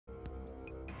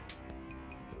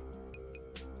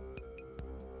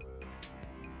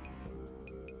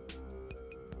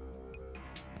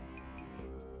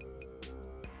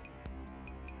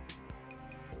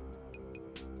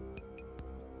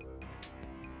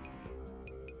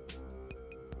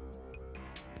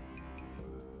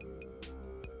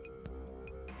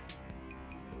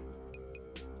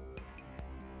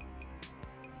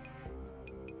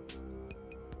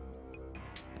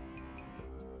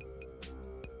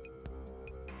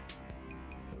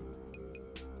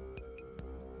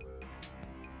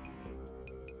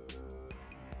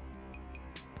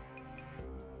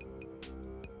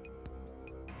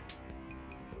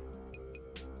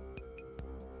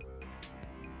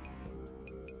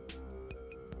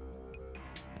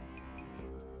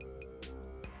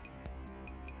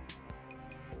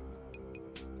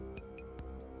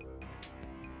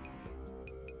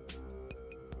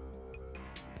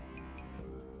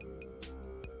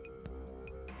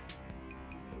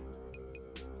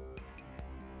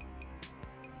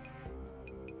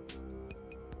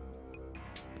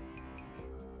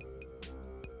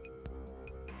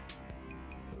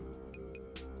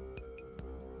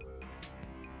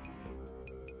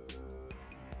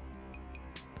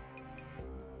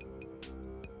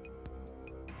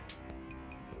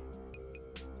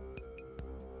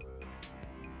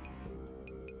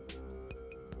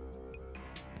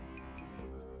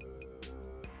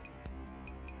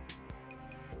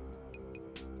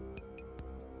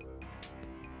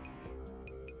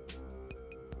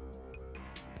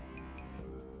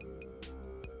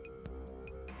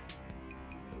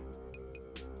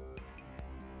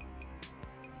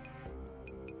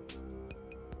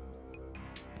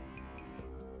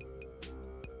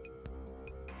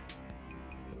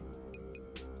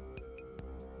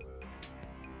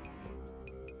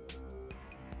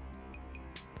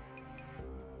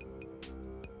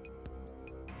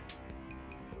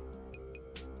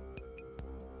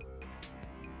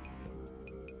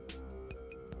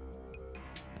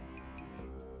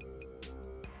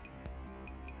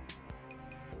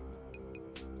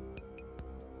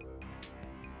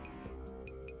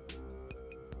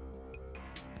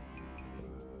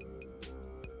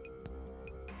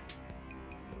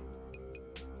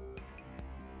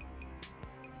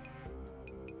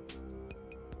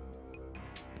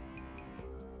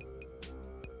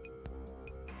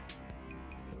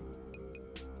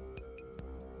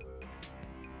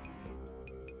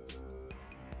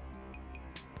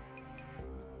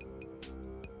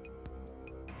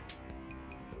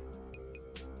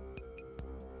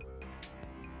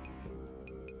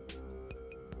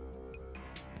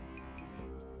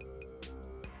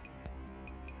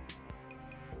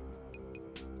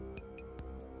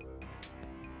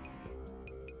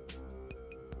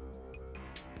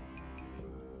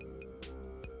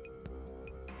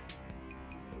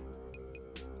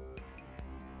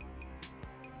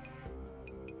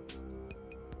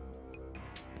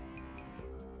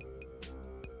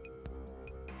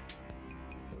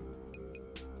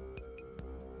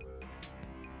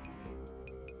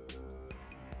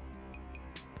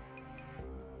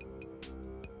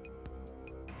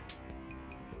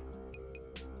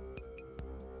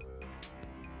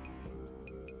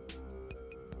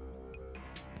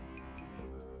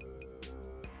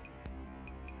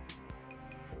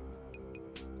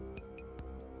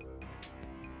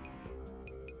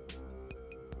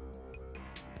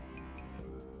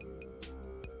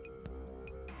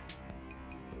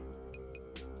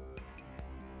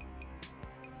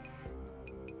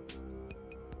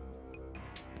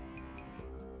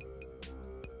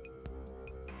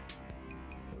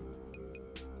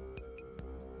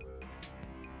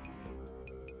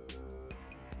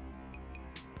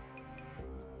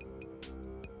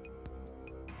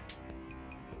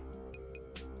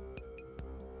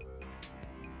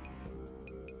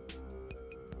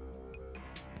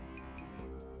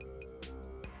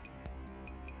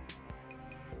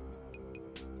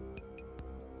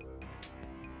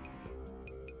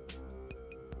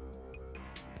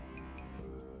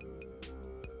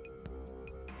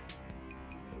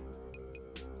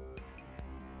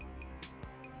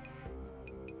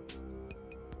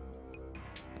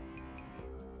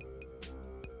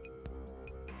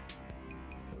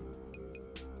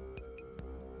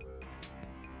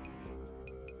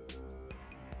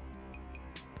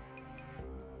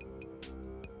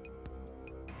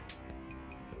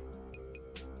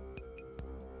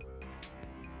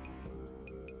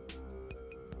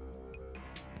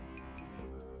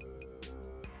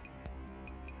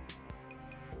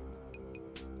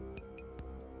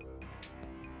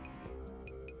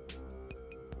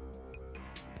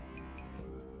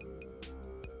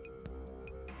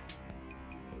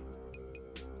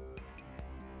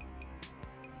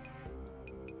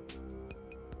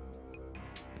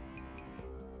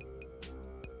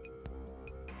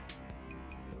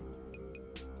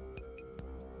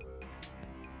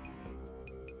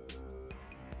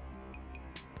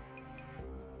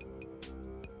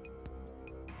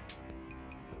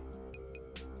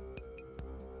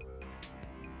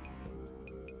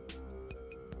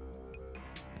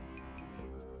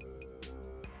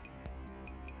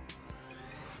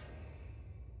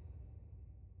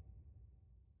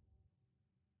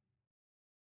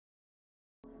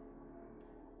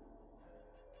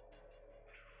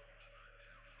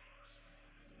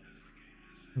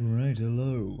Alright,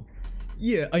 hello.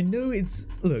 Yeah, I know it's...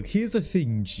 Look, here's the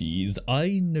thing, Cheese.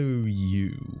 I know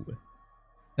you.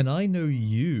 And I know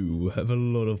you have a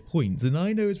lot of points. And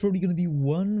I know it's probably going to be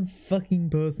one fucking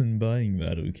person buying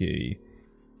that, okay?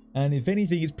 And if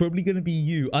anything, it's probably going to be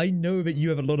you. I know that you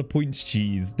have a lot of points,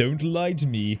 Cheese. Don't lie to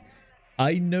me.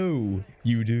 I know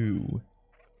you do.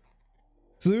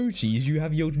 So, Cheese, you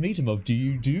have the ultimatum of, do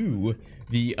you do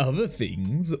the other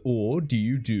things, or do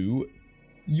you do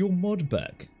your mod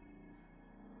back?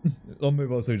 On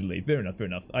mobile so delayed. Fair enough, fair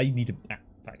enough. I need to... Ah,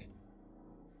 fuck.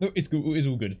 No, it's good. It's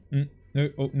all good. No,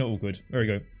 oh, not all good. There we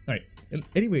go. Alright.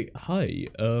 Anyway, hi.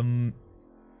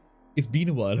 It's been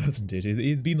a while, hasn't it?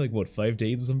 It's been like, what, 5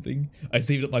 days or something? I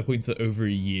saved up my points for over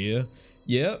a year.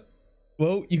 Yeah.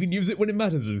 Well, you can use it when it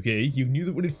matters, okay? You can use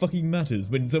it when it fucking matters.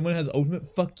 When someone has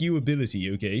ultimate fuck you ability,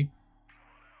 okay?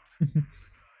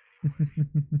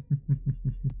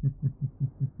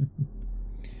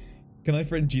 Can I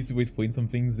threaten Jesus to waste points on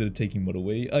things that are taking mod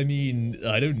away? I mean,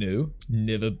 I don't know.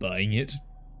 Never buying it.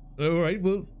 Alright,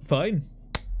 well, fine.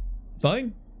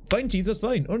 Fine. Fine, Jesus,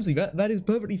 fine. Honestly, that is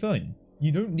perfectly fine.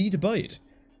 You don't need to buy it.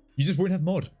 You just won't have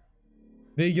mod.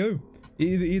 There you go.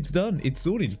 It's done. It's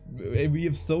sorted. We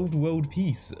have solved world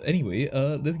peace. Anyway,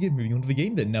 let's get moving on to the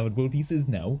game then, now that world peace is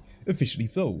now officially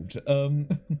solved. Anyway,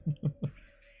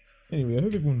 I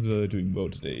hope everyone's doing well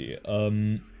today.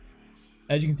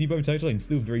 As you can see by the title, I'm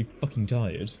still very fucking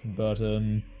tired, but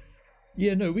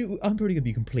yeah, no, I'm probably gonna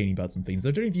be complaining about some things.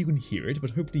 I don't know if you can hear it,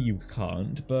 but hopefully you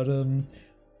can't, but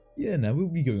yeah, now we'll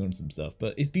be going on some stuff,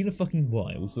 but it's been a fucking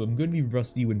while, so I'm going to be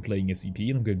rusty when playing SCP,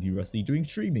 and I'm going to be rusty doing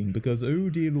streaming, because, oh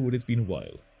dear lord, it's been a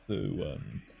while. So,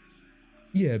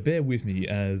 yeah, bear with me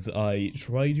as I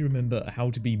try to remember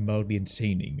how to be mildly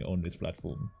entertaining on this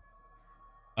platform.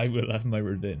 I will have my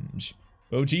revenge.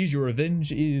 Well, geez, your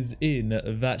revenge is in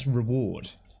that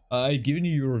reward. I've given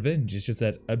you your revenge, it's just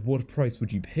that at what price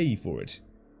would you pay for it?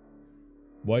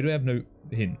 Why do I have no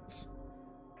hints?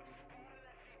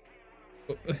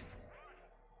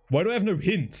 Why do I have no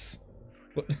hints?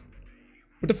 What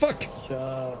the fuck?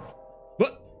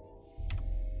 What?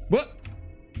 What?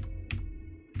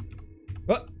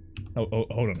 What? Oh,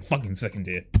 hold on a fucking second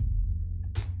here.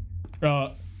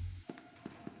 Oh,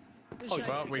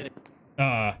 well, we...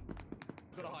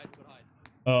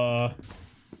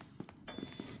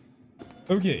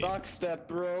 Okay. Fuck step,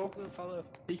 bro.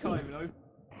 He can't even open.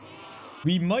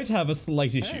 We might have a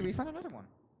slight issue. Hey, we found another one.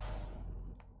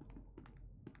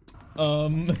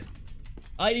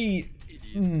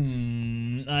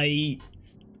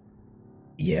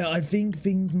 Yeah, I think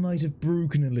things might have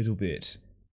broken a little bit.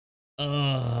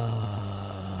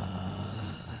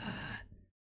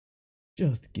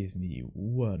 Just give me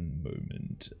one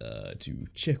moment, to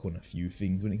check on a few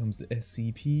things when it comes to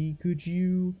SCP, could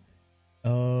you?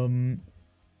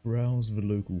 Browse the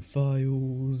local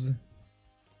files.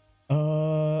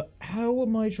 How are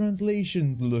my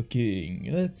translations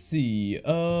looking? Let's see.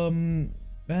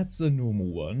 That's a normal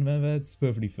one. That's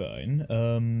perfectly fine.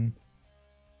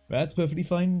 That's perfectly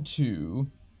fine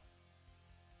too.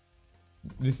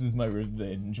 This is my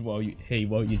revenge while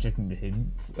you're checking the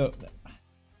hints. Oh.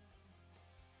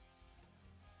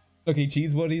 Okay,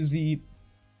 Cheese, what is the...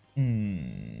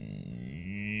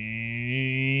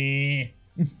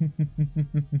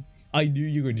 I knew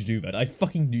you were going to do that. I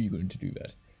fucking knew you were going to do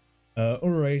that.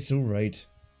 Alright. Sorry,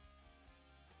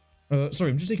 I'm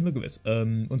just taking a look at this.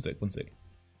 One sec.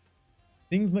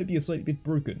 Things might be a slight bit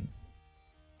broken.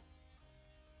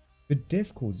 The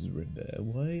death causes are in there.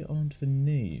 Why aren't the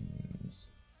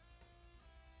names?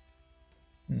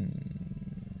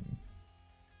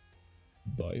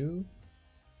 Bio?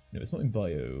 No, it's not in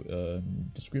bio.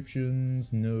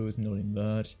 Descriptions? No, it's not in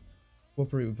that.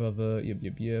 Cooperate with other...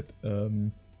 Yep. Yeah,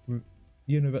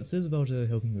 no, that says about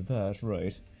helping with that,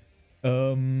 right.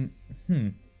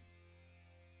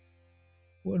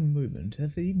 One moment,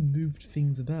 have they moved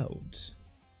things about?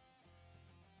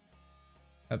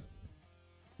 Do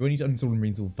I need to uninstall and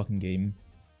reinstall the fucking game?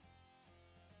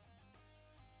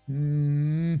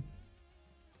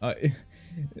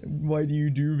 Why do you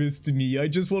do this to me? I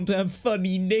just want to have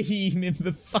funny name in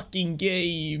the fucking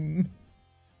game.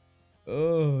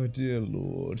 Oh dear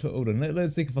lord. Hold on,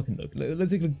 let's take a fucking look.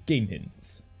 Let's take a look at game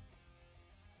hints.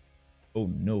 Oh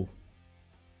no.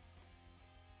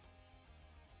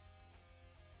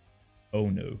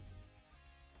 Oh no.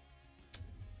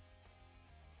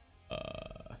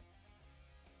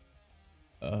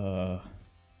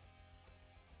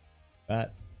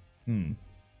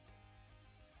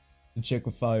 Check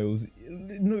with files.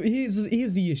 No, here's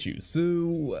the issue.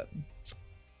 So,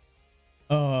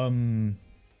 I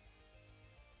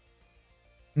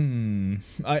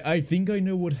think I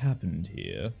know what happened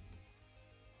here.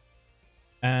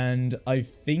 And I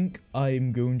think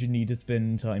I'm going to need to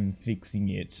spend time fixing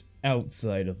it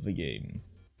outside of the game.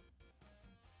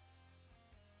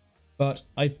 But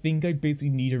I think I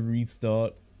basically need a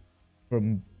restart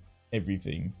from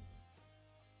everything.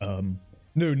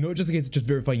 No, not just in case it's just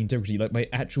verifying integrity, like my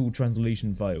actual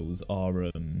translation files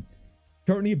are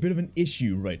currently a bit of an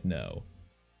issue right now.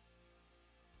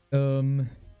 Oh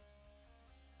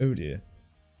dear.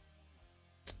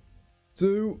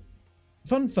 So,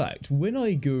 fun fact, when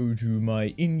I go to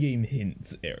my in-game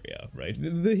hints area, right,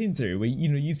 the hints area where, you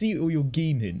know, you see all your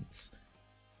game hints,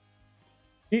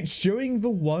 it's showing the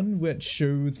one which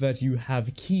shows that you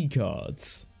have key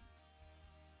cards.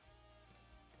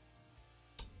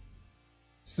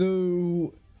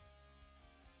 So,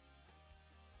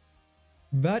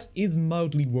 that is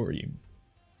mildly worrying,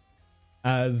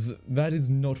 as that is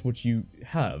not what you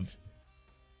have.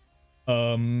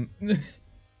 This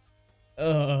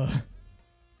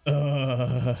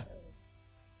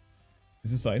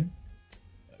is fine.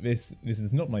 This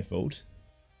is not my fault.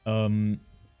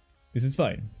 This is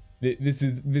fine. This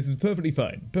is perfectly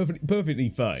fine. Perfectly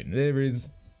fine. There is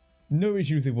no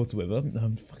issues here whatsoever.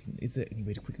 Fucking, is there any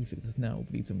way to quickly fix this now?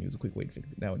 Please tell me there's a quick way to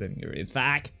fix it now. I don't think there is.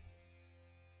 Fuck!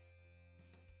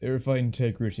 Verify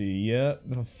integrity. Yeah,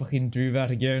 I'll fucking do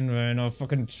that again, man. I'll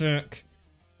fucking check.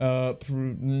 No,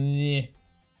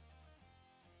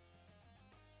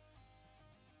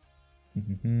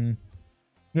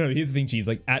 here's the thing, Cheese.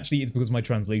 Like, actually, it's because my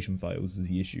translation files is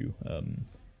the issue.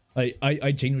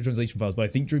 I changed my translation files, but I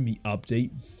think during the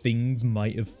update, things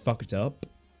might have fucked up.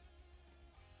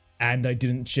 And I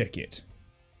didn't check it.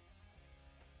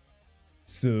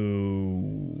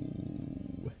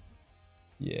 So...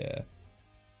 yeah.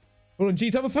 Hold on,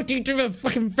 Cheese, how the fuck do you do the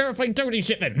fucking verifying integrity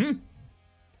shit then,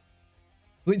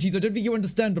 Like, Cheese, I don't think you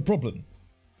understand the problem.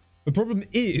 The problem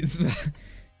is that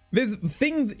there's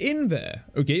things in there,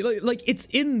 okay? Like it's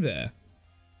in there.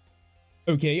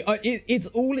 Okay, it's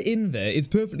all in there. It's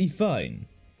perfectly fine.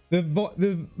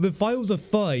 The files are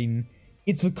fine.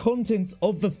 It's the contents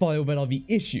of the file that are the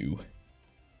issue.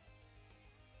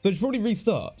 So I should probably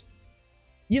restart.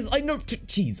 Yes, I know.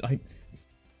 Jeez, I'm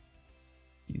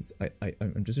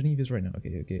just doing this right now.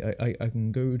 Okay. I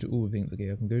can go to all the things.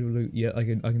 Okay, I can go to yeah. I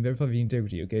can verify the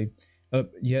integrity. Okay.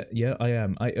 Yeah. I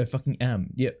am. I fucking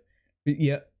am. Yeah.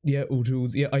 All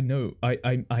tools. Yeah, I know.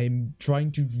 I'm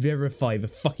trying to verify the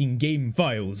fucking game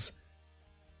files.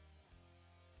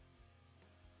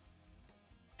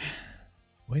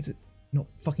 Why is it not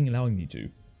fucking allowing me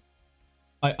to?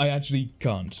 I actually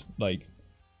can't. Like,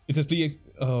 it says please.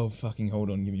 Oh, fucking hold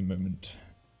on. Give me a moment.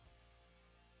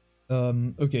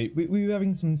 Okay, we were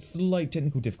having some slight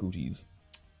technical difficulties.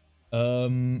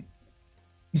 Fuck's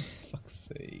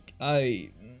sake.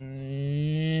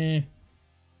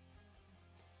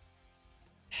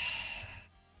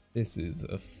 This is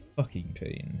a fucking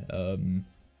pain.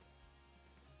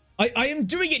 I am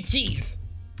doing it, jeez!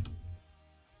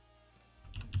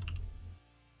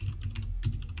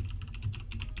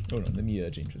 Hold on, let me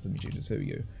change this, there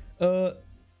we go.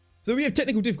 So we have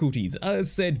technical difficulties,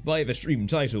 as said by the stream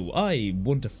title. I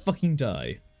want to fucking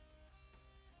die.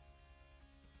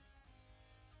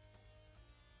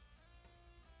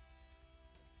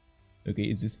 Okay,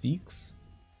 is this fix?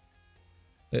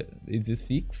 Is this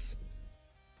fix?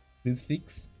 This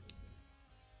fix?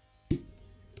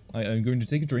 I'm going to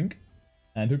take a drink,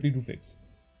 and hopefully it'll fix.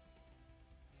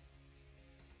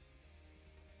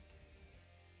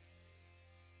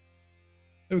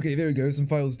 Okay, there we go. Some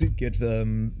files did get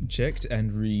checked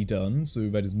and redone, so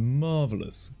that is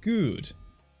marvelous. Good.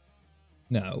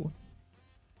 Now,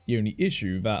 the only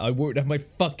issue that I won't have my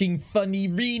fucking funny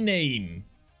rename.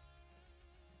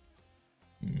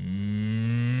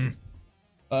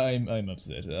 I'm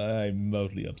upset. I'm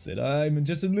mildly upset. I'm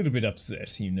just a little bit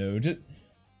upset, you know.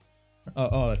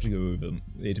 I'll have to go over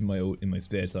it in my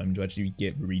spare time to actually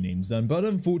get the renames done, but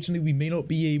unfortunately we may not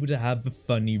be able to have the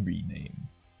funny rename.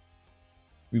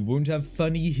 We won't have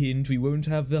funny hint, we won't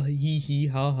have the hee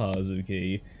ha-has,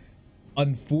 okay?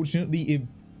 Unfortunately, it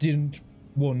didn't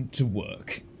want to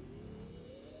work.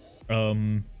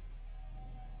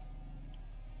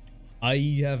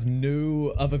 I have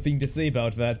no other thing to say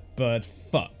about that, but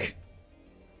fuck.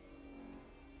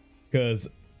 Because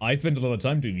I spent a lot of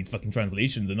time doing these fucking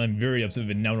translations, and I'm very upset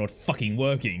with it now not fucking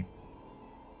working.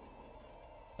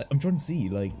 I'm trying to see,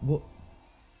 like, what...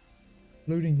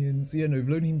 Loading hints, yeah, no,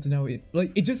 loading hints are now in,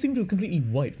 like, it just seemed to have completely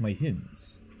wiped my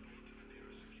hints.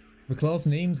 The class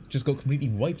names just got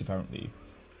completely wiped, apparently.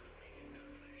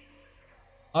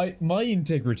 My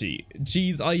integrity.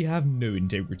 Jeez, I have no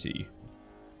integrity.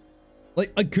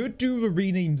 Like, I could do the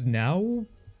renames now,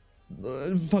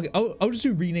 fuck it. I'll just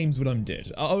do renames when I'm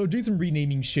dead. I'll do some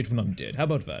renaming shit when I'm dead. How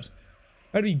about that?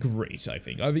 That'd be great, I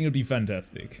think. I think it'd be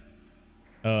fantastic.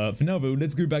 For now, though,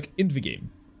 let's go back into the game.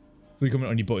 So you comment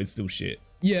on your boys still shit.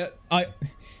 Yeah,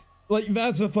 like,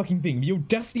 that's the fucking thing. The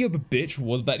audacity of a bitch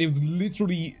was that it was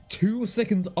literally 2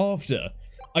 seconds after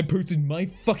I posted my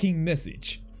fucking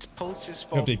message. Pulse's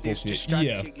fault is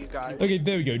distracting you guys. Okay,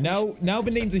 there we go. Now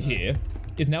the names are here.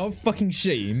 It's now a fucking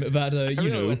shame that, you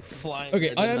know...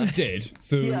 Okay, I am dead,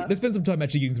 so let's spend some time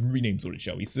actually getting some renames sorted,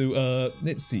 shall we? So,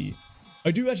 let's see.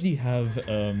 I do actually have,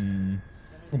 one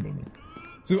moment.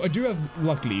 So, I do have,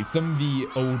 luckily, some of the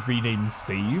old renames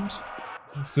saved.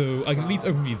 So, I can at least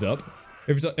open these up.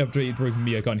 Every time after it's broken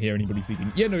me, I can't hear anybody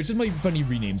speaking. Yeah, no, it's just my funny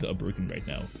renames that are broken right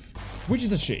now. Which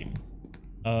is a shame.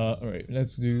 Alright,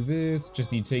 let's do this.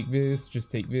 Just need to take this,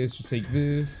 just take this, just take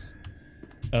this.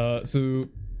 So...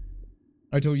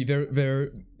 I told you,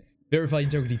 verify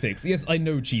integrity fix. Yes, I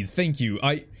know, Cheese. Thank you.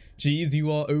 Cheese, you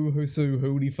are oh so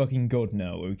holy fucking god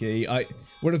now, okay?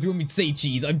 What else do you want me to say,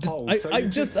 Cheese? I'm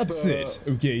just upset,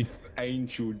 okay?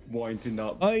 Angel winding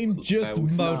up. I'm just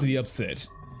mildly upset.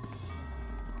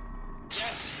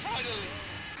 Yes, finally.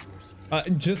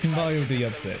 I'm just mildly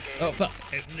upset. Oh, fuck.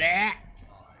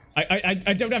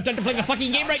 I don't have time to play the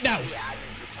fucking game right now!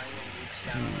 2,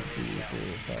 3,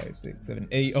 4, 5, 6, 7,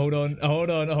 8. Hold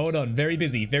on. Very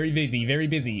busy.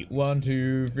 1,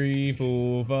 2, 3,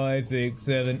 4, 5, 6,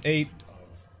 7, 8.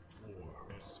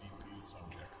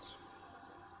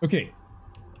 Okay.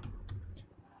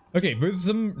 There's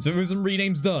some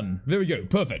renames done. There we go.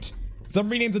 Perfect. Some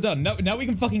renames are done. Now we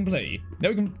can fucking play. Now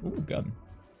we can. Oh, gun.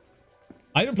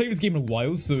 I haven't played this game in a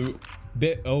while, so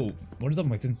there. Oh, what is up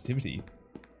with my sensitivity?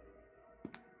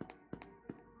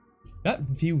 That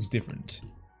feels different.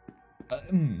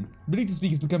 Ability to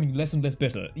speak is becoming less and less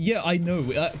better. Yeah, I know.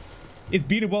 It's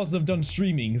been a while since I've done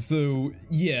streaming, so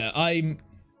yeah, I'm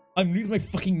losing my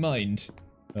fucking mind.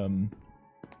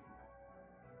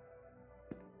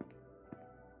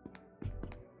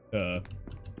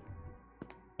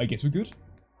 I guess we're good.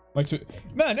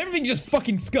 Man, everything just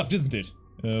fucking scuffed, isn't it?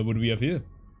 What do we have here?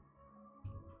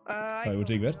 I will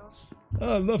take that.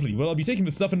 Oh, lovely. Well, I'll be taking the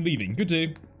stuff and leaving. Good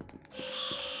day.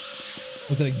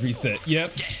 Was that a reset?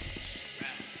 Yep.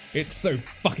 It's so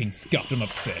fucking scuffed, I'm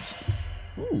upset.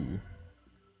 Ooh.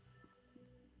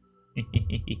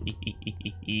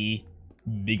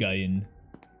 Big iron.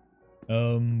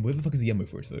 Where the fuck is the ammo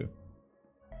for it, though?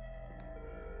 I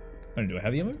don't know, do I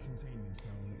have the ammo? I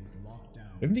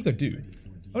don't think I do.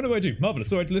 Oh no, I do.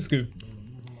 Marvelous. Alright, let's go.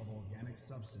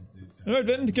 Alright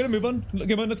then, get a move on.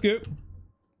 Come on, let's go.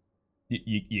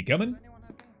 You coming?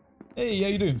 Hey, how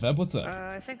you doing, Fab? What's up?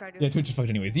 I think I do. Yeah, Twitch is fucked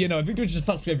anyways. Yeah, no, I think Twitch is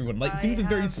fucked for everyone. Like, things are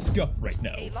very scuffed right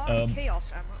now. A lot of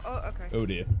chaos ammo. Oh, okay. Oh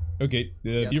dear. Okay,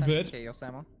 you prepared? Chaos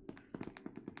ammo.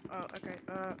 Oh, okay.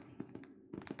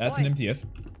 That's an MTF.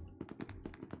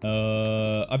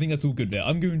 I think that's all good there.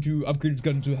 I'm going to upgrade this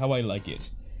gun to how I like it.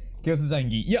 Chaos is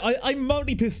angry. Yeah, I'm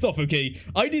mildly pissed off, okay?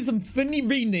 I did some funny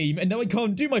rename, and now I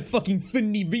can't do my fucking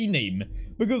funny rename.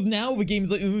 Because now the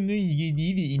game's like, oh no, you can't do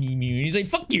it anymore. He's like,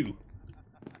 fuck you!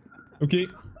 Okay.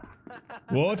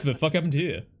 What the fuck happened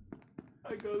here?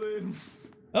 I got in.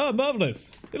 Ah,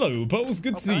 marvelous. Hello, Pulse.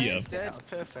 Good to see you. That's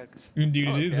perfect. Indeed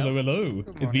it is. Hello, hello.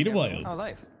 It's been a while. Oh,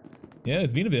 nice. Yeah,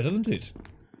 it's been a bit, hasn't it?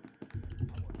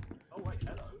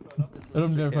 I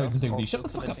don't verify its integrity. Shut the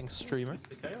fuck up. Streamer.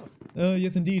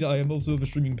 Yes, indeed. I am also a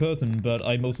streaming person, but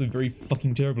I'm also very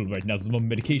fucking terrible right now. So I'm on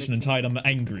medication and tired. I'm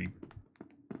angry.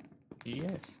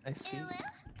 Yeah, I see.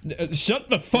 Shut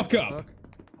the fuck up.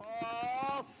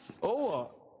 Oh!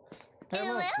 Hey,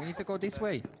 look, we need to go this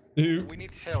way. Who? We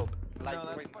need help. Like,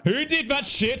 Who did that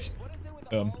shit?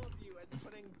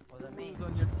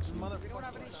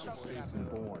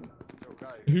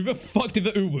 Who the fuck did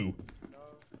the uwu?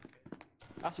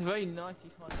 That's a very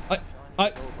 95.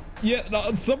 Yeah,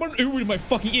 no, someone uwu'd in my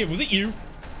fucking ear. Was it you?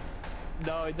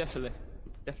 No, definitely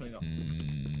not.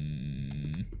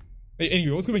 Hey,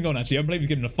 anyway, what's going on actually? I'm playing this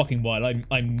game in a fucking while.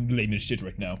 I'm lame as shit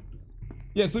right now.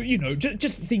 Yeah, so you know,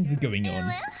 just things are going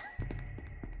on.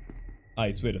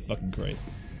 I swear to fucking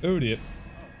Christ. Oh dear.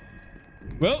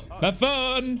 Well, have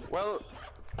fun. well,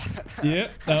 Yeah.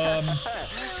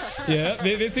 Yeah.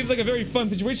 It seems like a very fun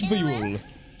situation for you all.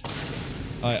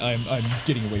 I'm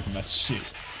getting away from that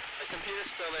shit. the computer's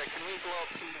still there. Can we blow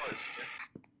up some doors?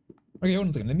 Okay, hold on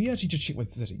a second. Let me actually just check my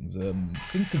settings.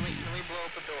 Sensitivity. Can we blow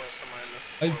up a door somewhere in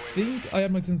this? I hallway? think I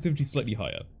have my sensitivity slightly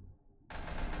higher.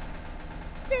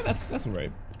 Yeah, that's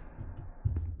alright.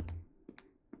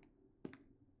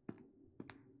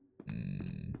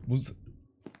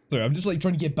 Sorry, I'm just like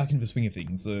trying to get back into the swing of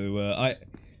things, so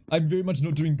I'm very much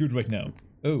not doing good right now.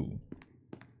 Oh.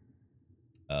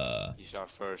 are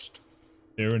first.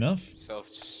 Fair enough.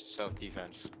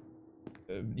 Self-defense.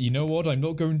 You know what? I'm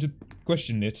not going to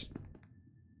question it.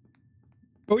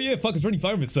 Oh yeah, fuck, there's friendly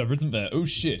fire on this server, isn't there? Oh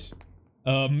shit.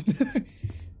 Oh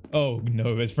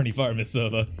no, there's friendly fire on this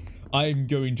server. I'm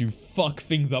going to fuck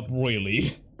things up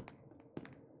royally.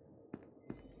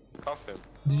 Cuff him.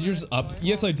 Did you just up?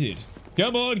 Yes, I did.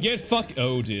 Come on, get fuck.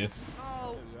 Oh dear.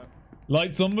 Oh.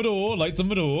 Lights on the door, lights on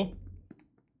the door.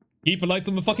 Keep the lights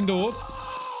on the fucking door.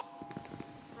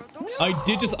 I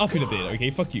did just up it a bit,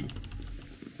 okay? Fuck you.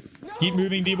 Keep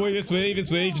moving, D-boy, this way,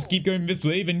 this way. Just keep going this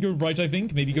way, then go right, I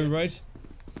think. Maybe go right.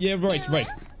 Yeah, right, right.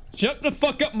 Shut the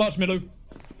fuck up, Marshmallow.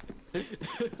 You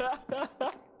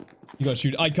gotta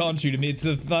shoot. I can't shoot him. It's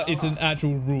an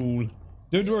actual rule.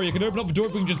 Don't worry, I can open up the door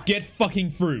if we can just get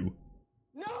fucking through.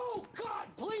 No! God,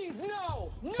 please,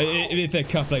 no! No! If they're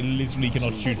cuffed, I literally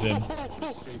cannot shoot them.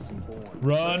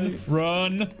 Run,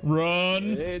 run,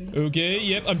 run. Okay,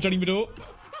 yep, I'm shutting the door.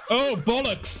 Oh,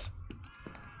 bollocks!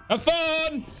 Have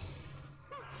fun!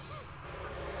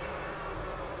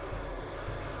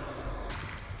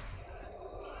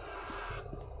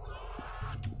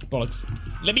 Bollocks.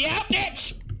 Let me out,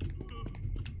 bitch!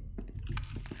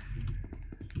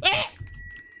 Ah!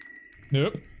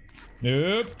 Nope.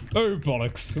 Nope. Oh,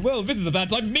 bollocks. Well, this is a bad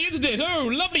time for me, isn't it? Oh,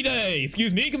 lovely day!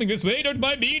 Excuse me, coming this way, don't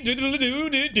mind me.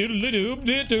 Doodle-a-doo,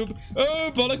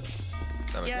 oh, bollocks.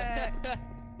 Yeah.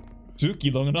 Took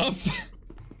you long enough.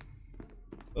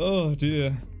 Oh,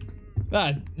 dear.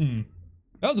 That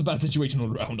was a bad situation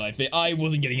all around, I think. I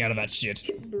wasn't getting out of that shit.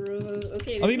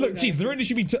 Okay, I mean, look, jeez, there only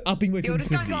should be upping my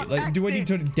sensitivity. Like, do I need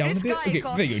to turn it down a bit? Okay,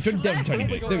 there you go. Turn it down a tiny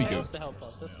bit. There we go.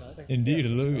 Indeed,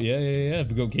 hello. Yeah.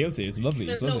 We've got Khaos here. It's lovely.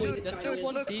 It's lovely. Dude,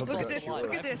 look at this.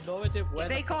 Look at this.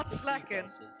 They got slacking.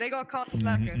 They got caught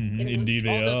slacking. Indeed,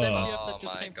 they are. Oh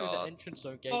my god.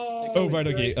 Oh, right,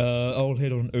 okay. I'll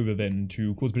head on over then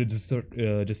to cause a bit of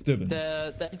disturbance.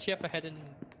 The MTF are heading.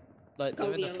 Like,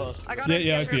 they're in the first.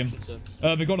 Yeah, I see him.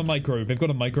 They've got a micro. They've got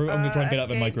a micro. I'm gonna try and bait out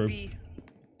their micro.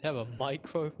 They have a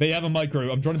micro? They have a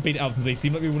micro. I'm trying to bait it out since they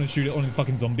seem like they want to shoot it on a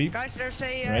fucking zombie. Guys, there's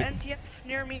a Right. NTF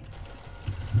near me.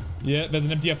 Yeah, there's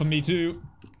an MTF on me too.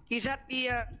 He's at the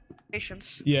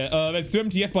stations. Yeah, there's 2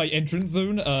 MTF by entrance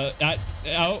zone.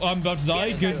 I'm about to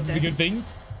die. Good thing.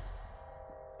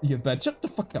 He gets bad. Shut the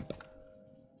fuck up.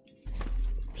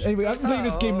 Anyway, I've been playing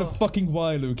this game in a fucking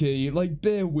while, okay? Like,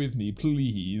 bear with me,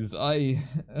 please. I'm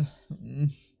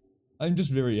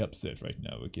just very upset right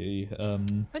now, okay?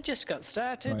 I just got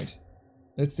started. Right.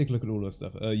 Let's take a look at all our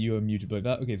stuff. You are muted by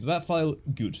that. Okay, so that file,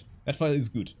 good. That file is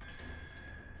good.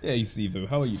 Yeah, you see, though.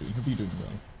 How are you doing? Hope you're doing well.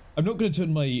 I'm not going to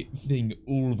turn my thing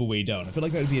all the way down. I feel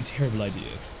like that would be a terrible idea.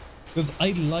 Because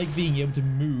I like being able to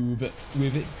move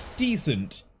with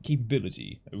decent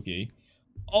capability, okay?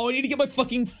 Oh, I need to get my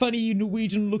fucking funny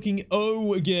Norwegian-looking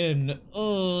O again.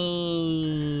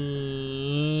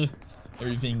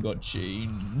 Everything got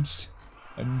changed.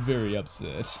 I'm very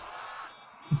upset.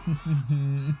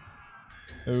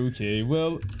 Okay,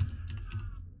 well,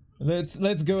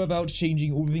 let's go about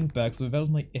changing all the things back. So that was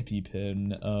my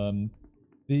EpiPen.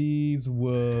 These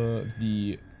were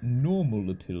the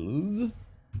normal pills.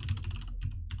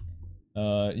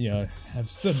 Yeah, I've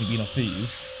certainly been off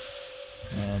these.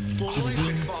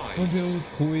 Pills,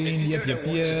 coin, yep.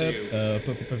 Perfect.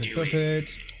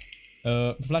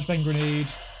 Flashbang grenade.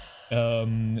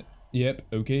 Yep,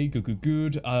 okay,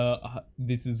 good.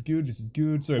 This is good.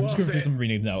 Sorry, I'm just going through some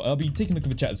renames now. I'll be taking a look at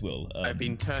the chat as well. I've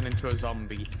been turned into a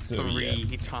zombie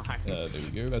three times. There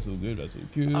we go, that's all good.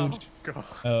 Oh, God.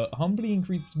 Humbly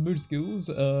increased motor skills.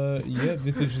 Yeah,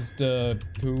 this is just,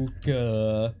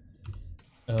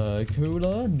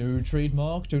 Cola, no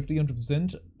trademark, totally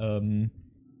 100%.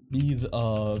 These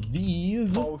are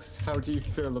these. Khaos, how do you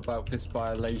feel about this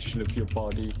violation of your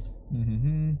body?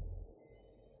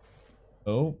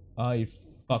 Oh, I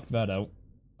fucked that out.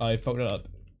 I fucked it up.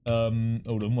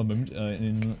 Hold on one moment.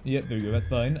 Yep, there we go, that's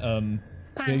fine.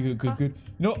 Okay, good.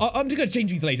 No, I'm just gonna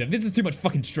change these later. This is too much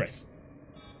fucking stress.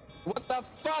 What the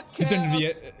fuck, It's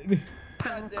only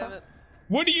God damn it.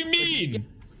 What do you mean?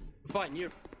 Fine, you.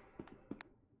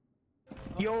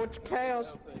 Yo, it's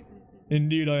Khaos.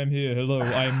 Indeed, I am here. Hello.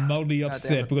 I am mildly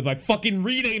upset because my fucking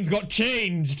renames got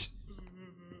changed.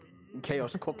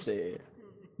 KhaosKorps.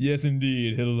 Yes,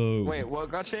 indeed. Hello. Wait,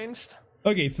 what got changed?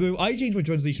 Okay, so I changed my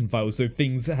translation files so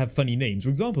things have funny names. For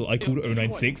example, I called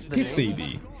 096 Piss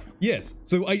Baby. Yes,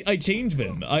 so I changed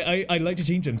them. I like to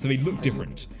change them so they look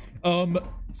different.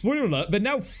 Spoiler alert, but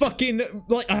now fucking,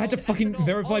 like, I had to fucking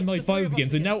verify my files again,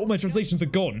 so now all my translations are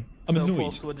gone. I'm annoyed.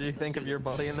 Pulse, what did you think of your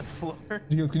body on the floor?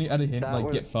 Can you add a hint,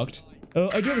 like, get fucked?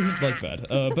 I do have a hint like that,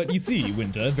 but you see,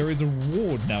 Winter, there is a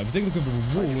reward now. If you take a look at the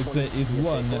rewards, there is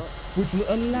one which will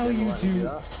allow you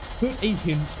to put a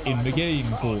hint in the game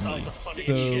for me.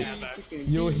 So,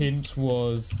 your hint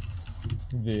was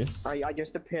this. I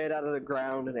just appeared out of the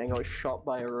ground and then got shot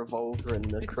by a revolver in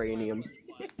the cranium.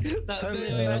 There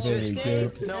we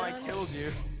go. No, I killed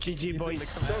you. GG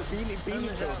boys. No, Beanie killed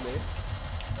me.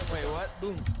 Wait, what?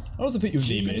 Boom. I'll also put your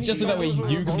name in it, just so that way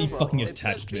you can be fucking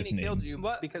attached to this name.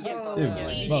 Because I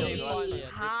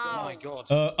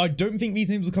don't think these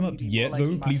names will come up yet,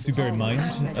 though. Please do bear in mind.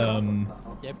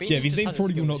 Yeah, these names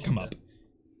probably will not come up.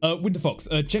 Winter Fox,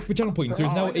 check the channel points. There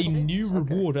is now a new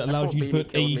reward that allows you to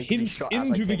put a hint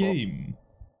into the game.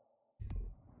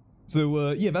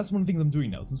 So, yeah, that's one of the things I'm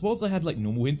doing now. Since whilst I had, like,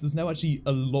 normal hints, there's now actually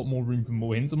a lot more room for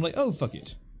more hints. I'm like, oh, fuck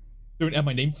it. Don't add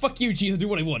my name. Fuck you, cheese. I do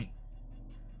what I want.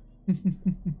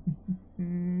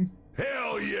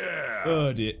 Hell yeah!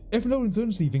 Oh, dear. If no one's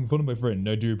honestly being fun of my friend,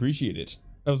 I do appreciate it.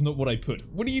 That was not what I put.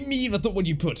 What do you mean that's not what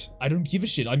you put? I don't give a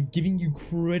shit. I'm giving you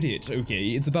credit, okay?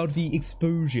 It's about the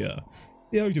exposure.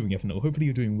 Yeah, how are you doing, FNO? Hopefully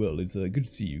you're doing well. It's good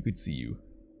to see you. Good to see you.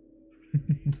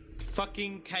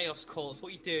 Fucking KhaosKorps, what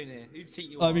are you doing here? Who'd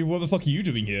teach you I mean, what the fuck are you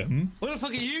doing here, hmm? What the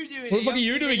fuck are you doing What the fuck are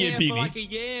you doing here, Beanie? For like a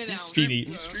year now. He's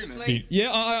streaming.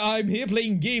 Yeah, I'm here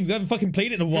playing games. I haven't fucking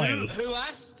played it in a while. Who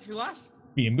asked? Who asked?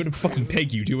 Beanie, I'm gonna fucking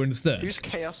peg you, do you understand? Who's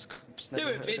KhaosKorps? Do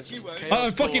it, bitch, you won't.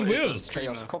 I fucking will.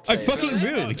 I fucking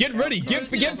will. Get ready. Get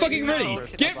fucking ready.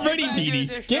 Get ready,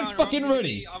 Beanie. Get fucking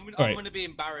ready. I'm Alright. gonna be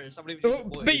embarrassed. I'm gonna be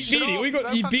disappointed. Beanie, we got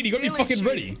Beanie. Got me fucking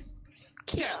ready.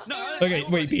 Yeah, no, Okay,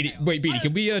 wait, Beanie,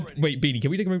 can we,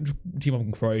 can we take a moment to team up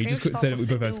and cry? Just quick say that we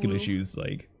both have skill issues,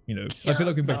 like, you know. I feel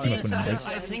like we both team up and I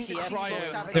think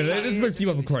Cryo. yeah, let's both team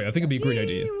up and cry. I think it'd be a great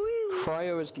idea.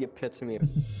 Cryo is the epitome of...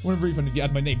 Wouldn't be fun if you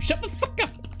add my name. Shut the fuck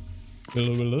up!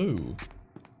 Hello, hello.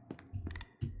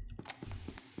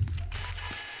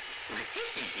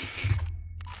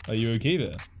 Are you okay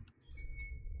there?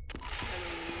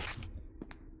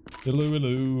 Hello,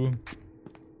 hello.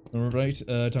 Alright,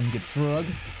 time to get drug.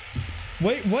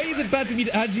 Why is it bad for me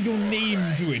to add your name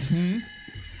to it, hmm?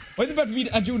 Why is it bad for me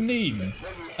to add your name?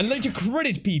 I'd like to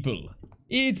credit people.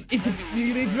 It's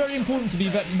very important to me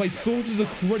that my sources are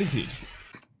credited.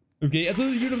 Okay, as a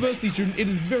university student, it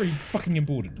is very fucking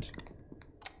important.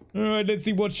 Alright, let's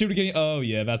see what shit we're getting. Oh,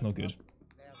 yeah, that's not good.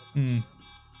 Hmm.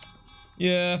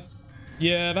 Yeah,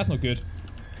 that's not good.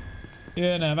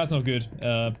 Yeah, nah, that's not good.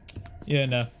 Yeah,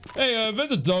 nah. Hey,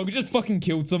 there's a dog who just fucking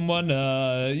killed someone.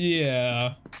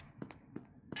 Yeah.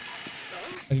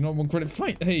 I do not want credit.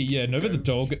 Fine. Hey, yeah, no, there's a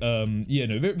dog. Yeah,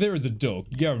 no, there is a dog.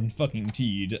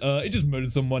 Guaranteed. It just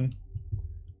murdered someone.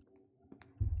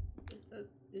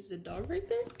 Is the dog right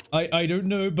there? I don't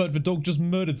know, but the dog just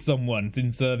murdered someone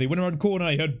since they went around the corner.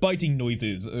 I heard biting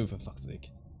noises. Oh, for fuck's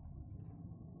sake.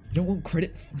 You don't want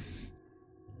credit?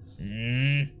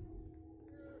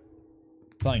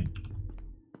 Fine.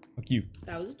 Fuck you.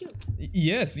 That was a joke.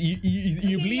 Yes, you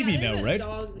believe me now, right?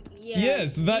 Yeah,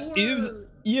 yes, that is...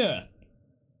 Yeah.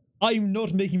 I'm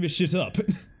not making this shit up.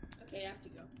 Okay, I have to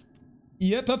go.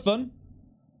 Yep, have fun.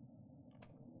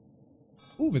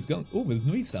 Oh, there's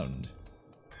noise sound.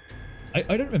 I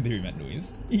don't remember hearing that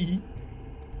noise.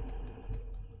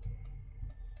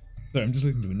 Sorry, I'm just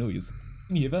listening to a noise.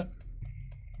 Can you hear that?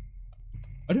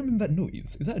 I don't remember that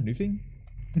noise. Is that a new thing?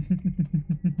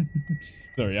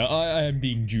 Sorry, I am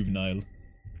being juvenile.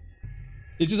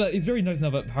 It's just it's very nice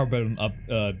now that Parabellum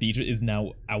beta is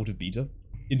now out of beta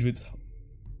into its... Is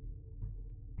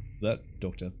that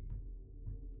Doctor?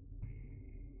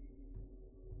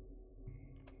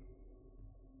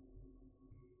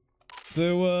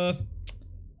 So,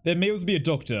 there may also be a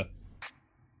doctor.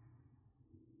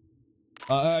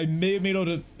 I may or may not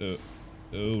have...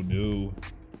 oh no.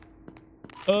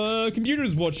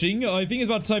 Computer's watching. I think it's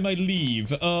about time I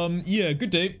leave. Yeah, good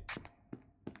day.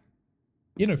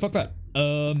 You know, fuck that.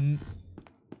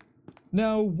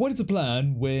 Now, what is the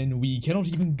plan when we cannot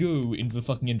even go into the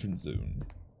fucking entrance zone?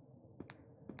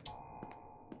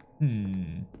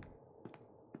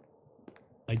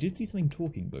 I did see something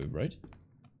talking though, right?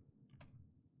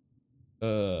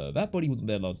 That body wasn't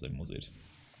there last time, was it?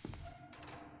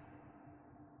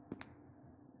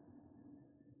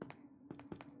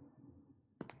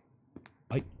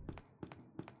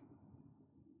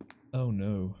 Oh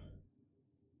no.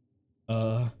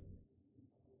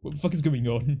 What the fuck is going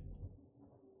on?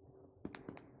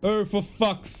 Oh, for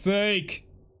fuck's sake!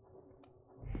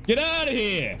 Get out of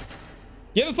here!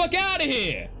 Get the fuck out of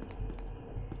here!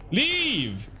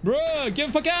 Leave! Bruh, get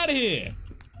the fuck out of here!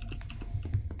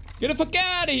 Get the fuck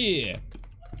out of here!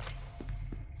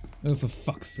 Oh, for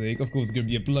fuck's sake. Of course it's gonna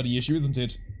be a bloody issue, isn't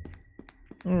it?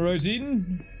 Alright,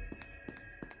 Eden.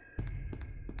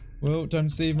 Well, time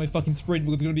to save my fucking sprint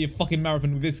because it's gonna be a fucking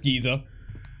marathon with this geezer.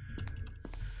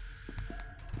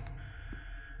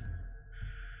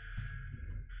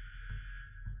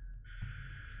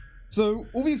 So,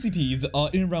 all the SCPs are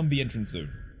in and around the entrance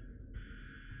zone.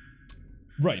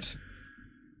 Right.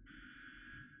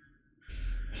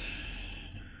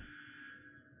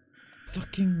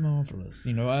 Fucking marvelous.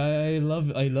 You know, I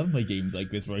love my games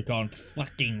like this where I can't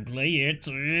fucking play it.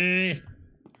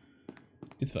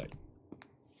 It's fine.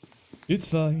 It's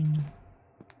fine.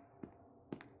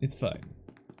 It's fine.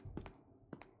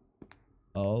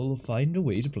 I'll find a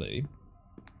way to play.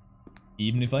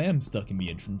 Even if I am stuck in the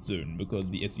entrance zone because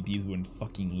the SCPs won't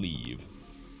fucking leave.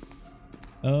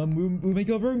 We'll make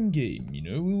our own game, you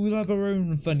know? We'll have our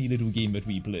own funny little game that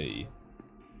we play.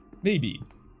 Maybe.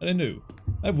 I don't know.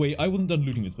 I wasn't done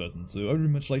looting this person, so I would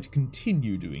much like to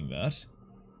continue doing that.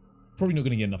 Probably not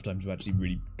going to get enough time to actually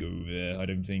really go there, I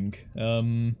don't think.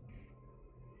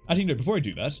 Actually, no, before I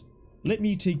do that, let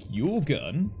me take your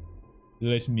gun.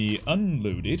 Let me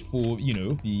unload it for, you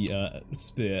know, the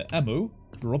spare ammo.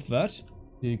 Drop that.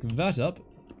 Pick that up.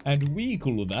 And we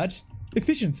call that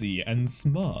efficiency and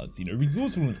smarts, you know,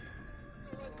 resourcefulness.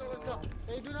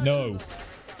 No.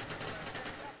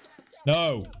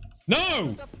 No.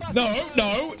 No! No,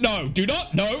 no, no, do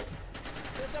not, no!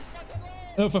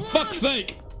 Oh, for fuck's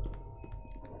sake!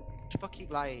 Fucking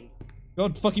lying.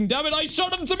 God fucking damn it, I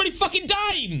shot them so many fucking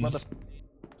times!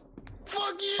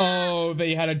 Fuck you! Oh,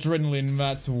 they had adrenaline,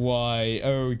 that's why.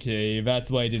 Okay, that's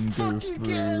why I didn't go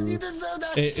through.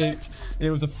 It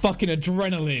was a fucking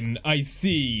adrenaline, I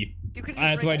see.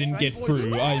 That's why I didn't get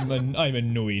through. I'm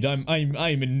annoyed. I'm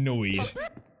annoyed.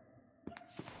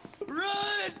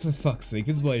 Run! For fuck's sake,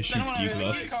 this is why I shoot you,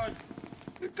 class.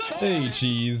 Hey,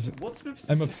 cheese.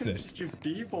 I'm upset.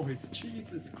 D-boys,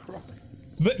 Jesus Christ.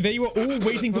 But they were all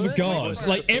waiting for the guards.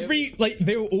 Like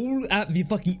they were all at the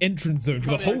fucking entrance zone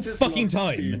for the whole fucking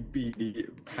time.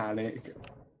 Panic.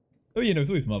 Oh yeah, no, it's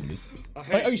always marvelous.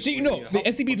 Like, oh shit, you know, the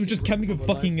SCPs were just camping a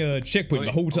fucking checkpoint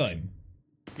the whole time.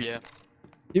 Yeah.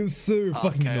 It was so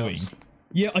fucking annoying.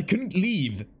 Yeah, I couldn't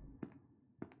leave.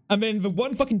 And then the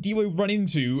one fucking D-boy we run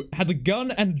into has a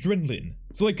gun and adrenaline,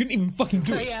 so I couldn't even fucking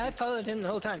do it. Yeah, I followed him the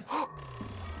whole time.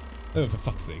 Oh, for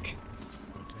fuck's sake.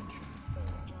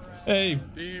 Hey,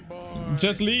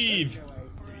 just leave.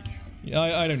 Yeah,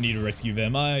 I don't need to rescue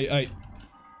them. I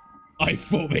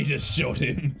thought they just shot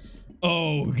him.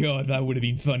 Oh god, that would have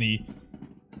been funny.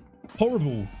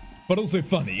 Horrible, but also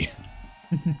funny.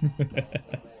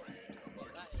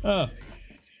 No,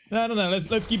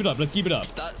 let's keep it up. Let's keep it up.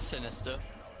 That's sinister.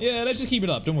 Yeah, let's just keep it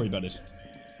up. Don't worry about it.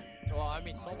 Well, I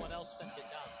mean, someone else sent it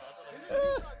down, so I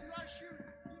don't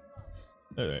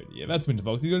know. Alright, yeah, that's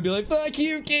Winterfox. He's gonna be like, fuck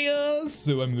you, Chaos!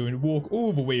 So I'm going to walk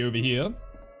all the way over here.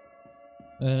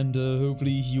 And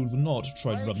hopefully he'll not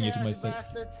try rubbing it in my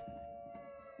face.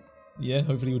 Yeah,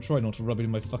 hopefully he'll try not to rub it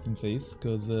in my fucking face,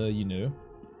 because, you know.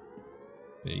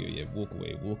 There you go, yeah, walk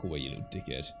away, you little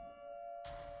dickhead.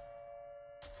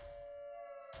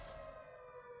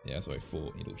 Yeah, that's what I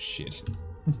thought, you little shit.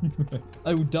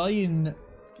 I will die in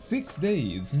 6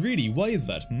 days. Really? Why is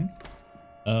that,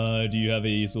 do you have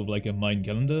a sort of like a mind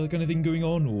calendar kind of thing going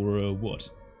on, or what?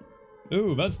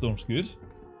 Oh, that's not good.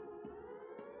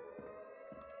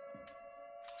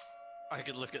 I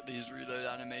could look at these reload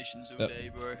animations all day,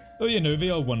 bro. Oh yeah, no, they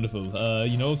are wonderful.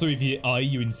 You know, also if you hit I,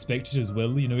 you inspect it as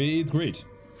well, you know, it's great.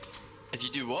 If you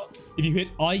do what? If you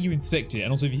hit I, you inspect it,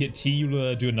 and also if you hit T,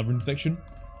 you'll do another inspection.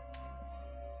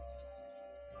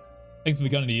 Thanks for the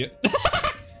gun, idiot.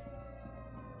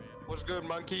 What's good,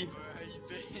 monkey?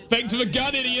 Thanks for the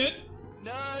gun, idiot!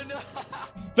 No!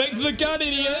 Thanks for the gun,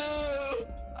 idiot! No.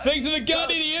 Thanks for the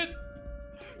gun, idiot!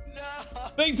 No!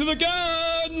 Thanks for the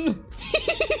gun!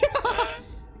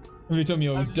 Every time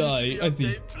you die, I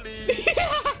see.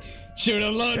 Should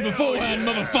have learned beforehand,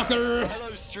 motherfucker!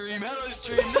 Hello, stream! Hello,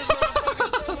 stream! This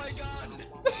motherfucker's oh my god!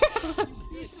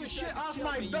 Piece of shit off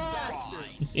my bastard!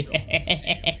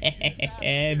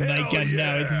 My gun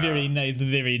now, it's very nice,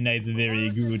 very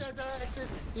good.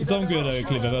 Some good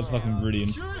clip, that's fucking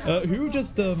brilliant. Who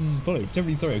just followed?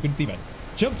 Terribly sorry, I couldn't see that.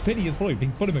 Jumps Penny is following.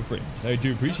 Thank you for following, my friend. I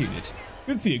do appreciate it.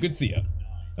 Good to see you, good to see you.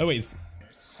 Oh wait,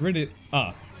 ready?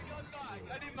 Ah.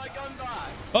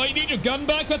 Oh, you need your gun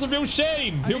back? That's a real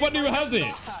shame. I wonder who has it.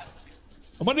 I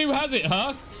wonder who has it,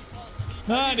 huh?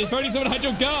 Man, if only someone had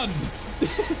your gun.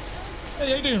 Hey,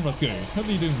 how you doing, Roscoe? How are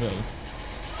you doing, well?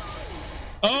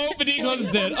 Oh, the D-Class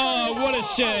is dead. Oh, what a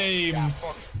shame.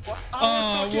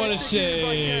 Oh, what a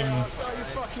shame.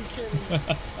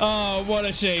 Oh, what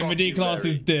a shame. The D-Class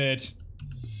is dead.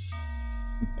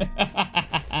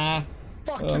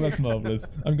 fuck Oh, that's marvelous.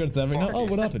 I'm going to say right now. Oh,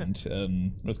 what happened?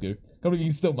 Let's go. Can't believe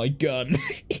you stole my gun.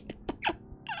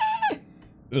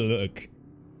 Look,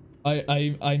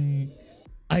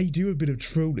 I do a bit of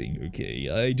trolling, okay?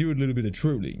 I do a little bit of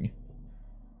trolling.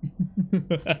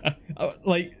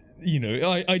 Like, you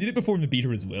know, I did it before in the beta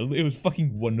as well. It was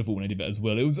fucking wonderful when I did that as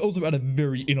well. It was also at a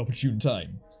very inopportune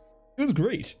time. It was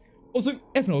great. Also,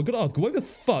 Efno, I gotta ask, why the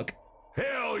fuck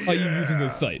are you using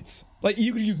those sites? Like,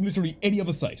 you could use literally any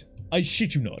other site. I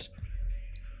shit you not.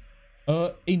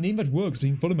 A name that works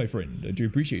being followed, my friend. I do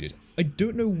appreciate it. I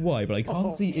don't know why, but I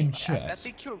can't see in chat. I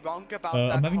think you're wrong about I'm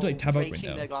that having to like tab out right breaking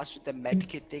now. the glass with the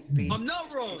medkit thing, Pete. I'm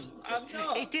not wrong. I'm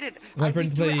not. It didn't. My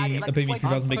friend's think you playing added, a baby like,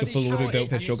 3000 make a full auto belt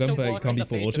fed shotgun, but it can't be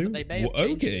full auto.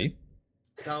 Okay.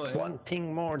 One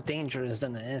thing more dangerous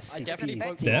than an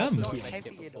SCP. Damn.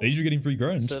 At least you're getting free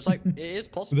grind. So it's like, it is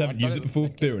possible. Because I haven't used it before.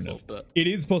 Fair enough. It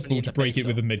is possible to break it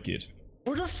with a medkit.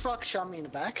 Who the fuck shot me in the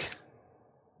back?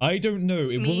 I don't know.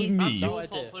 It wasn't me. No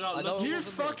idea. You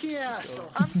fucking asshole.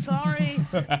 I'm sorry.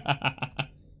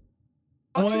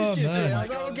 Oh man. I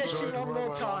will get you one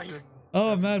more time.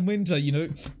 Oh man, Winter, you know,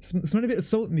 smell a bit of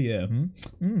salt in the air,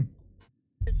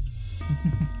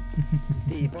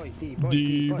 D-boy.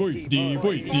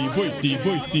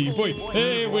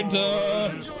 Hey, Winter!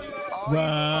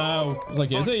 Wow. It's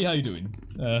like, hey, how you doing?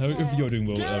 Hope you're doing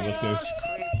well, Roscoe.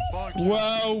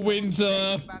 Wow,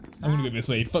 Winter! I'm gonna go this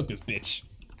way. Fuck this bitch.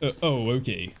 Oh,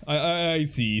 okay. I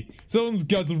see. Someone's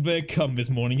guzzled their cum this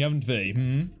morning, haven't they,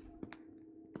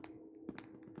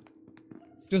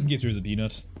 Just in case there is a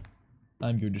peanut.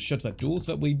 I'm going to shut that door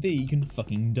so that way they can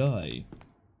fucking die.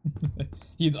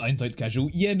 Here's Einsight's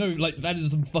casual. Yeah, no, like, that is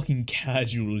some fucking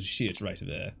casual shit right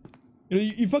there. You know,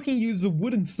 you fucking use the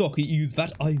wooden stock, you use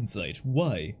that Einsight.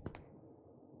 Why?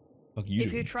 Fuck you.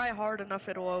 If you try hard enough,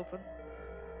 it'll open.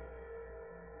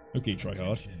 Okay, try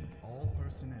hard.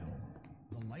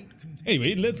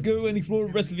 Anyway, let's go and explore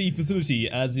the rest of the facility,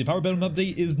 as the Power Bellum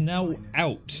update is now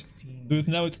out. So it's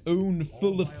now its own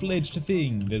full-fledged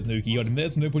thing. There's no key item there,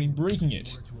 so no point in breaking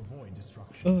it.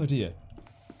 Oh dear.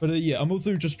 But yeah, I'm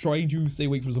also just trying to stay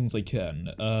awake for as long as I can.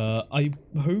 I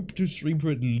hope to stream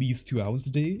for at least 2 hours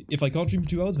today. If I can't stream for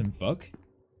 2 hours, then fuck.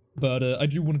 But I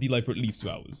do want to be live for at least 2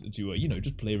 hours to, you know,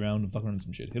 just play around and fuck around with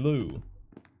some shit. Hello.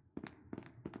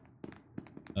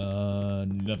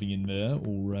 Nothing in there.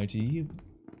 Alrighty.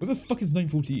 Where the fuck is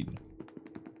 914?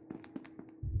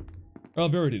 Oh,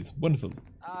 there it is. Wonderful.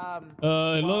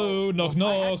 Hello, knock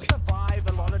knock.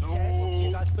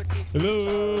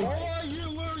 Hello.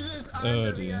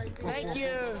 Oh dear. Thank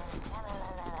you.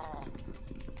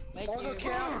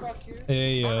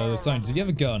 Hey, Scientist, if you have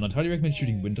a gun, I'd highly recommend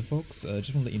shooting Winter Fox.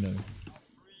 Just want to let you know.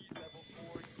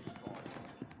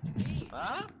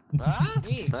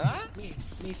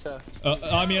 Me, sir.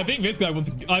 I mean, I think this guy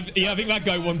wants. Yeah, I think that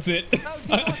guy wants it.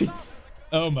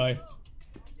 Oh my.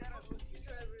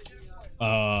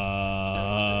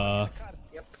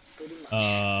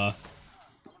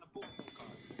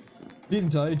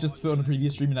 Didn't I just put on a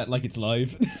previous stream and act like it's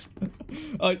live?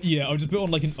 Yeah, I'll just put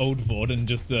on like an old VOD and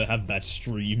just have that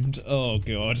streamed. Oh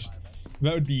god.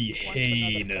 That would be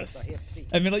heinous.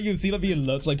 I mean, like, you'll see like the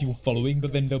alerts like people following,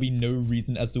 but then there'll be no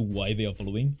reason as to why they are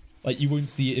following. Like, you won't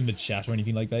see it in the chat or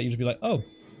anything like that. You'll just be like, oh.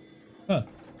 Huh.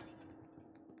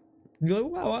 You're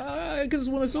like, wow, I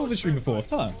just want to saw this stream before.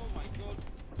 Huh.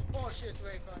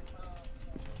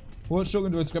 What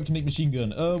shotgun do I scrap to make machine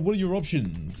gun? What are your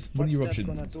options? What are your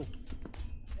options? Is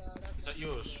that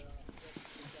yours?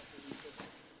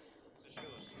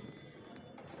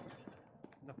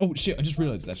 Oh shit, I just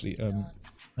realized actually. Oh,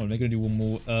 I'm gonna do one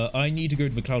more. I need to go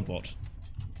to the cloud bot.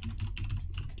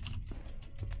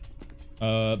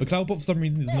 The cloud bot for some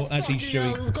reason is not actually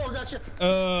showing.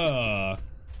 Oh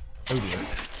dear.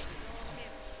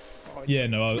 Yeah,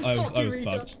 no, I was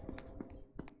fucked.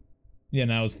 Yeah,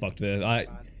 no, I was fucked there.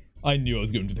 I knew I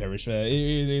was going to perish there.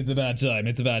 It's a bad time.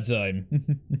 It's a bad time.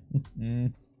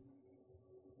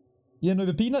 Yeah, no,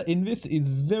 the peanut in this is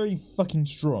very fucking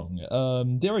strong.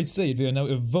 Dare I say, they are now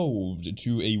evolved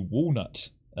to a walnut.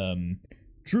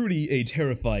 Truly a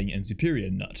terrifying and superior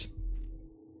nut.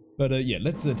 But yeah,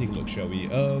 let's take a look, shall we?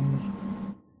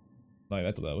 Right,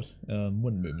 that's loud.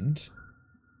 One moment.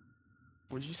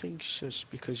 Were you saying shush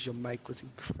because your mic was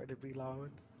incredibly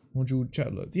loud? Module chat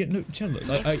alerts. Yeah, no, chat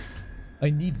alerts. I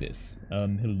need this.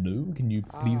 Hello? Can you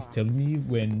please tell me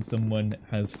when someone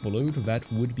has followed? That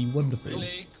would be wonderful.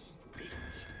 Really?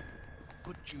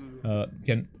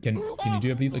 Can you do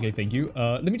that, please? Okay, thank you.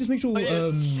 Let me just make sure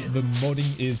the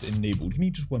modding is enabled. Give me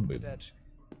just one moment.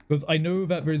 Because I know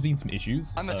that there's been some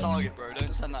issues. I'm a target, bro.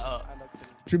 Don't send that up.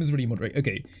 Trim is really moderate.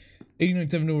 Okay.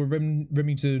 89.7 or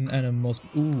Remington and a Moss.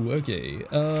 Ooh, okay.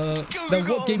 Now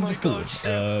what game is this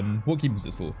for? What game is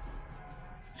this for?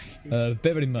 Bear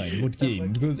that in mind. What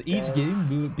game? Because each game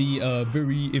will be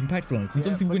very impactful on it. Since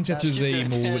obviously Winchester is a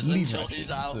more lead action,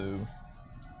 so.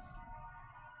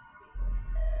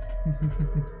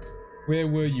 Where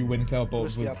were you when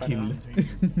Cloudbolt was killed?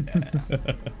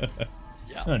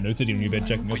 I don't know, sitting in your bed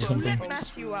checking up or something. Let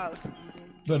Matthew out.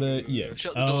 But yeah.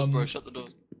 Shut the doors, bro. Shut the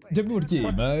doors. What game?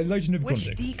 I'd like to know the Which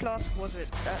context. D-class was it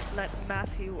that let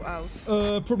Matthew out?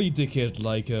 Probably dickhead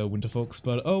like Winterfox,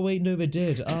 but oh wait, no, they're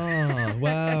dead. Ah,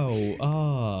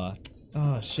 wow.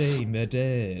 Shame, they're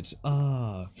dead.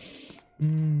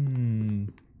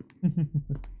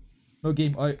 No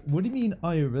game. What do you mean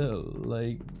IRL?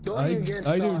 Like,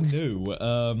 I don't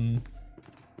know.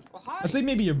 I'd say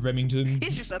maybe a Remington.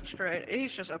 He's just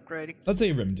upgrading. I'd say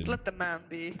a Remington. Let the man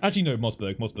be. Actually, no,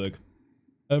 Mossberg.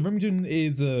 Remington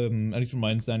is, at least from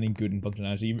my understanding, good in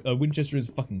functionality. Winchester is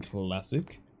fucking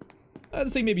classic. I'd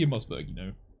say maybe a Mossberg, you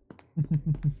know.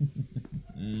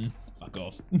 Fuck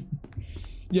off.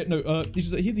 Yeah, no,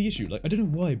 here's the issue. Like, I don't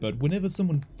know why, but whenever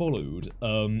someone followed,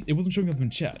 it wasn't showing up in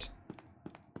chat.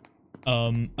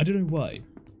 I don't know why.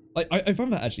 I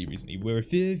found that actually recently, where a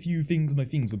fair few things on my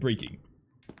things were breaking.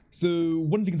 So,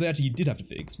 one of the things I actually did have to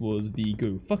fix was the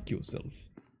go fuck yourself.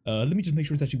 Let me just make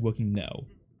sure it's actually working now.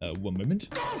 One moment.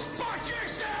 Go fuck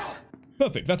yourself!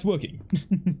 Perfect, that's working.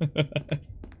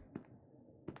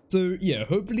 So, yeah,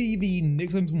 hopefully the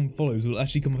next time someone follows will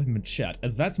actually come up in the chat,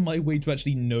 as that's my way to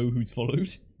actually know who's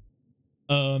followed.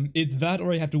 It's that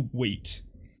or I have to wait,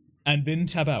 and then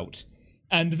tab out,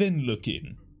 and then look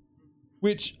in.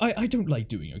 Which, I don't like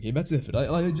doing, okay? That's effort.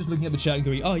 I'm just looking at the chat and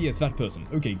going, yes, that person.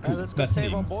 Okay, cool. Let's go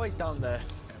save our boys down there.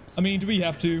 I mean, do we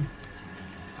have to?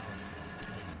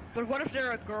 But what if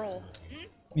they're a girl?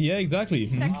 Yeah, exactly.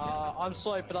 I'm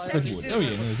sorry, but I... Oh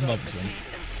yeah, no, there's another one.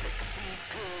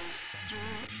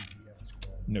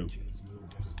 No.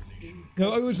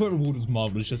 No, I always thought reward was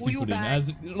marvelous just to put in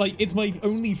as, like, it's my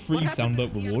only free sound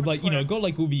alert reward. Like, you know, I got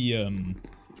like all the,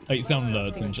 like sound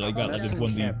alerts and shit like that, like there's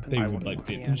ones you pay with like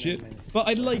bits and shit. But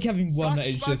I like having one that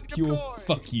is just pure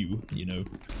fuck you, you know.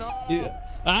 Yeah.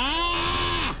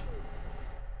 Ah!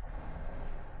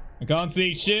 I can't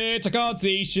see shit, I can't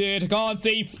see shit, I can't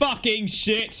see fucking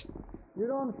shit! You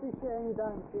don't see shit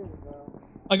anytime soon, bro.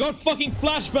 I got fucking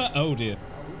flashback! Oh dear.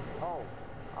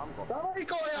 Somebody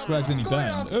accidentally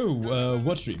banned. Oh,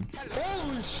 what stream?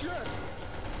 Holy shit!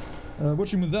 What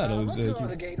stream was that?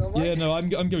 Yeah, no,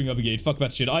 I'm going other gate. Fuck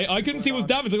that shit. I couldn't see what was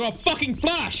damaged. I got fucking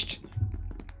flashed!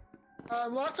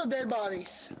 Lots of dead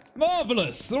bodies.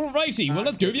 Marvelous! Alrighty, well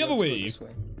let's go the other way.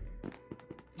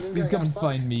 Please come and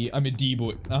find me. I'm a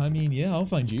D-boy. I mean, yeah, I'll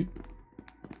find you.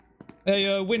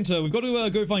 Hey, Winter, we've got to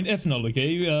go find Ethanol,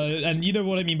 okay? And you know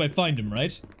what I mean by find him,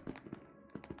 right?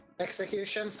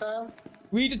 Execution style?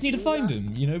 We just need to find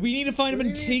him, you know? We need to find him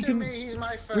and take him...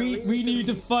 We need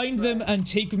to find them and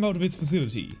take them out of his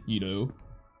facility, you know?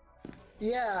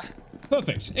 Yeah.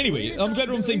 Perfect. Anyway, I'm glad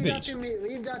we're on the same page.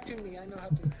 Leave that to me. I know how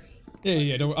to...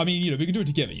 Yeah, don't, I mean, you know, we can do it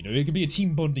together, you know? It could be a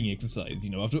team bonding exercise, you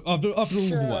know, after all the while.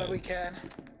 Sure, we can.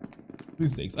 Blue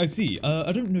stakes. I see.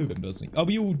 I don't know them personally. Are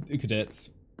we all cadets?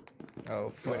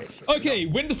 Oh, wait. Okay,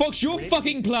 Winterfox, your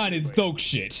fucking plan is dog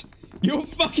shit. Your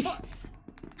fucking...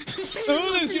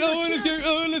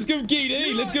 let's go gate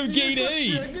A, let's go gate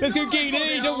A, let's go gate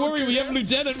A, don't worry, we have a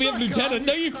lieutenant,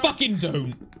 no you fucking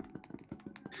don't.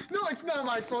 No, it's not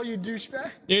my fault, you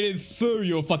douchebag. It is so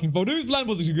your fucking fault. Whose plan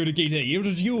was it to go to gate A? It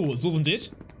was yours, wasn't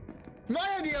it? My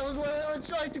idea was when I was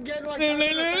trying to get like...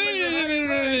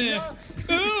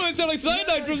 Oh, it's like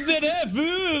cyanide from ZF.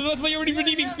 Ooh, that's my only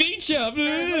redeeming feature. I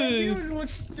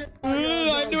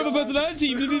have no other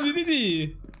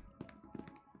personality.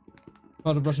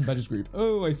 Part of Russian badges group.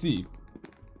 Oh, I see.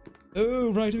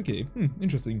 Oh, right, okay.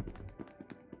 Interesting.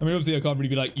 I mean, obviously I can't really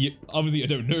be like, obviously I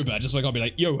don't know badges, so I can't be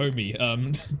like, yo, homie.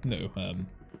 No,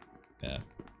 yeah.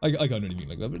 I can't do anything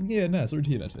like that, but yeah, nah, sorry to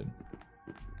hear that, Finn.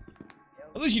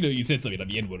 Unless, you know, you said something like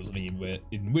the N-word or something, where,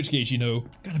 in which case, you know,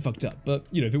 kind of fucked up. But,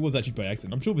 you know, if it was actually by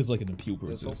accident, I'm sure there's like an appeal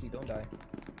process. Hope you don't die.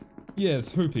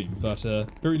 Yes, hoping, but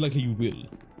very likely you will.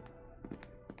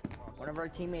 One of our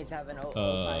teammates have an 05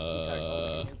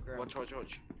 card. Watch.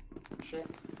 Sure.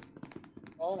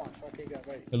 Oh my fucking god,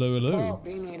 wait. Hello. Oh,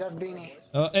 Beanie, that's Beanie.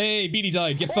 Hey, Beanie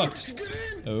died, get fucked.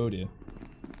 Oh dear.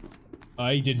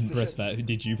 I didn't press that.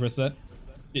 Did you press that?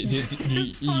 You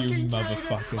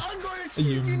motherfucker.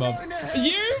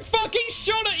 You fucking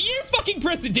shot it! You fucking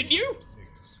pressed it, didn't you?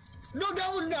 No,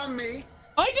 that was not me.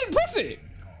 I didn't press it!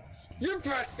 You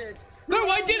pressed it. No,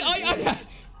 I did.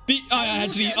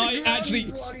 I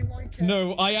actually.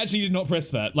 No, I actually did not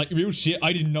press that. Like real shit,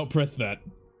 I did not press that.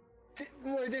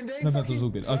 No, that's all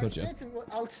good. I got you.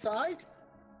 Outside?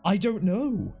 I don't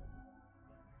know.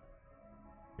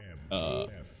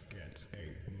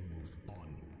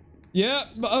 Yeah,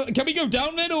 can we go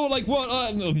down then, or like what?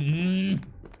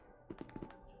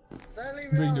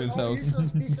 Bring to his house.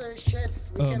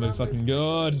 Oh my fucking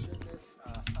god.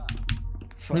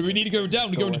 We need to go down.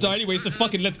 We're going to die anyway, so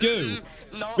fucking let's go.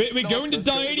 We're going to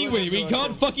die anyway. We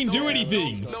can't fucking do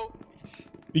anything.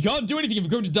 We can't do anything if we're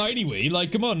going to die anyway.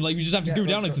 Like, come on. Like, we just have to go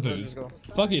down, I suppose.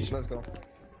 Fuck it. Let's go.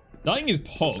 Dying is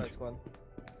pog.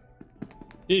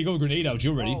 Here, you got a grenade out.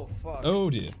 You're ready. Oh, fuck. Oh,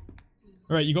 dear.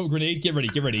 All right, you got a grenade. Get ready.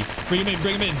 Get ready. Bring him in.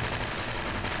 Bring him in.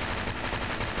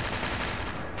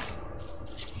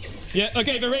 Yeah,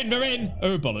 okay, they're in. They're in.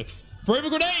 Oh, bollocks. Throw him a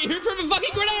grenade. Who threw the fucking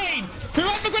grenade? Who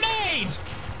had the grenade?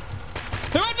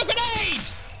 Who had the grenade?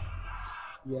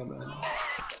 Yeah, man.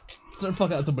 Don't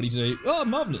fuck out somebody today. Oh,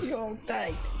 marvelous.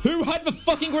 Who had the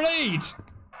fucking grenade?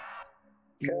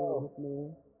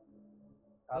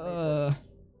 Oh,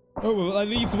 well, at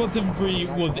least 173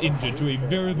 was injured to a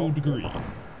variable degree.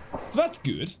 So that's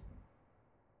good.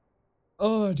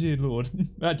 Oh, dear lord.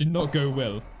 That did not go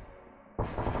well.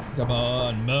 Come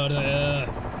on, murder.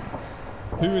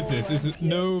 Who is this? Is it?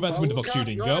 No, that's Winterfox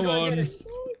shooting. Go on.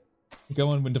 Go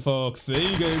on, Winterfox. There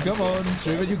you go. Come on.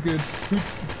 Show that you're good.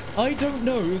 I don't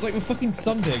know. It was like a fucking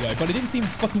Sunday guy, but I didn't seem to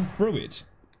fucking throw it.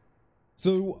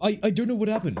 So, I don't know what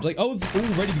happened. Like, I was all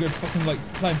ready to go fucking, like,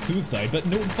 plan suicide, but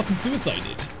no one fucking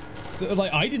suicided. So,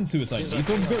 like, I didn't suicide me,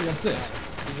 so I'm very upset.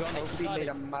 I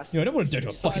don't want to die to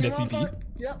a fucking SCP. I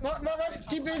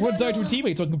want to die to a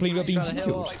teammate so I can complain about being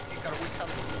killed.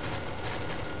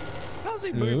 How's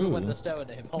he moving when they're staring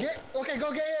at him? Okay,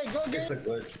 go get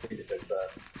it.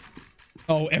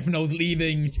 Oh, F-No's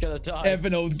leaving. He's gonna die.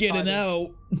 F-No's getting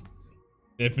out.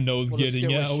 F-No's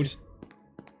getting out.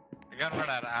 You're gonna run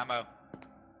out of ammo.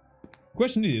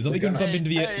 Question is, are they going to bump into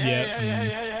the...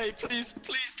 Hey, please take me,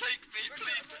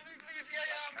 please.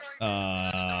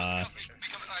 Let's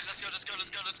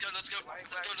go.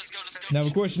 Now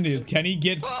the question is, can he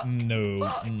get... No.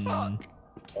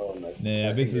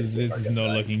 Nah, this is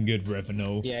not looking good for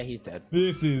F-No. Yeah, he's dead.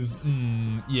 This is...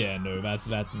 yeah, no, that's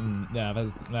right.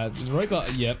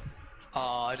 Yep.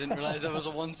 Oh, I didn't realize that was a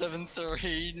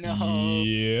 173. No.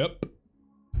 Yep.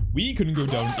 We couldn't go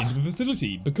down into the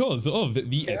facility because of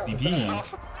the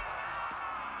SCPs.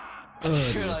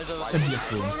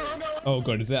 MBS one. Oh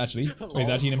god, is that actually? Wait, is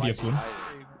that actually an MBS one?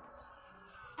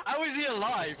 How is he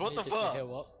alive? What the fuck?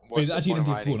 Wait, is that actually an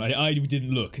MBS one? I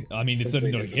didn't look. I mean, it's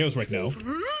certainly not in Chaos right now.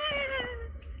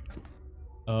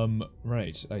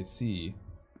 Right, I see.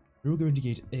 We're going to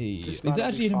gate A. Is that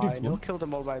actually an MBS one? He'll kill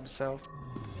them all by himself.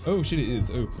 Oh shit, it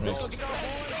is. Oh, right.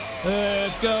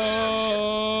 Let's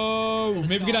go!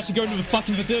 Maybe we could actually go into the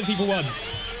fucking facility for once.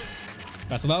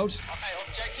 That's allowed. Okay,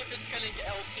 objective is killing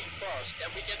LC first, then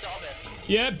we get to others.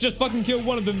 Yep, just fucking kill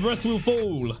one of them, the rest will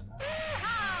fall.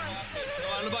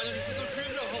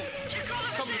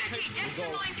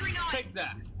 Take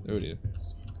that. Oh dear. Oh,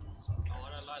 I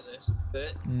don't like this.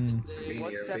 But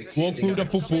Walk through the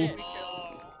poo-poo.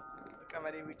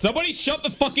 Somebody shut the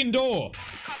fucking door!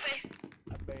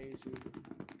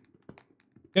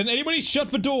 Can anybody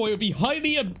shut the door? It would be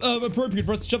highly appropriate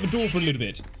for us to shut the door for a little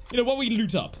bit. You know, while we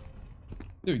loot up.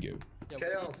 There we go.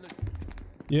 Chaos.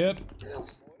 Yep.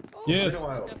 Yes.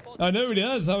 I know it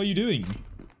is. How are you doing?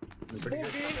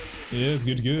 Yes,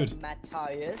 good.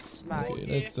 Matthias, Okay,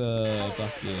 let's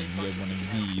fucking get one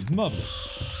of these. Marvelous.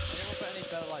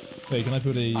 Wait, can I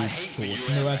put a torch?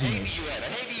 No, actually no.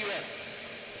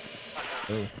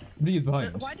 Oh, somebody is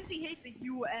behind. Why does he hate the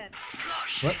UN?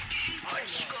 What?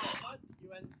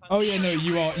 Oh yeah, no,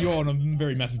 you are on a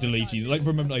very massive delay, cheese. Like,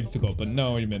 remember, I forgot, but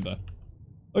no, I remember.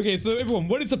 Okay, so everyone,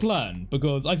 what is the plan?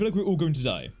 Because I feel like we're all going to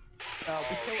die. We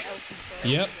kill Elsie first.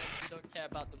 Yep. We don't care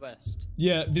about the rest.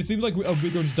 Yeah, this seems like we're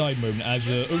going to die moment as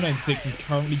 096 is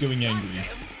currently going angry.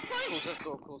 Close this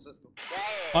door.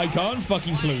 I can't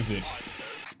fucking close it.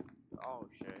 Oh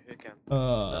shit, who can?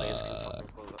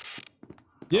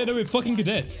 Yeah, no, we're fucking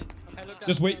cadets.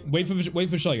 Just wait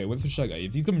for Shy Guy. Wait for Shy Guy.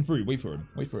 If he's coming through, wait for him.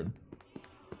 Wait for him.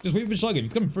 Just wait for Shy Guy. If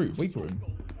he's coming through, wait for him.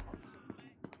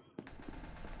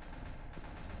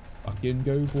 Fucking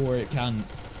go for it, can.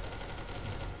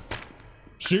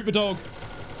 Shoot the dog.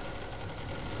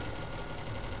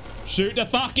 Shoot the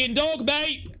fucking dog,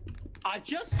 mate. I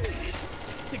just did this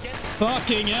to get.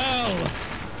 Fucking hell.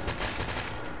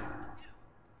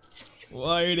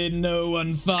 Why did no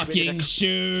one fucking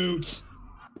shoot?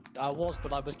 I was,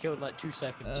 but I was killed in like 2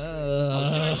 seconds.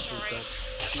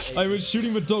 I was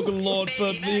shooting the dog a lot,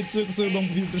 but it took so long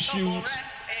for people to shoot.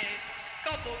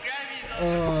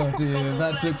 Oh dear,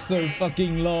 that took so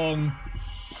fucking long.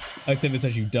 I think this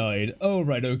actually died. Oh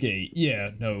right, okay,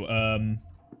 yeah, no,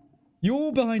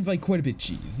 you're behind by quite a bit,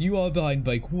 Cheese. You are behind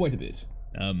by quite a bit.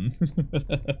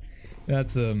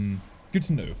 That's good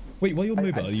to know. Wait, while you're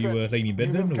mobile, are you laying in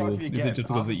bed then, or is it just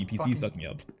because the EPC's fucking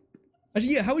up?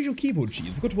 Actually, yeah, how is your keyboard,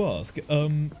 Cheese? I forgot to ask.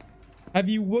 Have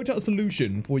you worked out a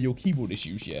solution for your keyboard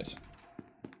issues yet?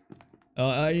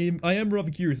 I am rather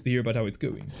curious to hear about how it's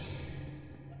going.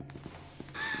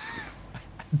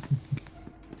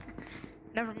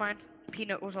 Never mind.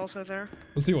 Peanut was also there.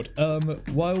 We'll see what.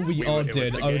 While we are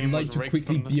dead, I would like to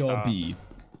quickly BRB.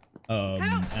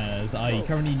 As I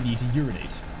currently need to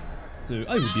urinate. So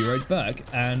I will be right back,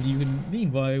 and you can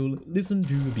meanwhile listen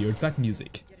to the Be Right Back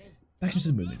music. Back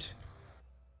into the moment.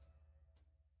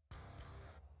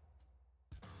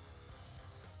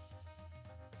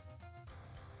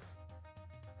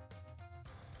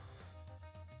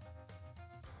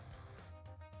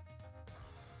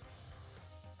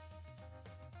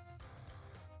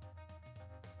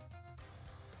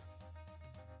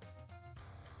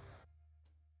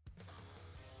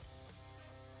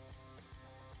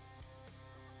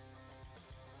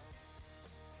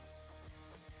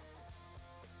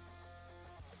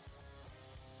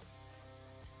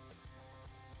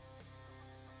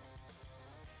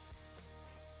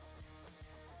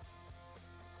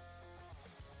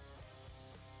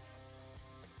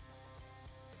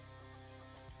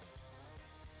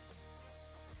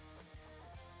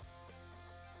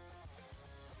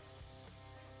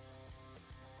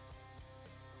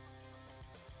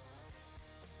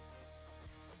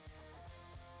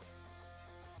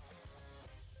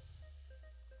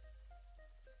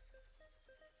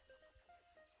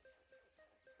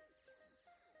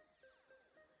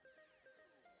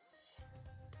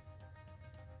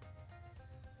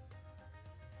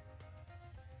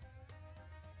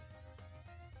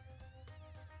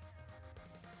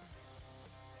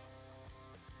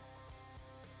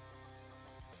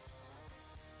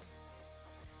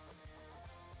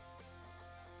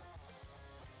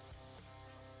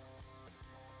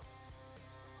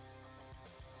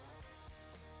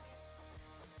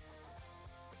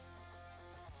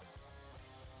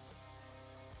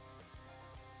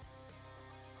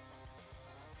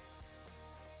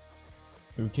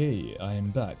 Okay, I am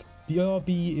back.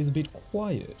 BRB is a bit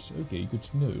quiet. Okay, good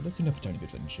to know. Let's tune up a tiny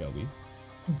bit then, shall we?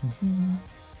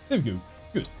 There we go.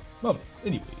 Good. Marvelous.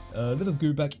 Anyway, let us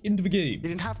go back into the game. You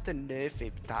didn't have to nerf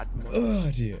it that much. Oh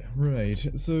dear. Right.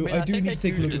 So I do need to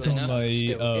take a look at some of my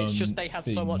It's just they have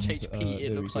so much things. HP,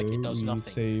 it looks like it does nothing.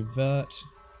 Save that.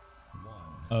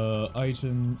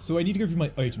 Items. So I need to go through my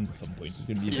items at some point. It's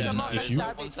going to be a bit of an issue.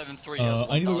 I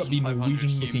need to look up the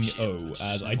Norwegian-looking O,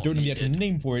 as I don't know the actual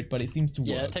name for it, but it seems to work.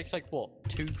 Yeah, it takes like what,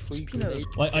 2-3 grenades.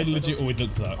 I legit always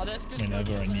look that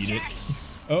whenever I need it.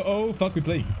 Oh, fuck, we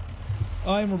play.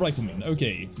 I'm a rifleman.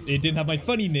 Okay, it didn't have my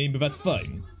funny name, but that's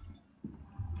fine.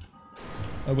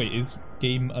 Oh wait, is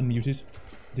game unmuted?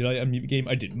 Did I unmute the game?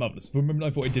 I did. Marvelous. For a moment I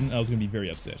thought I didn't, I was going to be very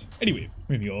upset. Anyway,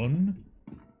 moving on.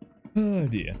 Oh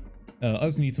dear. I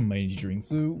also need some of my energy drinks,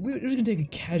 so we're just going to take a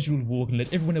casual walk and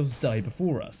let everyone else die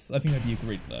before us. I think that'd be a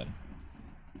great plan.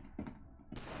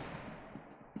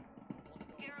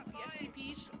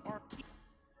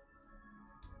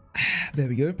 There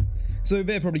we go. So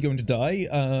they're probably going to die,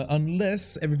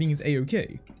 unless everything is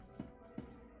a-okay.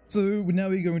 So now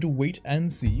we're going to wait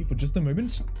and see for just a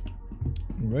moment.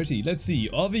 Alrighty, let's see.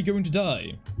 Are they going to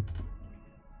die?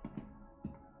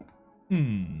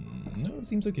 No, it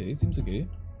seems okay, seems okay.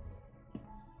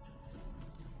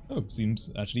 Oh, seems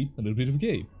actually a little bit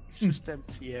okay. Just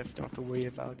MTF, don't have to worry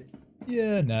about it.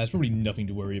 Yeah, nah, it's probably nothing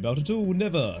to worry about at all,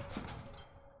 never.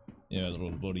 Yeah,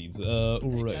 little bodies.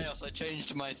 Alright. Chaos, I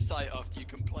changed my site after you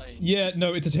complained. Yeah,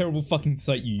 no, it's a terrible fucking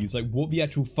site you use. Like, what the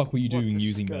actual fuck were you doing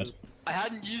using that? I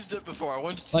hadn't used it before, I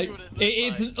wanted to like, see what it looked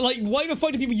it's like, why the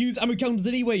fuck do people use ammo counters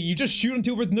anyway? You just shoot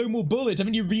until there's no more bullets, and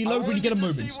then you reload when you get a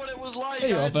moment. See what it was like.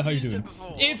 Hey Arthur, how you doing?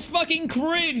 It's fucking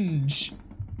cringe!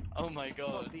 Oh my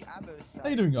god. How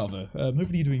you doing, Arthur?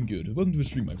 Hopefully you're doing good. Welcome to the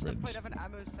stream, my friend.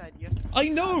 I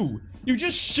know! You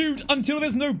just shoot until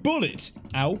there's no bullet!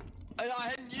 Ow. I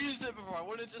hadn't used it before, I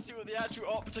wanted to see what the actual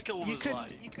optical was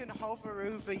like. You can hover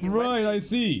over your Right, I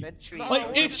see. No, like,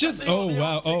 it's just... Oh,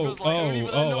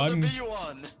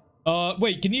 wow.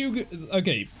 Wait, can you...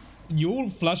 Okay. Your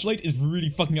flashlight is really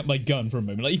fucking up my gun for a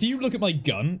moment. Like, if you look at my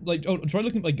gun... Like, oh, try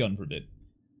looking at my gun for a bit.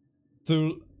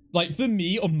 So... Like, for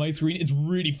me, on my screen, it's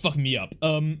really fucking me up.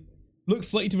 Look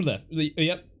slightly to the left.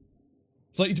 Yep.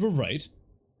 Slightly to a right.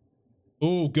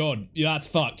 Oh god, yeah, that's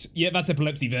fucked. Yeah, that's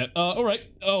epilepsy there. Alright.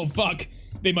 Oh fuck.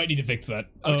 They might need to fix that.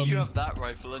 How do you have that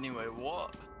rifle anyway?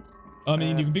 What? I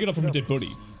mean, you can pick it up from a dead body.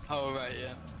 Oh, right,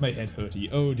 yeah. My head hurty.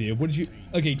 Oh dear, what did you...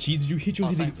 Okay, Cheese, did you hit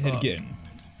your head again?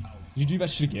 Did you do that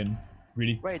shit again?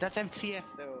 Really? Wait, that's MTF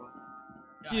though.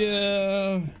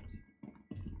 Yeah...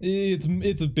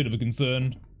 It's a bit of a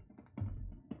concern.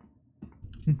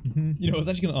 You know, I was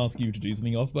actually going to ask you to do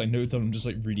something off, but I know it sounded just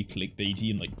like really clickbaity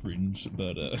and like cringe,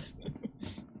 but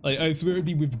I swear it'd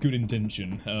be with good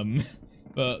intention,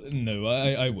 but no,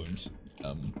 I won't.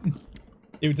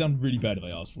 It would sound really bad if I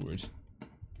asked for it.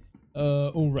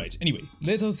 Alright, anyway,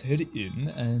 let us head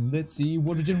in and let's see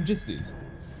what the general gist is.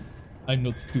 I'm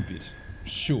not stupid.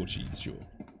 Sure, Cheese,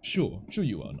 sure. Sure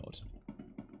you are not.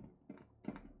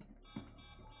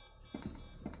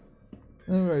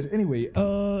 Alright, anyway,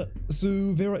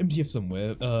 so there are MTF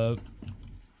somewhere,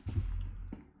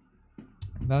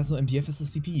 that's not MTF, it's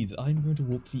SCPs. I'm going to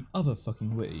walk the other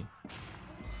fucking way.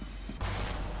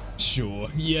 Sure,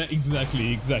 yeah,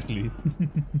 exactly.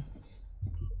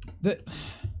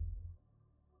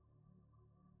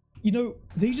 You know,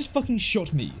 they just fucking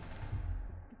shot me.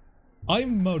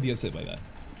 I'm mildly upset by that.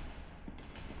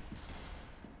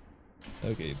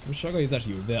 Okay, so Shy Guy is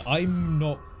actually over there. I'm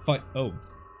not oh.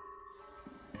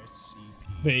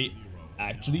 They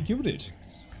actually killed it.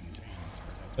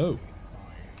 Oh.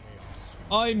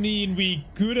 I mean, we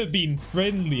could have been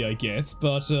friendly, I guess,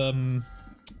 but,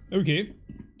 okay.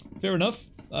 Fair enough.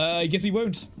 I guess we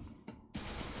won't.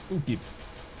 Oh, Gib.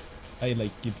 I like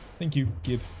Gib. Thank you,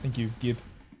 Gib. Thank you, Gib.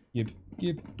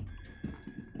 Gib.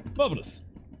 Marvelous.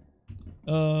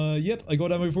 Yep, I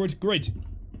got ammo for it. Great.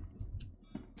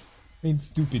 I mean,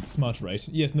 stupid, smart, right?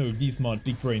 Yes, no, be smart,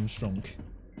 big brain, strong.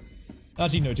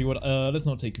 Actually, no, do you what? Let's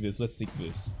not take this. Let's take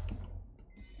this.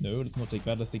 No, let's not take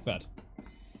that. Let's take that.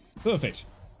 Perfect.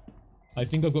 I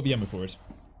think I've got the ammo for it.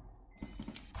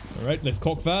 Alright, let's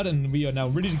cock that, and we are now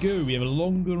ready to go. We have a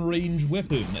longer range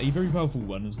weapon, a very powerful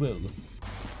one as well.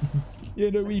 Yeah,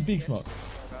 no, we big smart.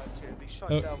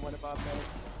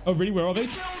 Oh, really? Where are they?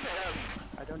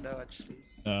 I don't know, actually.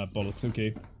 Bollocks,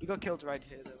 okay. You got killed right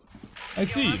here, though. I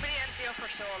see. How many MTF are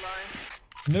still alive?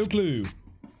 No clue.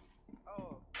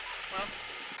 Oh, well.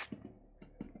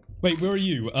 Wait, where are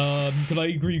you? Could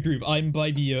I regroup? I'm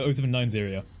by the 079's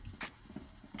area.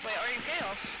 Wait, are you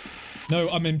Chaos? No,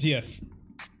 I'm MTF.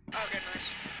 Okay,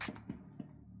 nice.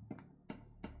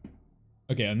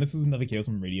 Okay, and this is another Chaos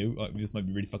on radio. This might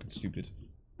be really fucking stupid.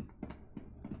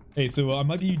 Hey, so I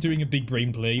might be doing a big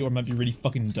brain play, or I might be really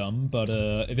fucking dumb, but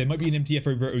there might be an MTF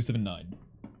over at 079.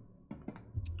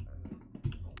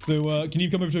 So, can you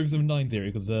come over to 079's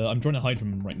area? Because I'm trying to hide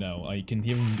from him right now. I can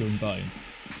hear him going by.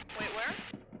 Wait,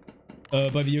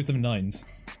 where? By the 079's.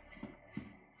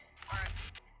 Alright.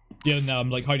 Yeah, no, I'm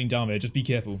like hiding down there. Just be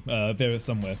careful. There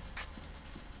somewhere.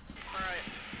 Alright.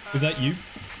 Is that you?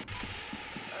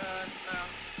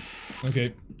 No.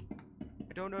 Okay.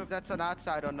 I don't know if that's on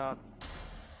outside or not.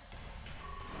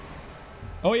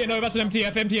 Oh yeah, no, that's an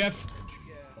MTF. Yeah.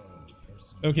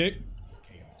 Okay.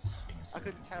 I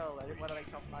couldn't tell. I didn't want to like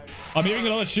stop firing. I'm hearing a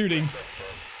lot of shooting. Fuck,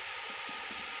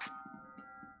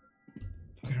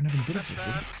 I don't have any bullets.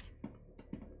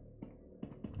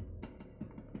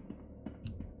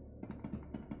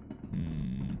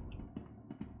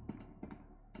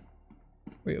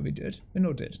 Wait, are they dead? They're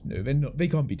not dead. No, they're not. They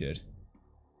can't be dead.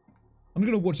 I'm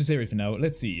gonna watch this area for now.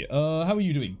 Let's see. How are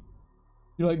you doing?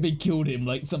 You're like, they killed him,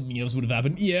 like something else would have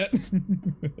happened. Yeah.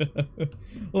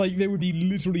 Like, there would be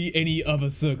literally any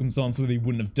other circumstance where they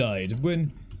wouldn't have died.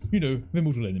 When, you know, they're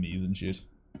mortal enemies and shit.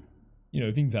 You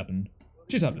know, things happen.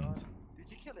 Shit happens. Did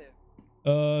you kill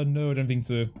him? No, I don't think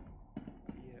so.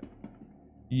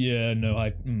 Yeah, no,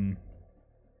 I think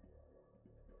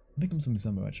I'm something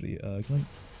somewhere, actually. Can I...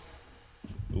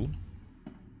 Oh.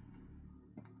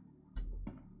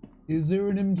 Is there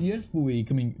an MTF boy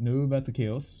coming? No, that's a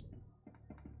Chaos.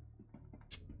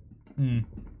 No,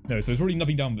 so there's probably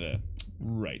nothing down there.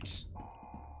 Right.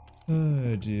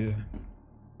 Oh dear.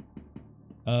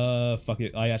 Fuck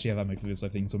it. I actually have ammo for this, I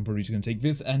think, so I'm probably just gonna take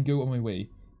this and go on my way.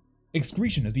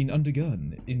 Excretion has been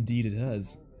undergone. Indeed it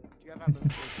has. Do you have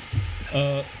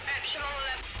ammo?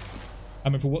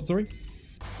 Ammo for what, sorry?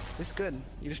 This gun.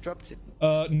 You just dropped it.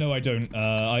 No I don't.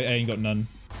 I ain't got none.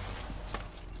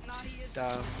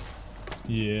 Damn.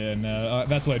 Yeah, no,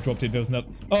 that's why I dropped it. There was no.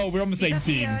 Oh, we're on the same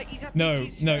team. No,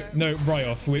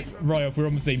 Ryoff. We're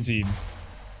on the same team.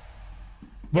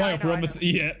 Ryoff, we're on the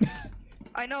yeah.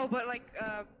 I know, but like,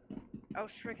 I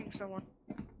was tricking someone.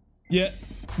 Yeah,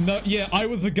 no, yeah, I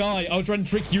was the guy. I was trying to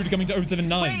trick you to come into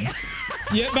 079s.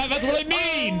 Yeah, that's what I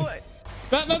mean. Oh.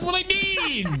 That's what I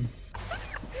mean.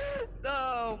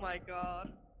 Oh my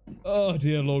god. Oh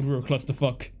dear lord, we're a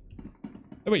clusterfuck.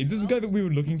 Oh wait, is this the guy that we were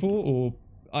looking for, or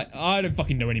I don't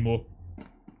fucking know anymore.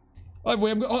 Oh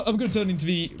wait, I'm gonna turn into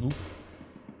the. Ooh.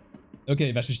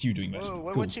 Okay, that's just you doing that.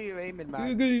 Whoa, cool. what you aiming,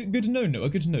 man? Good to know, Noah.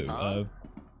 Good to know.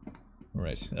 All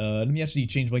right. Let me actually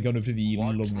change my gun over to the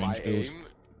long range build. Aim?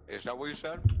 Is that what you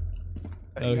said?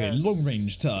 Okay, Yes. long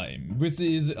range time. This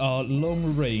is our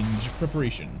long range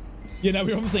preparation. Yeah, now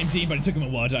we're on the same team, but it took him a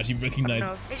while to actually recognize.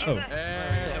 No, Oh.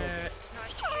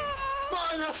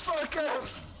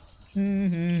 Motherfuckers!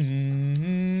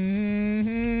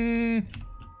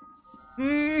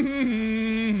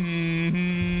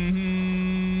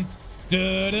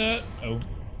 Oh.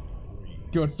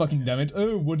 God fucking damn it.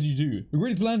 Oh, what did you do? The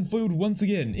great plan foiled once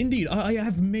again. Indeed, I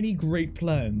have many great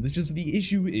plans. It's just the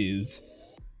issue is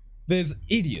there's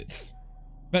idiots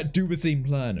that do the same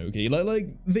plan, okay?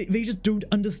 Like they just don't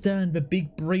understand the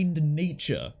big-brained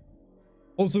nature.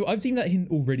 Also, I've seen that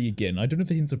hint already again. I don't know if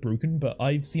the hints are broken, but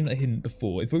I've seen that hint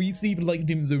before. If we see the light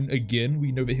dim zone again,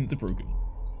 we know the hints are broken.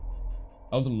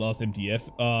 I was the last MTF.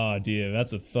 Ah, dear,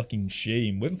 that's a fucking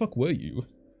shame. Where the fuck were you?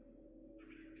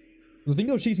 I think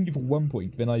I was chasing you for 1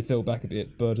 point, then I fell back a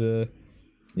bit, but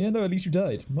yeah, no, at least you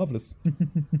died. Marvelous.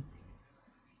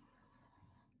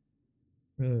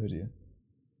 Oh dear.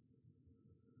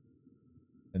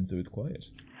 And so it's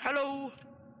quiet. Hello.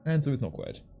 And so it's not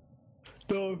quiet.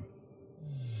 No.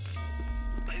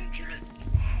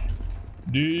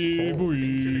 Dear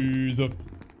boys.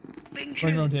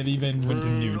 Running around heavy, then went to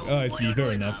nuke. Oh, I see,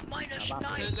 fair enough. Let's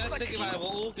think about it, we're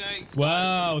all going.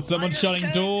 Wow, someone's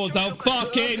shutting doors. How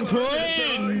fucking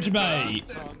cringe, mate!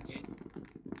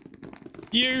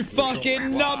 You fucking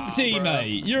numpty,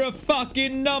 mate! You're a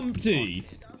fucking numpty!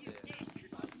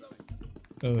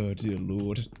 Oh, dear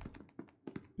lord.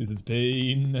 This is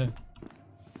pain.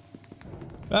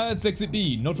 That's exit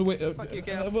B, not a way. Fuck you,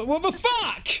 Khaos. What the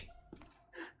fuck?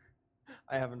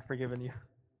 I haven't forgiven you.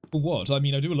 For what? I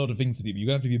mean, I do a lot of things to people. You're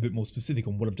gonna have to be a bit more specific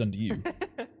on what I've done to you.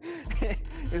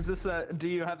 Is this a, do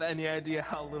you have any idea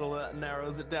how little that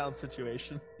narrows it down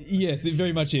situation? Yes, it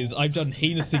very much is. I've done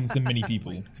heinous things to many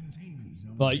people.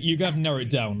 Like, you're gonna have to narrow it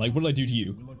down. Like, what did I do to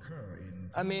you?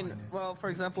 I mean, well, for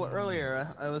example, earlier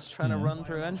I was trying to run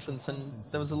through entrance and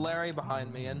there was a Larry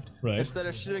behind me, and instead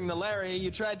of shooting the Larry, you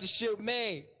tried to shoot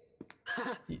me.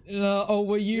 Oh,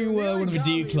 were you one of the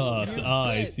D class? Ah,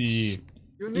 I see.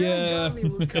 You nearly got me,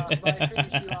 Luca, but I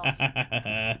finished you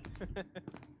off.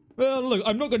 Well, look,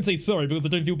 I'm not going to say sorry because I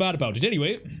don't feel bad about it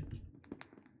anyway.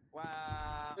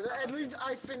 Wow. At least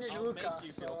I finished Luca. Make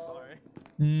you feel sorry.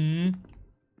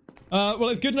 Well,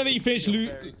 it's good enough that you finish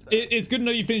it's good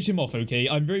enough you finish him off, okay?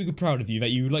 I'm very proud of you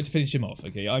that you would like to finish him off,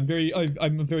 okay? I'm very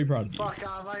proud of you. Fuck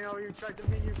off, I know you tried to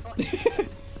be you fucking...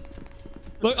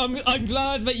 Look, I'm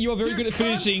glad that you are very good at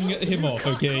finishing him off,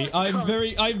 okay? I'm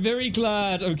very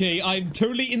glad, okay? I'm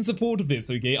totally in support of this,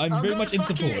 okay? I'm very much in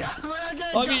support.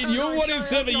 I mean, you're one who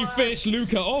said that you finished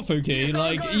Luca off, okay?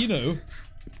 Like, you know.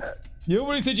 You're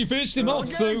one who said you finished him off,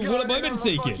 so what am I meant to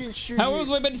take it? How else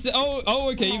am I meant to say?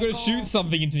 Oh, okay, you're gonna shoot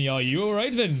something into me, are you?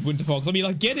 Alright then, Winterfox. I mean,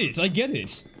 I get it. I get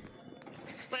it.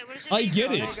 I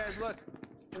get it. Hey guys, look.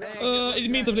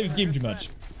 It means I've played this game too much.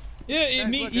 Yeah,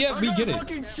 we get it.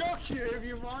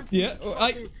 Yeah,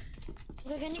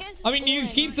 I mean, you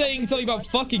keep saying something about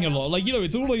fucking a lot. Like, you know,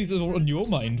 it's always on your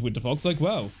mind, Winterfox. Like,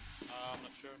 wow. I'm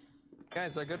not sure.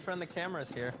 Guys, our good friend the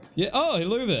camera's here. Yeah. Oh,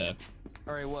 hello there.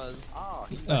 Or he was. Oh,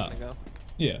 he's not gonna go.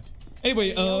 Yeah.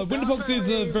 Anyway, Winterfox is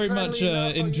very much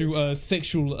into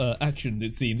sexual actions,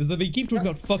 it seems. So they keep talking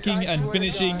about fucking and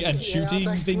finishing and shooting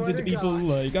things into people.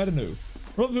 Like, I don't know.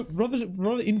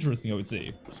 Rather interesting, I would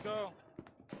say. Let's go.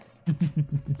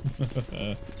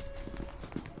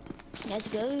 Let's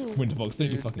go. Winterfox,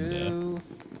 don't you fucking dare.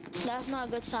 That's not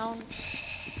a good sound.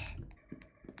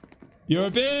 You're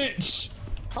a bitch!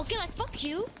 Okay, like, fuck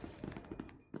you.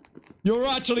 You're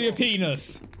actually a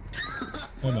penis!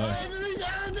 Oh no.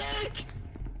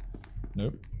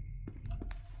 Nope.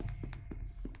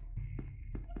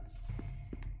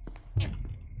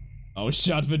 I'll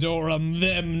shut the door on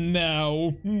them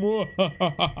now.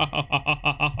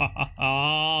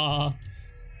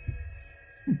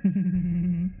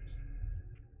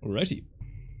 Alrighty.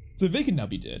 So they can now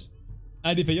be dead.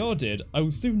 And if they are dead, I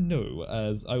will soon know,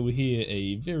 as I will hear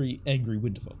a very angry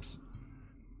Winterfox.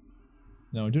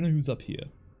 Now, I don't know who's up here.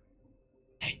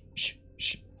 Hey, shh,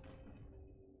 shh.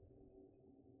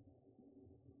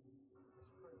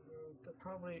 They're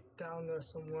probably down there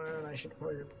somewhere, and I should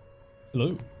probably...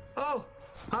 Hello? Oh!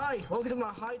 Hi! Welcome to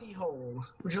my hidey hole.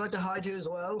 Would you like to hide here as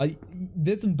well?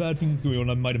 There's some bad things going on.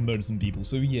 I might have murdered some people,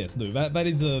 so yes, no, that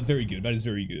is very good. That is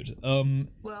very good.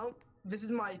 Well, This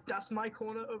is that's my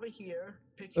corner over here.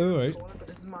 All right. Corner, but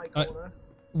this is my corner.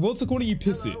 What's the corner you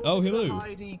piss it? Oh, hello.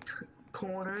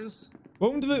 Corners.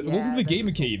 Welcome to the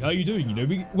Gamer Cave. How are you doing? You know,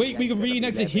 we can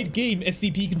reenact the hit game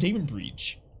SCP Containment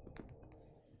Breach.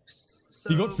 So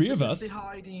you got 3 of us. This is the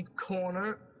hidey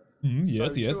corner.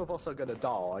 Yes, so yes. 2 of us are gonna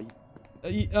die.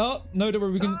 Oh, no, don't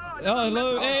worry, we can... Oh,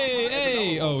 hello,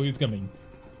 hey! Oh, who's coming?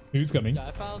 Who's coming? Yeah,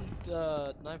 I found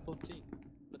 914,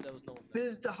 but there was no one there.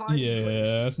 This is the hiding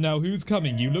Yes, now who's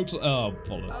coming? You looked... Oh,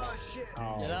 bollocks.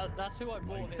 Yeah, that's who I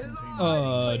brought here.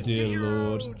 Oh, dear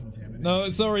lord. No,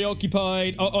 sorry,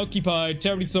 occupied. Occupied,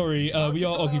 terribly sorry. We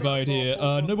are occupied here.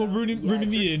 No more rooming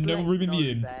me in, no more rooming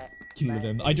me in. Kill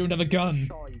them. I don't have a gun.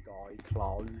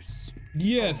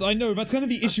 Yes, I know, that's kind of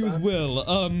the issue as well.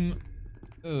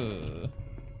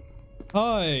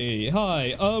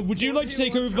 Hi. Would you like to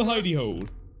take over the hidey hole?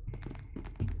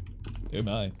 Oh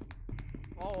my.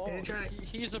 Oh,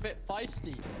 he's a bit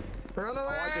feisty. Run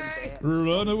away!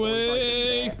 Run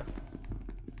away!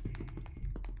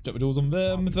 Shut the doors on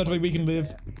them, so that way we can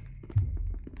live.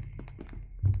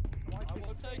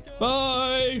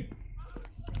 Bye!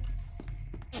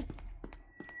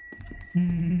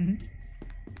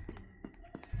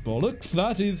 Bollocks,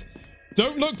 that is...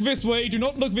 Don't look this way, do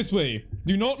not look this way.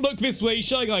 Do not look this way,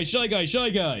 shy guy, shy guy, shy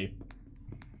guy.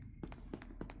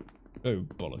 Oh,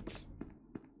 bollocks.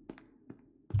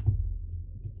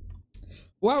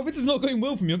 Wow, this is not going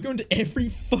well for me. I'm going to every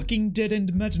fucking dead end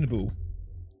imaginable.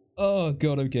 Oh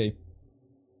god, okay.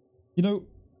 You know,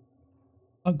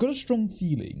 I've got a strong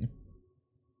feeling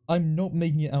I'm not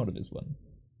making it out of this one.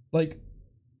 Like,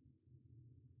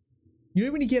 you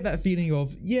know when you get that feeling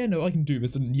of, yeah, no, I can do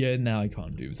this, and yeah, now I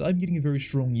can't do this. I'm getting a very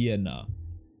strong yeah, nah.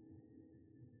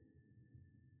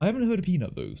 I haven't heard a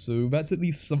peanut though, so that's at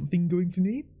least something going for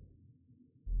me.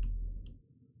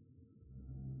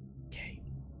 Okay.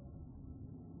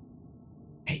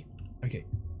 Hey, okay.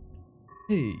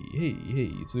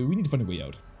 Hey, so we need to find a way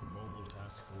out.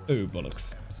 Oh,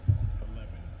 bollocks.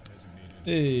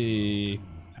 Hey.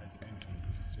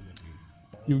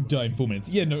 You'll die in 4 minutes.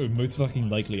 Yeah, no, most fucking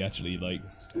likely, actually, like...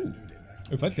 Ooh.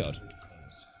 Oh, 5 card.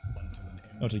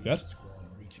 I'll take that.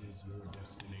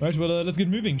 Right, well, let's get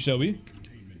moving, shall we?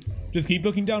 Just keep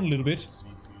looking down a little bit.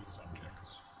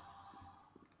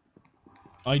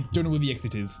 I don't know where the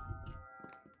exit is.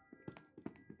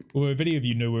 Or if any of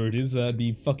you know where it is, that'd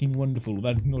be fucking wonderful.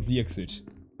 That's not the exit.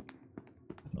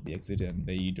 That's not the exit, and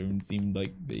they don't seem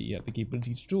like they have the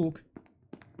capability to talk.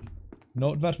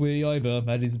 Not that way either.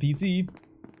 That is a PC.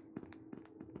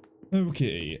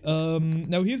 Okay,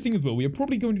 now here's the thing as well. We are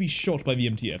probably going to be shot by the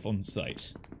MTF on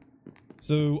sight.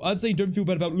 So I'd say don't feel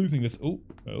bad about losing this. Oh.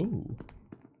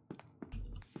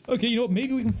 Okay, you know what?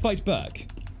 Maybe we can fight back.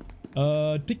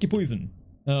 Pick your poison.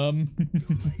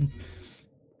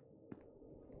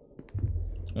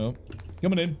 Oh,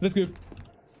 come on in. Let's go.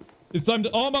 It's time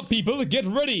to arm up, people. Get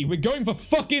ready. We're going for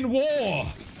fucking war.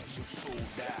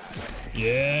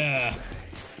 Yeah.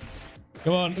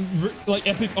 Come on, like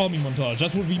epic army montage.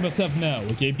 That's what we must have now.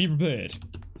 Okay, be prepared.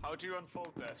 How do you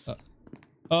unfold this?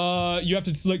 You have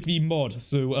to select the mod.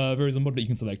 So there is a mod that you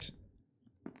can select.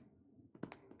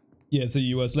 Yeah, so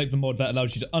you select the mod that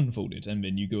allows you to unfold it, and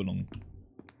then you go along.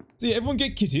 So yeah, everyone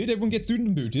get kitted, everyone get suited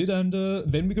and booted, and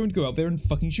then we're going to go out there and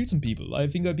fucking shoot some people. I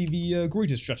think that'd be the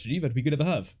greatest strategy that we could ever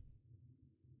have.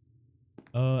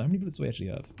 How many bullets do I actually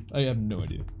have? I have no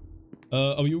idea.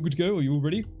 Are we all good to go? Are you all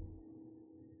ready?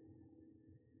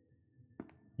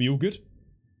 We all good?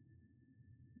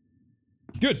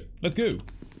 Good, let's go.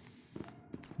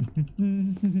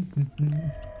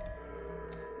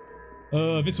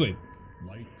 This way.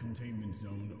 Light containment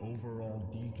zone overall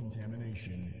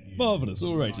decontamination. Marvelous,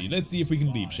 alrighty, let's see if we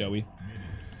can leave, shall we?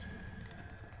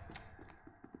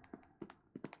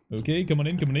 Okay, come on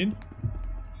in, come on in.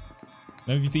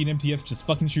 Now if you see an MTF, just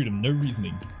fucking shoot him, no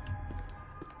reasoning.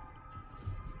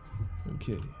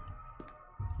 Okay.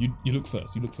 You look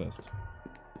first, you look first.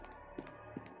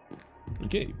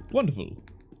 Okay, wonderful.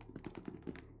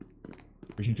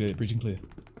 Breaching clear, breaching clear.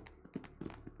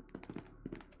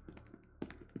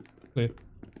 Clear.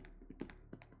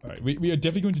 Alright, we are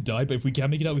definitely going to die, but if we can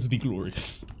make it out, this would be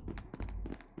glorious.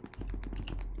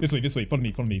 This way, follow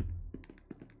me, follow me.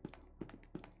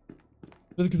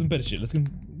 Let's get some better shit, let's go,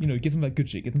 you know, get some of that good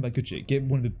shit, get some of that good shit. Get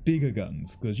one of the bigger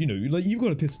guns, because, you know, like, you've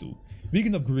got a pistol. We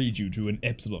can upgrade you to an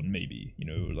Epsilon, maybe, you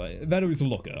know, like, that is a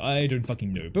locker, I don't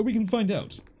fucking know, but we can find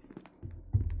out.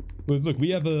 Whereas, look, we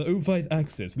have a O5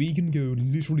 access, we can go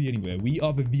literally anywhere, we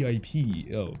are the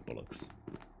VIP. Oh, bollocks.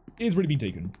 It's already been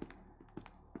taken.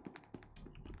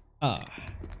 Ah.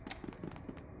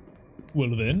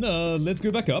 Well then, let's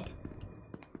go back up.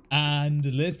 And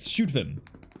let's shoot them.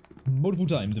 multiple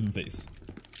times in the face.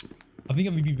 I think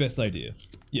that would be the best idea.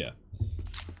 Yeah.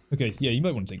 Okay, yeah, you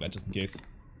might want to take that just in case.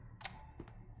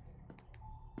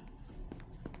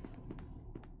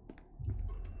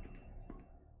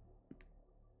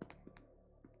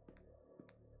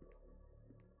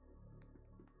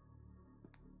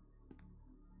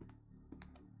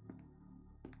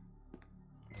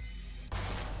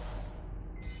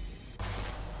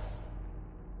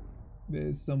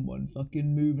 There's someone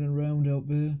fucking moving around out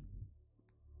there.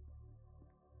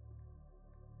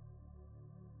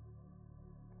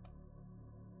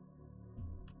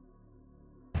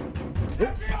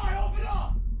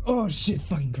 Oh shit,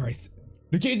 fucking Christ.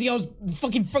 Lucchese, I was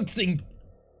fucking focusing.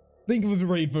 Thank you for the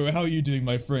raid, bro. How are you doing,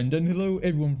 my friend? And hello,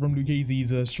 everyone from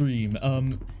Lucchese's stream.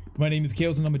 My name is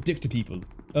Khaos and I'm addicted to people.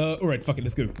 Alright, fuck it,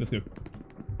 let's go, let's go.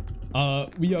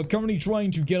 We are currently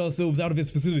trying to get ourselves out of this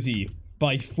facility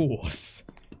by force.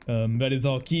 That is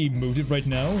our key motive right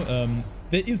now.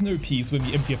 There is no peace when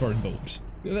the MTF are involved.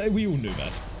 We all know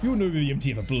that. We all know that the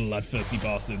MTF are bloodthirsty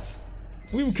bastards.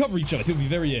 We will cover each other till the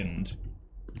very end.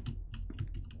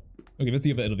 Okay, let's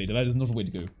see the elevator. That is not a way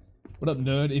to go. What up,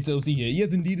 nerd? It's LC here.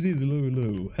 Yes, indeed it is. Hello,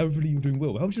 hello. Hopefully you're doing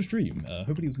well. How was your stream?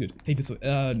 Hopefully it was good. Hey, this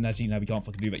actually, now we can't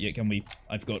fucking do that yet, can we?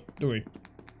 I forgot. Don't worry.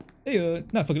 Hey,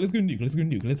 nah, fuck it. Let's go nuke. Let's go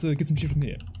nuke. Let's get some shit from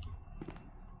here.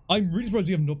 I'm really surprised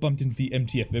we have not bumped into the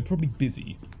MTF. They're probably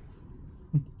busy.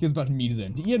 Here's about to meet his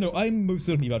end. Yeah, no, I'm most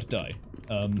certainly about to die.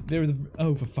 There is a...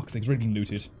 Oh, for fuck's sake, it's already been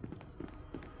looted.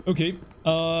 Okay,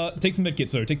 take some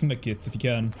medkits, though. Take some medkits if you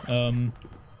can.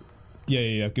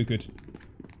 Yeah, good.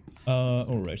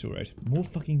 Alright. More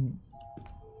fucking...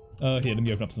 here, let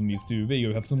me open up some of these too. There you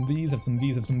go, have some of these, have some of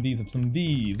these, have some of these, have some of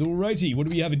these. Alrighty, what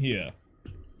do we have in here?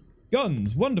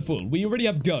 Guns, wonderful. We already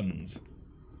have guns.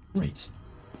 Great.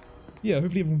 Yeah,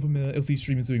 hopefully everyone from LC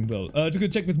stream is doing well. Just gonna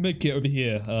check this medkit over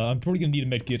here. I'm probably gonna need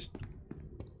a medkit.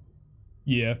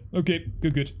 Yeah, okay,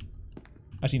 good.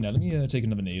 Actually, now, let me take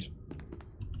another nade.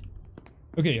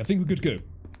 Okay, I think we're good to go.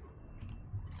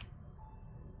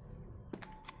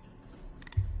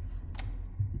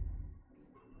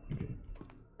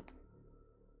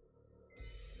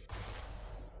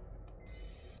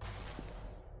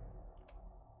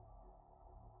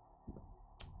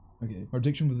 Okay, our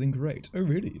prediction was incorrect. Oh,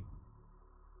 really?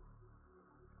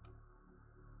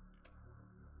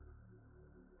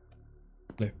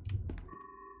 No.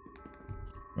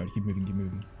 Right, keep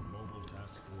moving.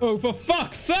 Oh, for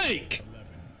fuck's sake!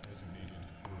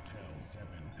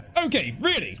 Okay,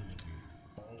 really?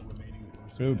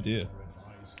 Oh dear.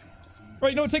 Right,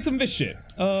 you know what, take some of this shit.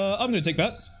 I'm gonna take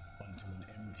that.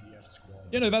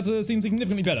 Yeah, no, that seems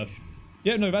significantly better.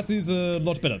 Yeah, no, that is a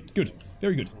lot better. Good.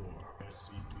 Very good.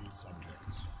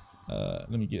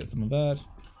 Let me get some of that.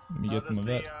 Let me get some of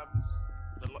that.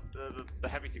 The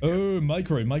heavy thing. Oh,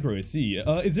 micro, I see.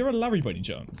 Is there a Larry by any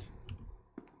chance?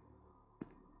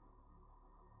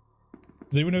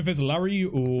 Does anyone know if there's a Larry,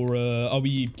 or are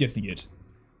we guessing it?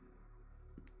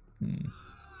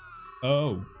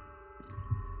 Oh.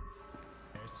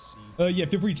 Yeah,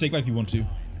 feel free to take that if you want to.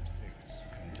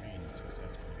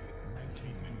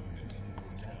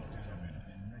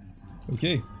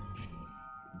 Okay.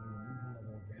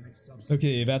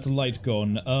 Okay, that's a light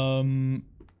gone. How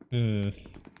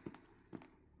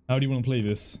do you want to play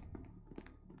this?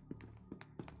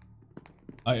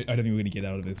 I don't think we're gonna get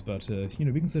out of this, but you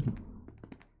know, we can set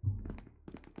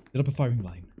up a firing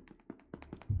line.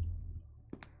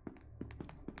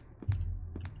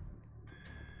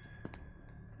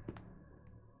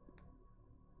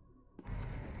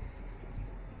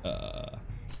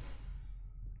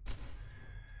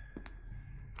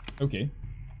 Okay.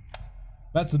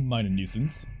 That's a minor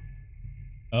nuisance.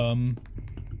 Oh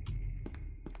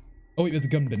wait, there's a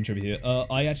gun bench over here.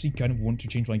 I actually kind of want to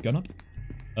change my gun up.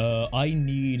 I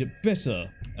need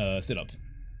better setup.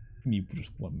 Give me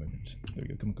just one moment. There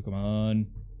we go. Come on.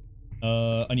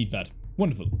 I need that.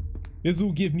 Wonderful. This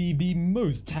will give me the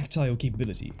most tactile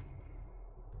capability.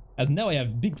 As now I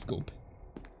have big scope.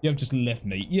 You have just left,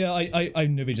 mate. Yeah, I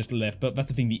know they just left, but that's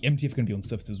the thing. The MTF are going to be on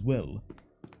surface as well.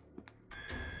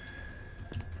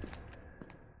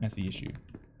 That's the issue.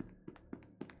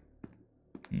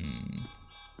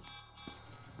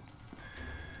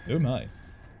 Oh my.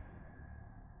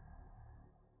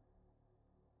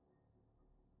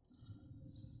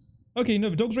 Okay,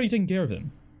 no, the dog's already taking care of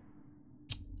him.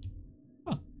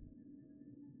 Huh.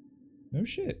 No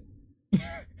shit.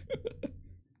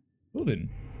 Well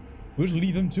then, we'll just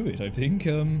leave him to it, I think.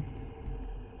 I'm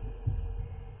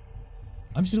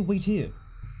just gonna wait here.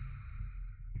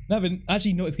 No, but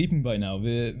actually not escaping by now.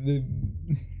 The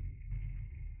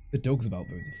dog's about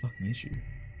though is a fucking issue.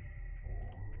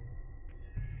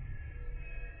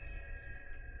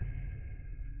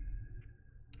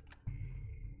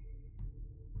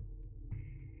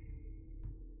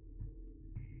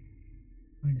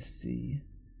 Let's see.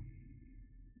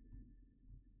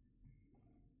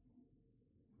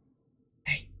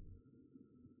 Hey.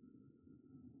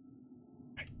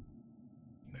 Right.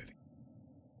 Moving.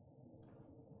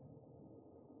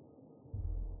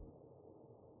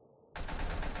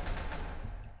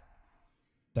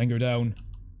 Tango down.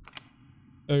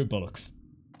 Oh, bollocks.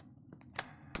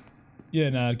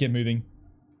 Yeah, nah, get moving.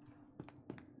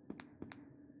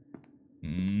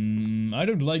 I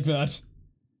don't like that.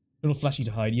 A little flashy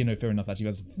to hide. Yeah, no, fair enough, actually.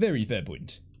 That's a very fair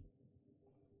point.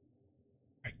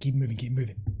 Alright, keep moving, keep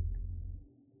moving.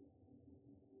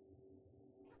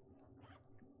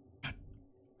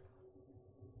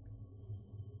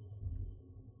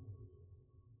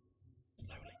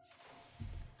 Slowly.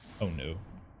 Oh, no.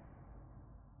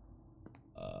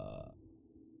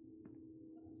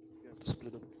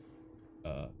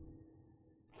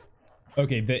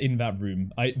 Okay, they're in that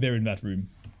room. They're in that room.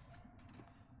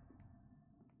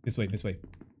 This way, this way.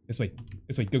 This way.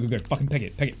 This way. Go, go, go. Fucking peg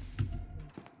it. Peg it.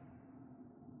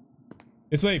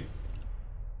 This way.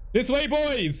 This way,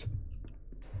 boys!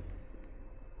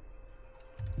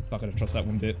 Fuck, I don't trust that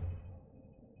one bit.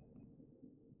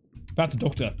 That's a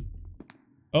doctor.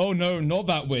 Oh no, not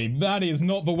that way. That is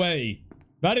not the way.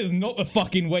 That is not the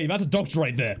fucking way. That's a doctor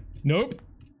right there. Nope.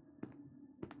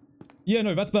 Yeah,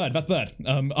 no, that's bad. That's bad.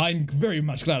 I'm very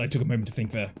much glad I took a moment to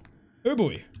think there. Oh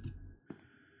boy.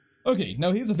 Okay,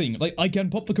 now here's the thing. Like, I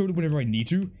can pop the code whenever I need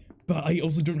to, but I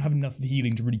also don't have enough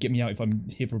healing to really get me out if I'm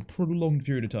here for a prolonged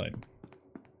period of time.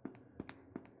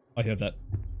 I heard that.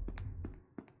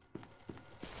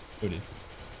 Oh dear.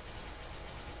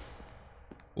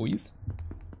 Boys?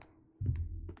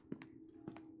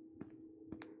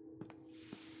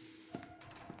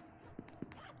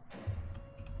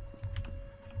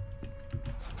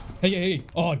 Hey, hey, hey.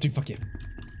 Oh, dude, fuck yeah.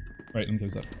 Right, let me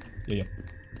close that. Yeah, yeah.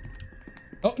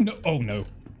 Oh, no. Oh, no.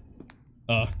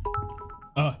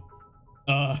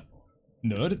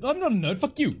 Nerd? I'm not a nerd.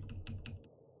 Fuck you.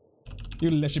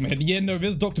 You lash in my head. Yeah, no,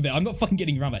 there's a doctor there. I'm not fucking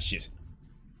getting around that shit.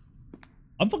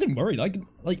 I'm fucking worried.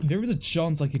 There is a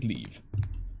chance I could leave.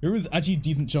 There is actually a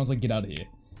decent chance I could get out of here.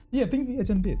 Yeah, thank you for your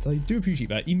 10 bits. I do appreciate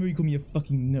that, even though you call me a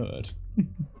fucking nerd.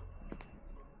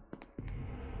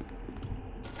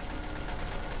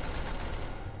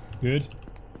 Good.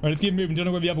 Alright, let's keep moving. Don't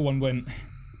know where the other one went.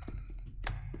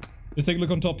 Just take a look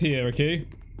on top here, okay?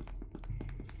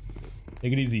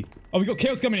 Take it easy. Oh, we got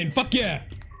Chaos coming in. Fuck yeah!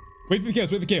 Wait for the Chaos,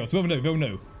 wait for the Chaos. We'll know, we'll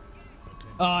know.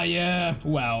 Ah, yeah.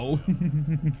 Wow.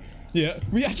 Yeah,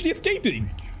 we actually escaping.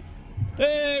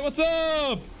 Hey, what's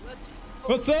up?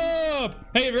 What's up?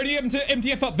 Hey, are any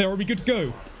MTF up there? Or are we good to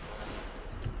go?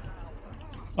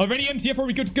 Are there any MTF or are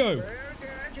we good to go?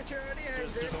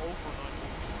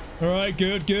 Alright,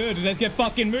 good, good. Let's get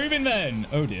fucking moving then.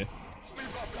 Oh dear.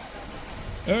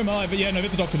 Oh my, but yeah, no,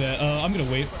 there's a doctor there. I'm gonna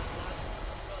wait.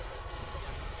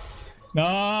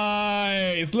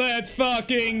 Nice! Let's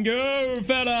fucking go,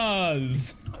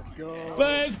 fellas! Let's go!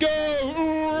 Let's go!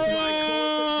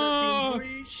 Hoorah!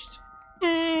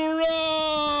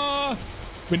 Hoorah!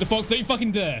 Winter Fox, don't you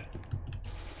fucking dare!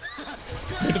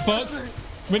 Winter Fox!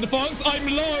 Winter Fox, I'm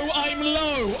low! I'm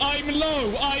low! I'm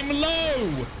low! I'm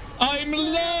low! I'm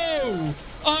low!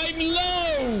 I'm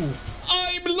low!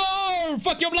 I'm low!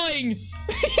 Fuck you, I'm lying!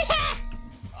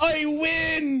 I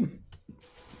win!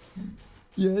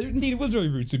 Yeah, indeed, it was very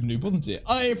rude, Super Noob, wasn't it?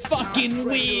 I fucking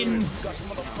win!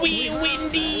 We win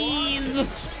these!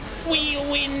 We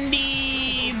win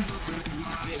these!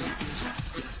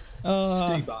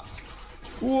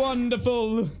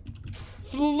 Wonderful!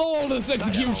 Flawless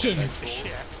execution!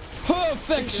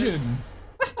 Perfection!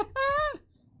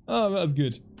 Oh, that was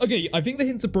good. Okay, I think the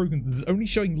hints are broken since it's only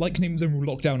showing like name zone will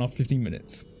lock down after 15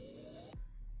 minutes.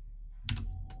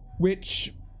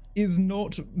 Which is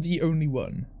not the only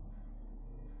one.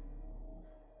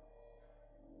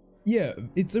 Yeah,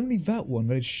 it's only that one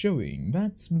that it's showing.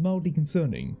 That's mildly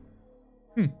concerning.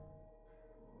 I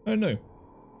don't know.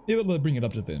 Maybe I'll bring it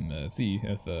up to them, see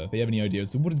if they have any ideas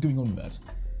as to what is going on with that.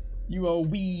 You are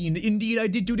ween. Indeed, I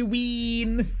did do the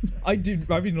ween. I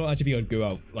really not actually be able to go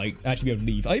out, like, actually be able to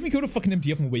leave. I even got a fucking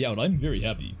MTF on the way out. I'm very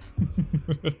happy.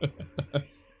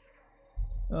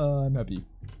 I'm happy.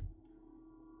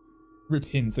 Rip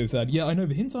hints, so sad. Yeah, I know,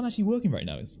 the hints aren't actually working right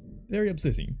now. It's very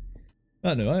upsetting.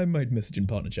 I don't know, I might message in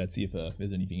partner chat, see if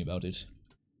there's anything about it.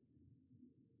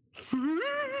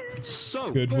 So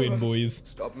good win, boys.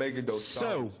 Stop making those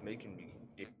sounds. Making me.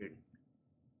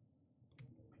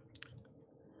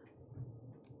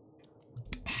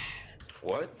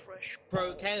 What?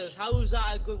 Bro, Khaos, how was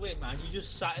that a good win, man? You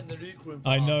just sat in the nuke room.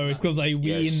 I know, it's because I win.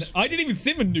 Yes. I didn't even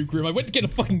sit in the nuke room. I went to get a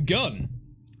fucking gun.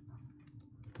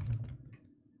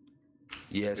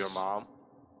 Yes. Your mom?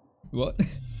 What?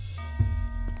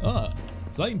 Ah,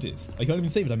 scientist. I can't even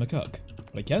say that I'm a cuck,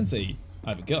 but I can say I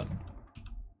have a gun.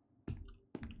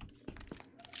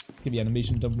 Let's get the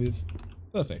animation done with.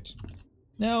 Perfect.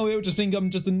 Now we'll just think I'm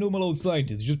just a normal old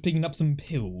scientist, just picking up some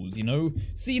pills, you know?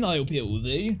 Senile pills,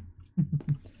 eh?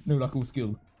 No luck or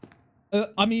skill.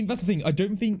 I mean, that's the thing. I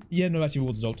don't think... Yeah, no, actually, it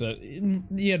was a doctor.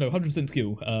 Yeah, no, 100%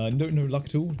 skill. No luck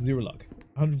at all. 0 luck.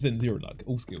 100% 0 luck.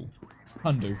 All skill.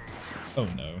 Hundo. Oh,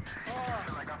 no.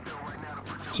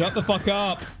 Shut the fuck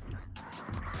up!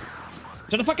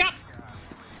 Shut the fuck up!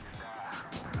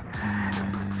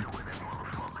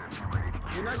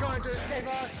 You're not going to escape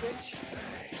us, bitch.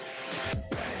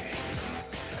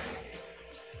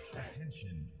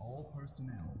 Attention, all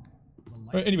personnel.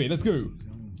 Alright, anyway, let's go.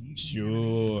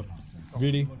 Sure.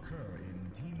 Really?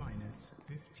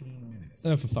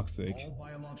 Oh, for fuck's sake.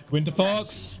 Winter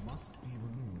Fox!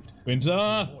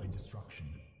 Winter!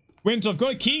 Winter, I've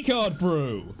got a keycard,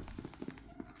 bro!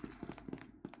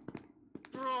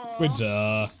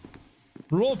 Winter!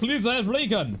 Bro, please, I have ray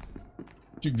gun!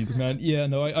 Duke music, man. Yeah,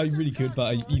 no, I really could, but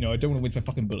I don't want to waste my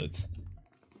fucking bullets.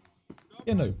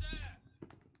 Yeah, no.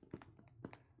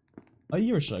 I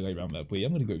hear a shy guy around that way.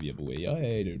 I'm gonna go the other way.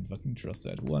 I don't fucking trust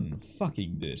that one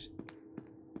fucking bit.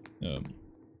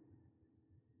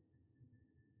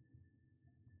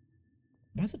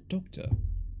 That's a doctor.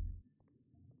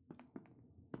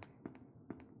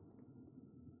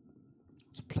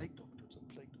 It's a plague doctor. It's a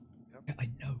plague doctor. Yeah, I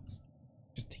know.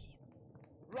 Just tease.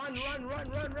 Run!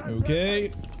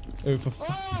 Okay. Oh, for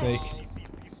fuck's sake.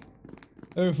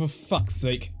 Oh, for fuck's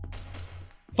sake.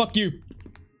 Fuck you.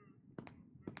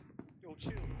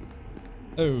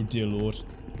 Oh, dear lord.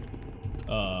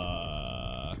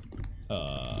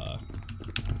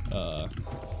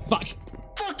 Fuck!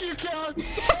 Fuck you,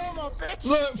 Khaos! Oh my bitch!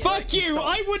 Look, fuck you!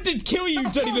 I wanted to kill you,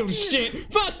 dirty little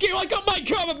shit! Fuck you! I got my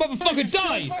karma, motherfucker!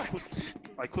 Die!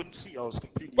 I couldn't see. I was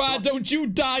completely. Why don't you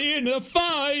die in a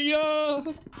fire?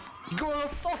 You gotta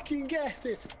fucking get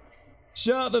it!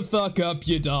 Shut the fuck up!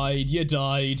 You died. You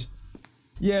died.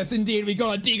 Yes, indeed. We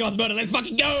got a DDoS murder. Let's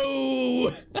fucking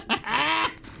go!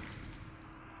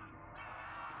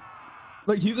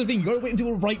 Like, here's the thing, you gotta wait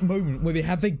until the right moment where they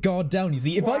have their guard down, you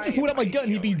see. If I just pulled out my gun,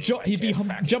 he'd be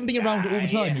jumping around all the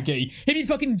time, okay? He'd be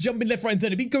fucking jumping left, right, and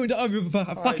center. He'd be going to over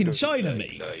fucking China,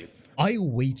 mate. I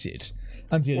waited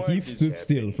until he stood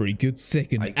still for a good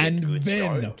second and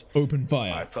then opened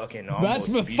fire. That's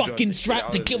the fucking strat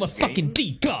to kill a fucking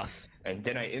D-class. And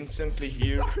then I instantly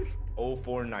hear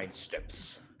 049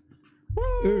 steps.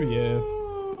 Oh, yeah.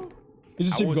 It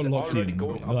just got locked in.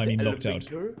 I mean, locked out.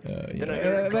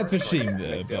 That's a shame,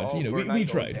 but you know, we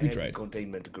tried.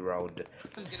 Containment ground.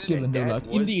 Skill and no luck.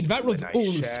 Indeed, that was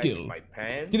all skill.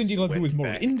 Getting D-class is always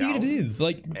moral. Indeed, it is.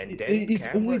 Like, it's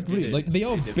always brilliant. Like, they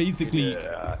are basically,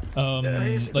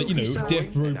 like, you know,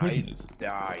 death row prisoners.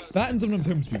 That and sometimes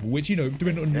homeless people, which, you know,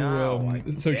 depending on your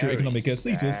socio-economic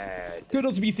status, could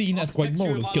also be seen as quite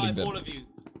moral as killing them.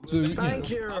 So,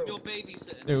 Thank you. I'm your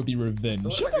babysitter. There will be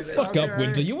revenge. Shut the fuck up,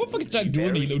 Winter. You were fucking trying to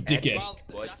do me, you little dickhead.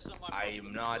 I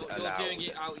am not allowed. You're doing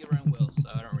it out your own will, so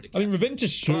I don't really care. I mean, revenge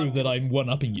just shows that I'm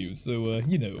one-upping you, so,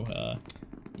 you know,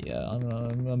 yeah,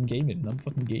 I'm gaming. I'm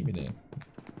fucking gaming here.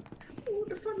 Oh,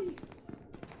 the funny.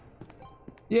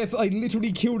 Yes, I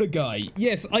literally killed a guy.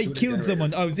 Yes, I killed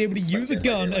someone. I was able to use a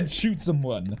gun and shoot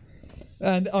someone.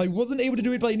 And I wasn't able to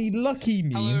do it by any lucky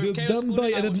means. It was done by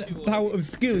a power of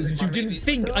skills, and you didn't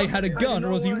think I had a gun,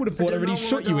 or else you would have thought I already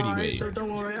shot you anyway.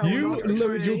 You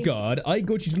lowered your guard, I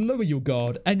got you to lower your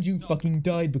guard, and you fucking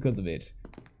died because of it.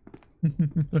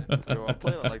 Bro, I'm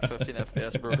playing at like 15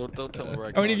 FPS, bro. Don't tell me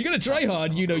where I mean, if you're gonna try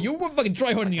hard, you know, you won't fucking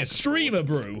try hard on your streamer,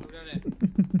 bro.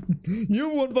 You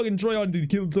won't fucking try hard to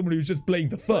kill someone who's just playing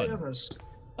for fun.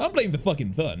 I'm playing for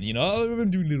fucking fun, you know.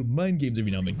 I'm doing little mind games every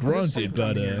now and then, granted,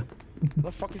 but What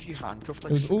the fuck is you handcuffed like?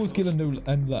 It was all skill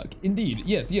and luck. Indeed.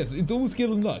 Yes, it's all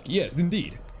skill and luck. Yes,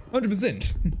 indeed.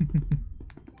 100%. You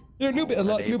know, a little bit of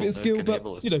luck, a little bit of skill,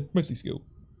 but, you know, mostly skill.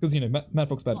 Because, you know, Mad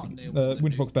Fox bad at the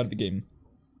Winter Fox bad at the game.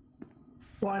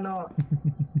 Why not?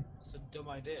 It's a dumb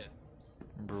idea.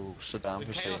 Bro, Saddam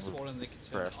Hussein would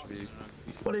breastfeed.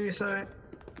 What do you say?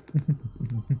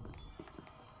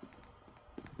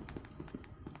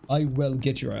 I will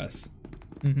get your ass.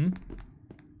 Mm-hmm.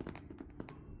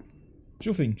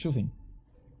 Sure thing, sure thing.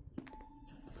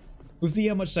 We'll see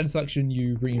how much satisfaction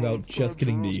you bring about just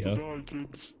killing me, huh?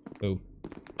 Oh.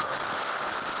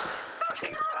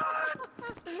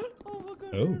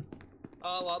 Oh.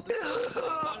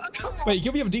 Wait,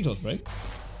 you give me a D-class, right?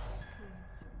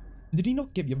 Did he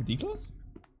not give you a D-class?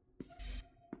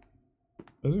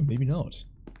 Oh, maybe not.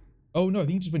 Oh no, I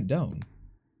think he just went down.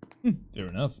 Fair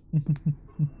enough.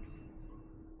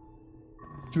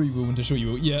 Sure you will, Winter, sure you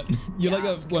will. Yeah, you're like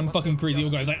that one fucking crazy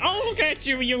old guy who's like, I'll get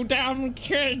you, you damn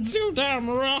kids, you damn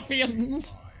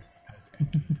ruffians.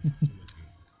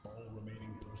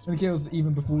 And Chaos,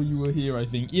 even before you were here, I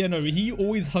think. Yeah, no, he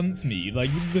always hunts me.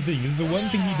 Like, this is the thing. This is the one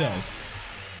thing he does.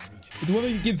 It's the one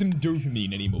thing that gives him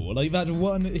dopamine anymore. Like, that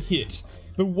one hit.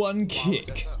 The one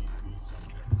kick.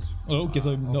 Oh, guess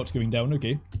I'm not going down.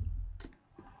 Okay.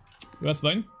 That's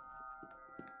fine.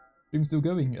 Stream's still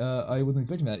going. I wasn't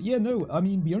expecting that. Yeah, no, I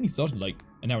mean, we only started like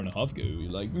an hour and a half ago.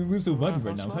 Like, we're still vibing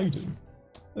right now. How you doing?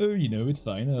 Oh, you know, it's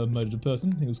fine. I murdered a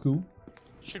person. It was cool.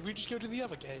 Should we just go to the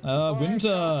other game?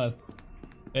 Winter!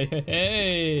 Hey, hey,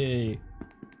 hey!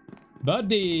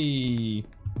 Buddy!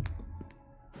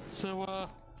 So,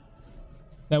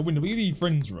 now, Winter, we can be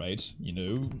friends, right? You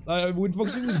know, Winter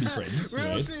Fox, we can be friends, we'll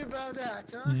right? see about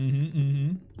that, huh?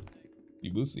 We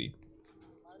will see.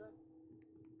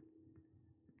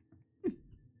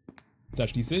 It's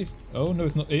actually safe. Oh, no,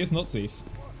 it's not. It's not safe.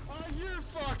 Are you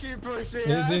fucking pussy?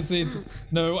 It's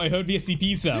no, I heard the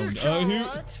SCP sound. Who?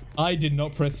 I did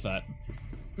not press that.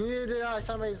 Neither did I.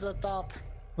 Somebody's at the top.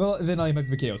 Well, then I'm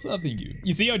for Chaos. Oh, thank you.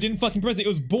 You see, I didn't fucking press it. It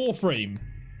was bore frame.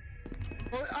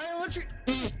 Well, I let you.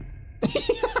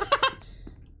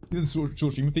 This is a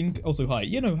short stream, I think. Also, hi.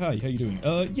 Yeah, no, hi. How you doing?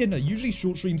 Yeah, no, usually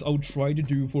short streams I'll try to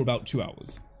do for about 2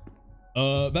 hours.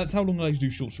 That's how long I like to do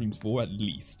short streams for, at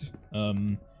least.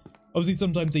 Obviously,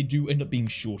 sometimes they do end up being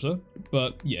shorter,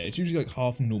 but yeah, it's usually like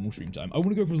half normal stream time. I want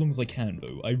to go for as long as I can,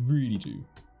 though. I really do.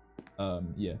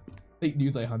 Yeah. Fake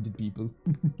news, I hunted people.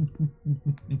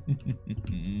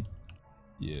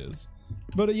 Yes.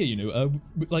 But yeah, you know,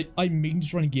 like, I'm mainly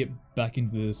trying to get back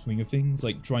into the swing of things,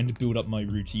 like, trying to build up my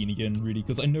routine again, really,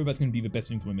 because I know that's going to be the best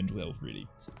thing for my mental health, really.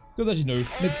 Because as you know,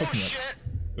 let's fuck me up.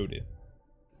 Oh dear.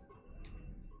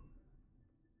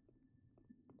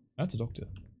 That's a doctor.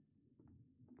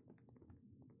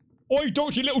 Oi,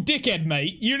 doctor, you little dickhead,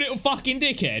 mate. You little fucking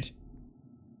dickhead.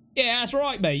 Yeah, that's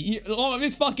right, mate.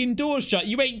 This fucking door's shut.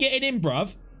 You ain't getting in,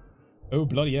 bruv. Oh,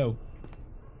 bloody hell.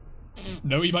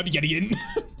 No, you might be getting in.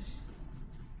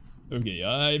 Okay,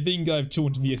 I think I've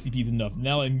taunted the SCPs enough.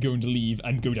 Now I'm going to leave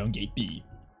and go down gate B.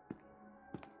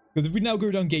 Because if we now go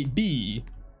down gate B...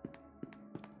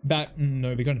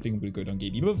 No, they kind of think I'm going to go down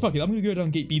gate B. But fuck it, I'm going to go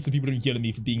down gate B so people don't yell at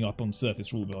me for being up on surface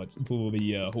for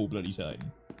the whole bloody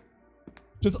time.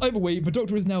 Just either way, the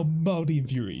doctor is now mildly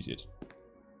infuriated.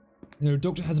 You know,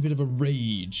 doctor has a bit of a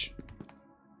rage.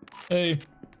 Hey.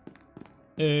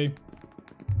 Hey.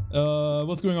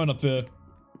 What's going on up there?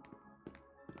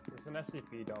 There's an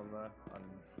SCP down there.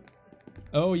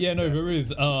 Oh yeah, no, there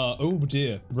is. Oh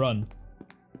dear, run.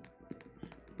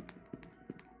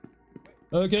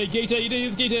 Okay, gate A it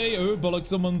is, gate A. Oh, bollocks,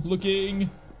 someone's looking.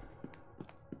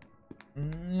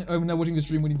 I'm now watching the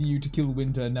stream waiting for you to kill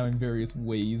Winter now in various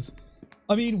ways.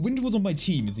 I mean, Winter was on my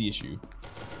team is the issue.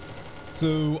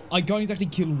 So, I can't exactly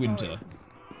kill Winter.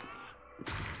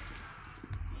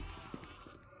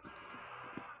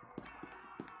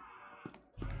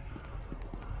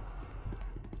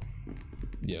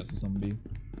 Yeah, it's a zombie.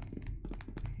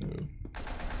 No.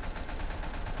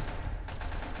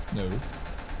 No.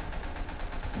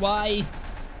 Why?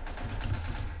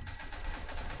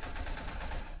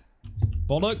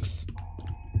 Bollocks.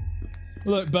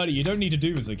 Look, buddy, you don't need to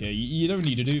do this, okay? You don't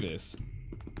need to do this.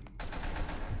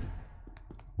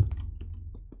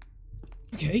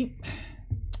 Okay.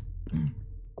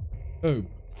 Oh.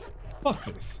 Fuck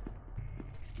this.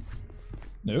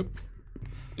 Nope.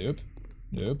 Nope.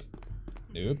 Nope.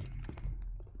 Nope.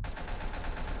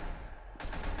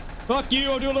 Fuck you,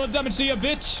 I'll do a lot of damage to you,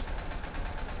 bitch!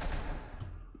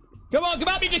 Come on, come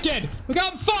at me, dickhead!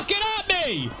 Come fucking at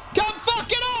me! Come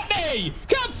fucking at me!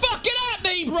 Come fucking at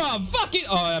me, bruv! Fucking—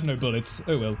 oh, I have no bullets.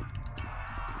 Oh well.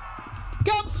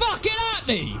 Come fucking at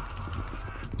me!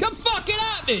 Come fucking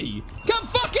at me! Come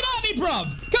fucking at me,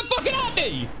 bruv! Come fucking at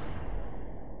me!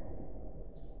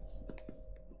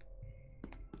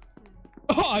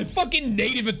 Oh, I fucking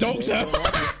native a doctor!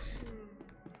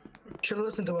 Should've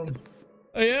listened to him.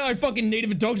 Oh, yeah, I fucking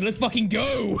native a doctor. Let's fucking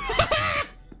go!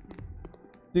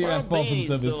 Yeah, well, fall from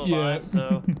service. Still Yeah. alive,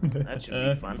 so that should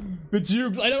be fun. The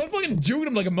jukes. I know, I'm fucking juking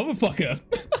him like a motherfucker.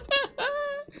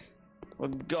 Well,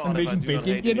 God, if I do not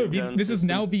hate yeah, no, the this is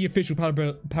now the official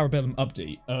Parabellum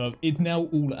update. It's now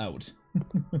all out.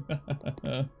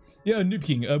 Yeah, Noob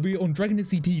King, we're on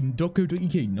dragonscp.co.uk,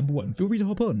 #1. Feel free to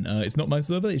hop on. It's not my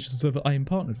server, it's just a server I am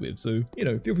partnered with, so, you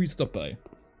know, feel free to stop by.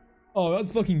 Oh,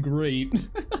 that's fucking great.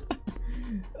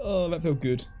 Oh, that felt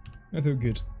good. That felt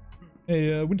good. Hey,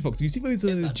 Winterfox, do you see those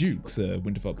jukes,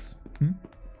 Winterfox? Hmm?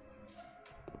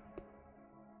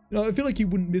 You know, I feel like you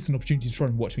wouldn't miss an opportunity to try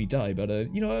and watch me die, but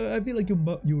you know, I feel like you're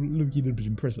looking a little bit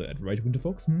impressed by that, right,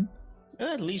 Winterfox? Hmm?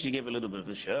 At least you gave a little bit of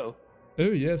a show.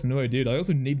 Oh yes, no I did. I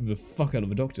also named the fuck out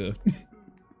of a doctor.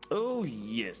 Oh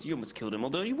yes, you almost killed him,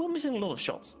 although you were missing a lot of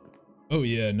shots. Oh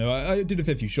yeah, no, I did a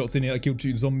fair few shots in it. I killed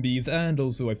 2 zombies, and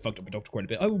also I fucked up a doctor quite a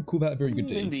bit. I will call that a very good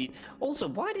day. Indeed. Also,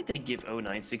 why did they give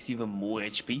 096 even more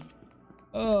HP?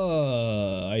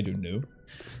 I don't know.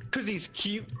 Cause he's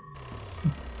cute.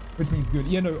 Which means good.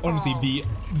 Yeah, no, honestly,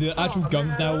 the actual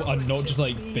guns now are not just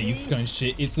like base kind of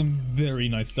shit. It's some very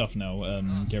nice stuff now,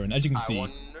 Garen. As you can see,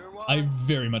 I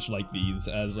very much like these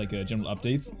as like general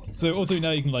updates. So also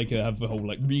now you can like have the whole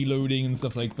like reloading and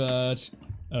stuff like that.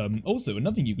 Also,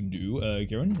 another thing you can do,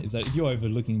 Garen, is that if you're ever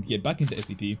looking to get back into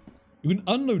SCP, you can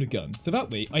unload a gun. So that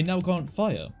way, I now can't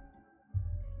fire.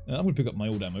 I'm gonna pick up my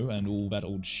old ammo and all that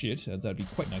old shit, as that'd be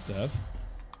quite nice to have.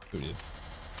 Oh dear.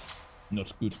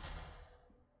 Not good.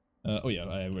 Oh yeah,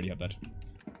 I already have that.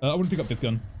 I want to pick up this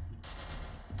gun.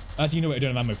 Actually, you know what? I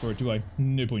don't have ammo for it, do I?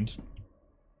 No point.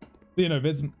 But, you know,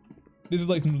 this is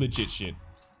like some legit shit.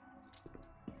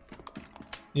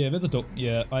 Yeah, there's a doc.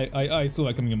 Yeah, I saw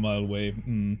that coming a mile away.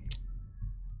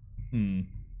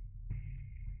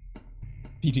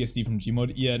 PTSD from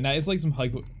Gmod. Yeah, nah, it's like some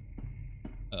high.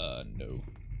 No.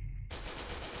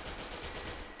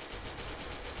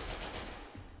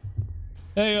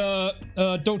 Hey,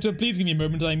 Doctor, please give me a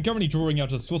moment. I'm currently drawing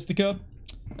out a swastika.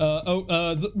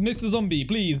 Mr. Zombie,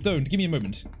 please don't. Give me a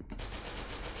moment.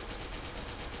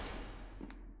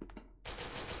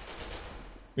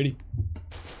 Ready?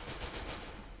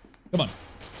 Come on.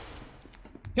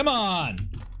 Come on!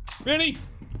 Really?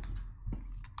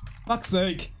 Fuck's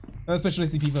sake. Special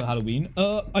SCP for Halloween.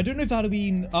 I don't know if the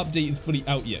Halloween update is fully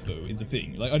out yet, though, is the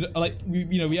thing. Like,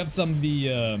 we have some of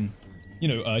the,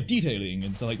 detailing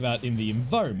and stuff like that in the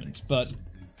environment, but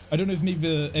I don't know if maybe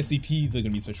the SCPs are going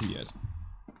to be special yet.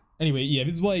 Anyway, yeah,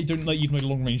 this is why I don't like use my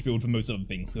long-range build for most other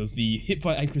things, because the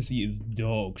hipfire accuracy is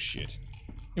dog shit.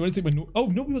 Hey, what is it when oh,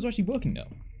 Nobu's actually working now.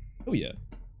 Oh yeah,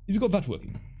 you've got that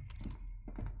working.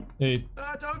 Hey.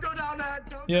 Don't go down there,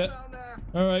 don't yeah. go down there.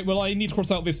 Alright, well I need to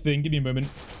cross out this thing, give me a moment.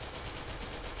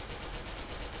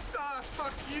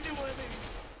 Fuck, you do one of these.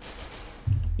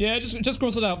 Yeah, just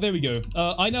cross it out, there we go.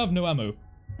 I now have no ammo.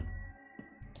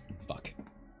 Fuck.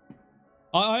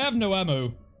 I have no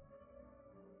ammo.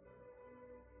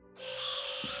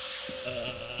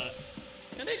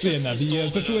 So yeah, now the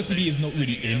special SCP is not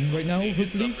really in right now,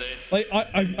 hopefully. Like,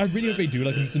 I really hope they do,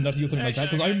 like, Mr. Nutty or something like that,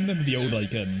 because I remember the old,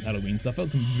 like, Halloween stuff. That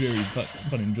was some very fun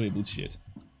and enjoyable shit.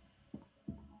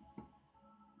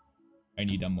 I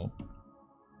need ammo.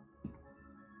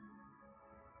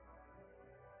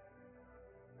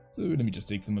 So let me just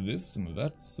take some of this, some of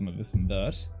that, some of this and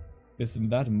that. This and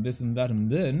that and this and that,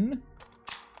 and then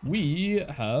we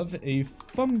have a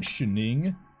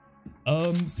functioning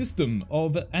system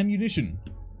of ammunition.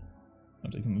 I'll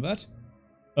take some of that.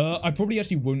 I probably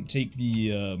actually won't take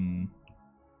the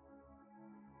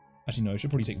actually no, I should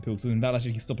probably take the pill, so then that'll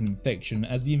actually stop an infection,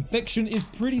 as the infection is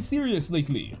pretty serious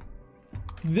lately.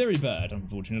 Very bad,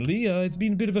 unfortunately. It's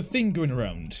been a bit of a thing going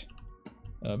around.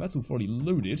 That's all fully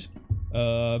loaded.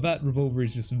 That revolver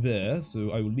is just there,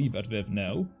 so I will leave that there for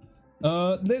now.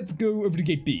 Let's go over to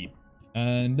gate B,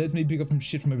 and let's maybe pick up some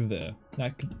shit from over there.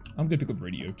 I'm gonna pick up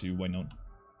radio too, why not?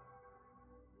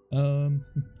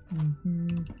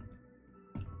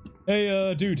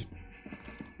 Hey, dude.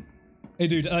 Hey,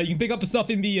 dude, you can pick up the stuff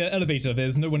in the elevator.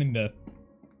 There's no one in there.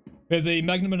 There's a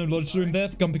Magnum and a Lodger in there.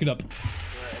 Come pick it up.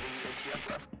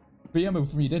 Free ammo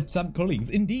from your dead Sam colleagues.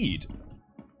 Indeed.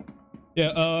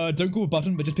 Yeah, don't call a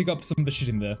button, but just pick up some of the shit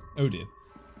in there. Oh, dear.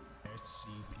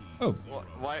 Oh.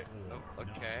 Why? Oh,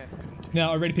 okay. Now,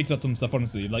 I already picked up some stuff,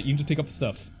 honestly. Like, you can just pick up the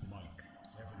stuff.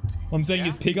 What I'm saying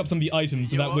is pick up some of the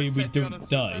items so that way we don't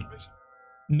die.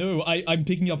 No, I'm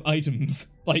picking up items.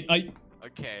 Like,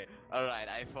 Okay, alright,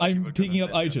 I'm picking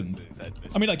up items.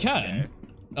 I mean, I can.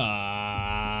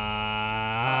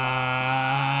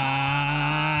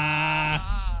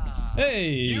 Okay.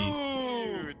 Hey!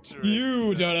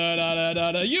 You da da da da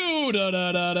da da, you da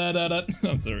da da da da da.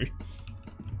 I'm sorry.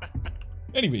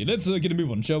 Anyway, let's get a move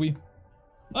on, shall we?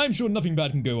 I'm sure nothing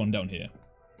bad can go on down here.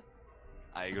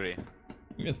 I agree.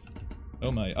 Yes.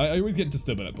 Oh my, I always get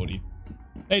disturbed by that body.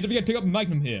 Hey, don't forget to pick up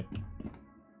Magnum here.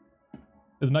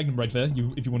 There's a Magnum right there,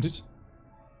 if you want it.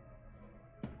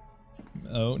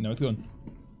 Oh, now it's gone.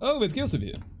 Oh, there's Chaos over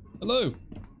here. Hello.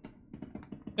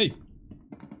 Hey.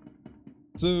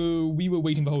 So, we were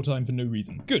waiting the whole time for no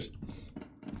reason. Good.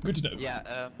 Good to know.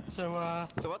 Yeah, so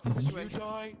what's the situation?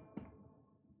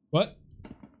 What?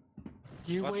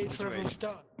 You wait for us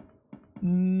done.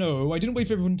 No, I didn't wait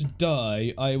for everyone to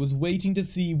die. I was waiting to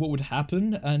see what would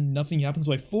happen, and nothing happened,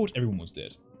 so I thought everyone was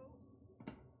dead.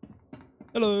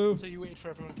 Hello. So you waited for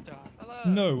everyone to die? Hello.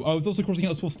 No, I was also crossing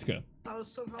out a swastika. I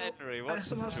was somehow. Henry, what's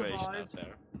the situation out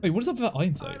there? Wait, what is up with that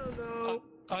iron sight?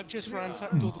 I've just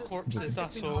ransacked all the corpses,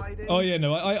 that's all. Oh yeah,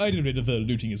 no, I did a bit of the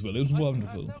looting as well. It was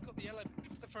wonderful. I broke up the elevator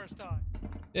for the first time.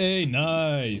 Hey,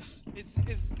 nice. Is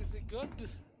it good?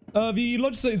 The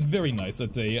lodge site is very nice,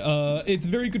 I'd say. It's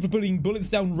very good for putting bullets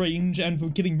down range and for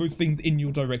killing most things in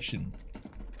your direction.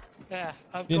 Yeah,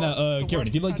 I've got. the Karen,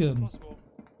 if you like, possible.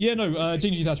 yeah, no,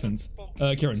 changing attachments.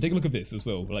 Karen, take a look at this as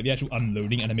well, like the actual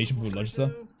unloading animation for the lodge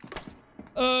site.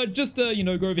 Just, you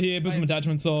know, go over here, put some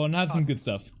attachments on, have some good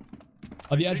stuff.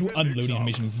 The actual unloading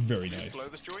animation is very nice.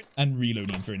 And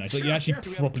reloading is very nice. Like, you actually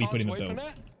properly put in the build.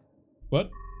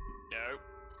 What? No.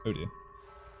 Oh dear.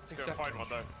 Let's go find one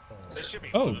though. There should be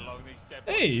Oh. some along these dead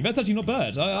Hey, that's actually not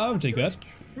bad. I'll take that.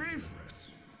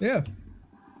 Yeah.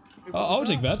 I'll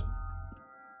take that.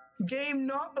 Game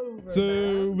not over.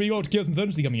 So, we got Chaos and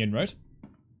Certainty coming in, right?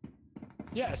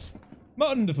 Yes.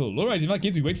 Wonderful. Alright, in that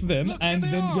case, we wait for them, and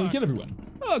then we'll kill everyone.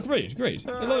 Oh, great, great.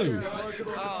 Hello.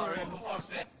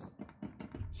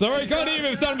 Sorry, I can't hear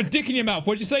you. Sound of a dick in your mouth.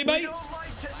 What'd you say, mate?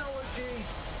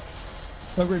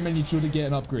 Upgrade menu to get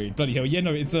an upgrade. Bloody hell. Yeah,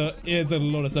 no, it's a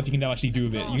lot of stuff you can now actually do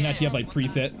with it. You can actually have, like,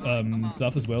 preset,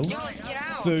 stuff as well.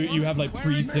 So you have, like,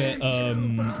 preset,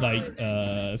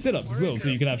 setups as well. So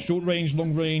you can have short range,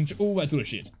 long range, all that sort of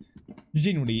shit.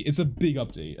 Genuinely, it's a big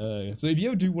update. So if you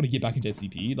ever do want to get back into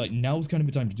SCP, like, now's kind of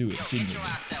the time to do it. Genuinely.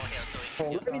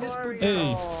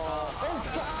 Hey.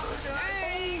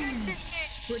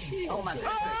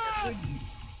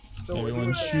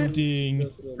 Everyone's shooting.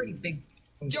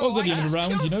 Also, the end of the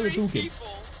round, you know, it's all good.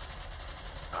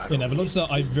 Yeah, no, but Lodge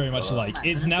I very much like.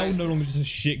 It's now no longer just a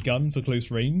shit gun for close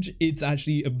range. It's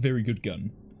actually a very good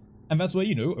gun. And that's why,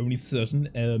 you know, only certain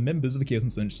members of the Chaos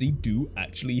Insurgency do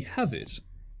actually have it.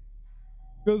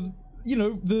 Because, you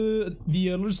know, the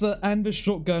Lodge and the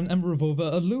shotgun and the revolver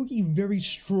are low-key very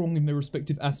strong in their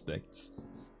respective aspects.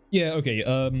 Yeah, okay,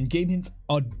 game hints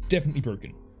are definitely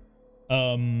broken.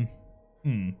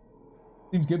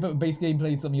 Seems good, but base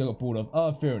gameplay is something I got bored of.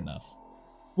 Ah, fair enough.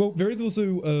 Well, there is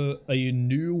also a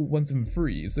new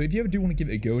 173, so if you ever do want to give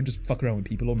it a go and just fuck around with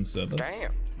people on the server, I'd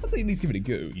say at least give it a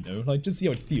go, you know? Like, just see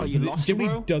how it feels. It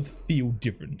generally does feel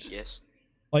different. Yes.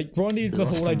 Like, granted, the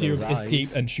whole idea of escape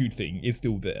and shoot thing is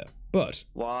still there, but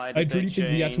I truly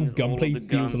think the actual gunplay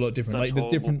feels a lot different. Like, there's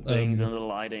different things under the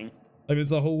lighting. Like,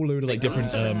 there's a whole load of, like, different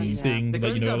things,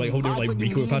 like, you know, like, whole different, like,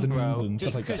 recoil patterns and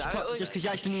stuff like that. Just because you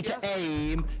actually need to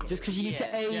aim. Just because you need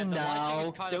to aim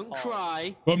now. Don't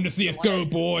cry. Welcome to CSGO,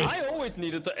 boy! I always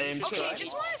needed to aim. Okay,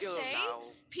 just want to say,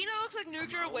 Peanut looks like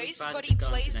nuclear waste, but he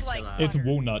plays like It's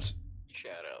walnut.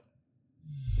 Shut up.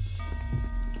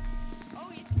 Oh,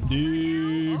 he's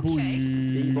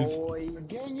boys.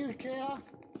 Again, you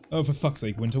Chaos. Oh, for fuck's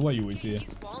sake, Winter, why are you always here?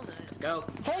 Let's go.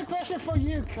 Same question for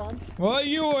you, cunt. Why are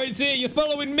you always here? You're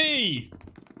following me!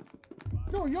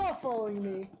 No, you're following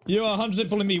me. You are 100%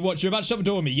 following me. What, you're about to shut the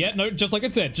door on me? Yeah, no, just like I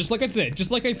said, just like I said,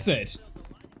 just like I said.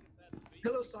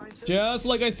 Hello, scientist. Just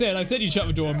like I said you shut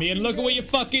the door on me, and look at what you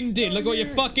fucking did. Look at what you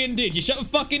fucking did. You shut the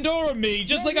fucking door on me,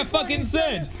 just like I fucking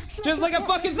said. Just like I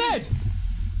fucking said.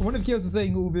 I wonder if Chaos is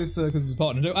saying all this because it's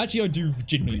partner. No, actually, I do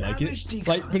genuinely like it.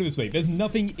 Like, put it this way, there's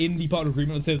nothing in the partner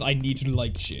agreement that says I need to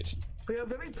like shit.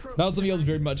 That's something I was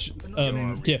very much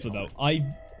careful about. I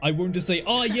won't just say,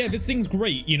 oh yeah, this thing's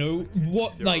great, you know,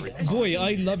 what, like, boy,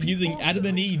 I love using Adam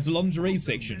and Eve's lingerie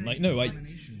section. Like, no, I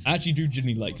actually do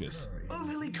genuinely like this.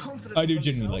 I do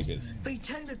genuinely like this. They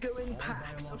tend to go in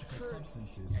packs of 30.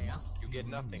 You get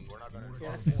nothing, we're not gonna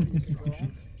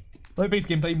Like base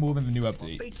gameplay more than the new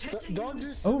update.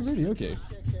 Oh really? Okay.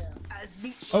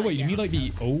 Oh wait, you mean like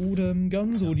the old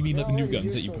guns, or do you mean like the new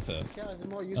guns that you prefer?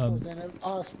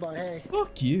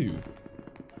 Fuck you.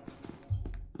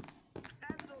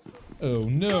 Oh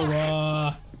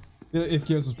no, if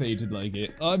Chaos was paid to like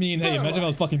it. I mean, hey, imagine if I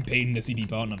was fucking paid in a CD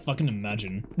partner. Fucking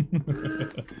imagine.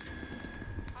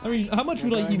 I mean, how much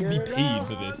would I even be paid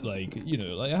for this? Like, you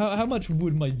know, like how much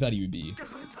would my value be?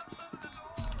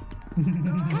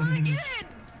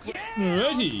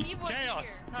 Alrighty. Chaos.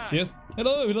 Yes.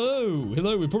 Hello, hello,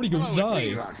 hello. We're probably going to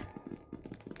die.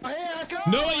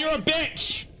 Noah, you're a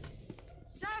bitch.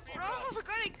 Stop, bro. We're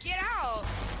gonna get out.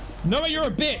 Noah, you're a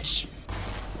bitch.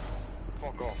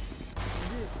 Fuck off.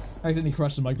 I accidentally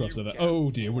crashed the Minecraft server.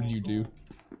 Oh dear, what did you do?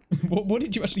 what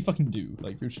did you actually fucking do?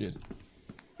 Like, real shit.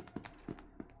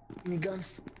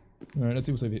 Guns. Alright, let's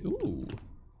see what's over here. Ooh.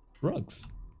 Drugs.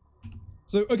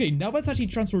 So, okay, now that's actually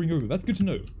transferring over. That's good to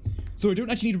know. So I don't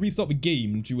actually need to restart the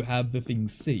game to have the thing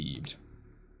saved.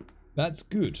 That's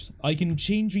good. I can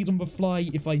change these on the fly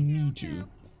if I need to.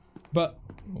 But...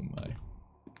 oh my.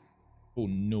 Oh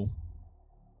no.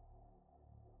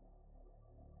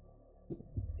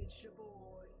 It's your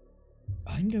boy.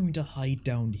 I'm going to hide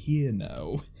down here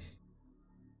now.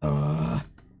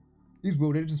 These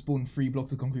world editors spawned 3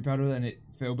 blocks of concrete powder and it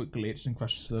failed but glitched and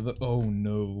crashed the server. Oh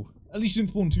no. At least you didn't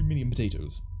spawn 2 million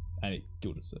potatoes. And it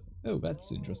killed us. Oh,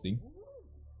 that's interesting.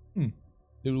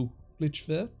 Little glitch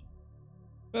there.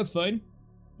 That's fine.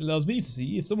 It allows me to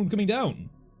see if someone's coming down.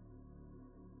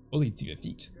 Or you can see their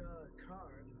feet.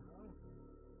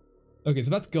 Okay,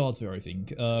 so that's guards there, I think.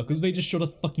 Because they just shot a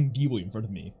fucking D-boy in front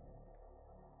of me.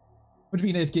 What do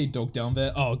you mean AFK dog down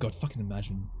there? Oh god, fucking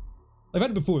imagine. I've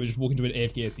had it before, they just walk into an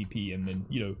AFK SCP and then,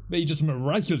 you know, they just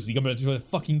miraculously come back to a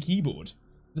fucking keyboard.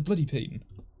 It's a bloody pain.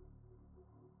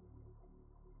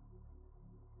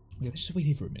 Yeah, let's just wait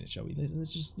here for a minute, shall we?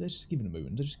 Let's just give it a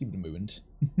moment. Let's just give it a moment.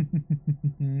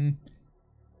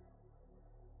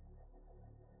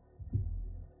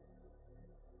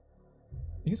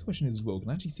 I guess the question is as well, can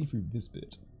I actually see through this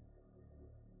bit?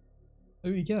 Oh,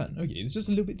 you can. Okay, it's just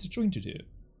a little bit disjointed here.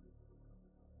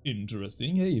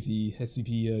 Interesting. Hey, if the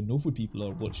SCP Northwood people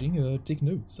are watching, take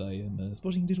notes. I am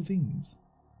spotting little things.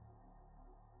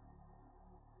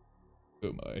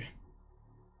 Oh my.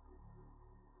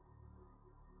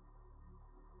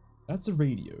 That's a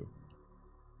radio.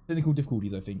 Technical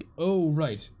difficulties, I think. Oh,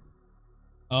 right.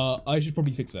 I should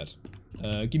probably fix that.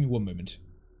 Give me one moment.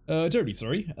 Terribly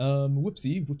sorry.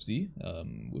 Whoopsie.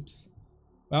 Whoops.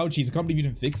 Wow, cheese, I can't believe you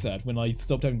didn't fix that when I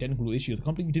stopped having technical issues. I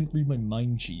can't believe you didn't read my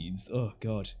mind, cheese. Oh,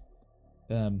 God.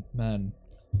 Damn, man.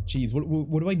 Cheese, what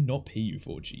do I not pay you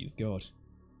for, cheese? God.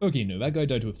 Okay, no, that guy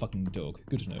died to a fucking dog.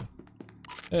 Good to know.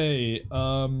 Hey,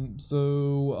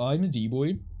 so I'm a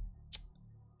D-boy.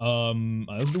 I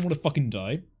also don't want to fucking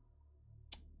die.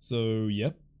 So, yeah.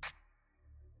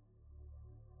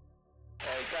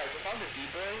 Hey, guys, if I'm a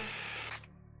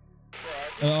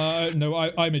D-boy... no,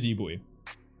 I'm a D-boy.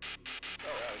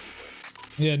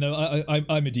 Yeah, no,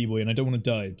 I'm a D-boy and I don't want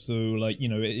to die. So, like, you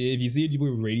know, if you see a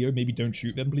D-boy with radio, maybe don't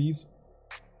shoot them, please.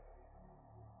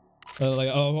 Like,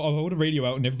 I'll hold a radio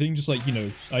out and everything, just like, you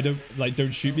know,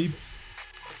 don't shoot me.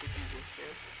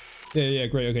 Yeah,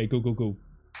 great, okay, cool.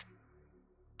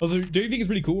 Also, don't you think it's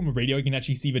really cool on the radio you can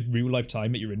actually see the real-life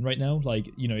time that you're in right now?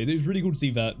 Like, you know, it was really cool to see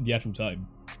the actual time.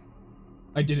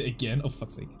 I did it again, oh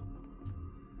fuck's sake.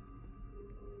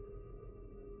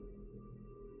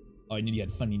 Oh, I nearly had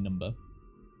a funny number.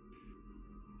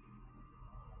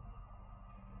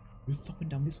 Who the fuck went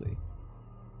down this way?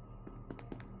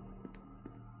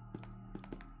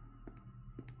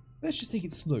 Let's just take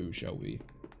it slow, shall we?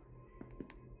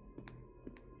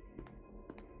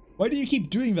 Why do you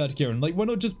keep doing that, Karen? Like, why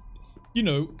not just, you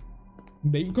know,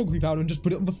 make concrete powder and just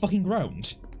put it on the fucking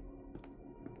ground?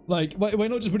 Like, why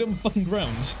not just put it on the fucking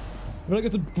ground? I feel like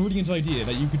that's a brilliant idea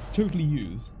that you could totally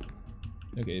use.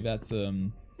 Okay, that's,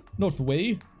 not the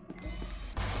way.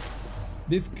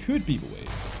 This could be the way.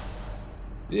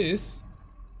 This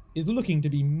is looking to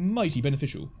be mighty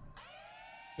beneficial.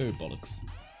 Oh, bollocks.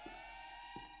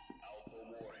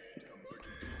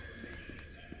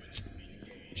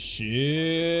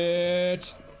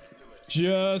 Shit.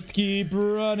 Just keep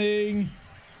running.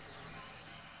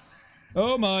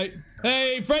 Oh my.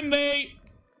 Hey, friendly!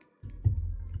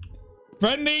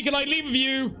 Friendly, can I leave with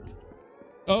you?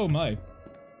 Oh my.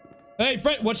 Hey,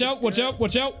 friend, watch out, watch out,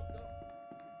 watch out.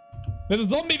 There's a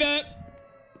zombie there.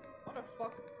 What the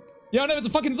fuck? Yeah, I know, it's a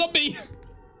fucking zombie.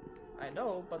 I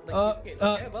know, but like,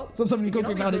 okay, well, something you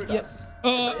got about it, yep.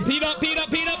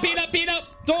 Peanut,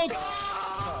 dog.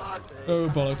 Oh,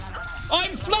 bollocks.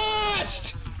 I'm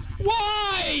flashed!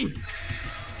 Why?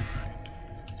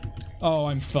 Oh,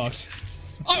 I'm fucked.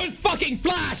 I was fucking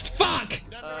flashed! Fuck!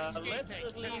 Let's at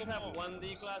least have one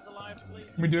D-class alive, please.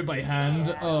 We do it by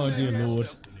hand? Oh, dear lord.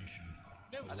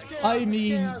 I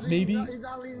mean, maybe. He's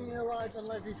not leaving you alive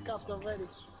unless he's cuffed already.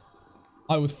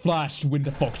 I was flashed,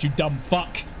 Winterfox, you dumb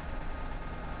fuck.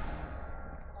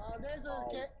 There's a...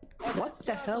 What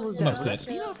the hell was I'm that? upset.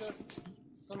 Chaos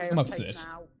I'm upset.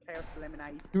 now. Chaos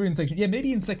eliminate. Do it in sections. Yeah,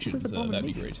 maybe in sections. That'd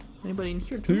be great. Anybody in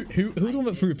here? Who's the one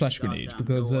that threw a flash grenade?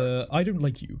 Because I don't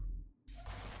like you.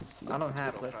 I don't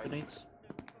have flash grenades.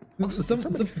 Also,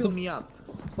 Somebody fill me up.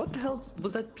 What the hell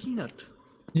was that peanut?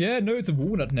 Yeah, no, it's a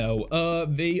walnut now.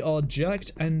 They are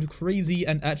jacked and crazy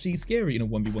and actually scary in a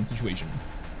 1v1 situation.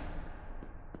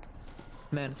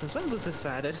 Man, since when was this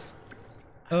added?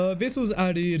 This was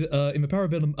added in the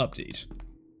Parabellum update.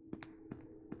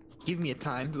 Give me a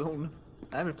time zone.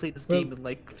 I haven't played this game in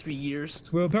like 3 years.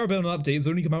 Well, Parabellum updates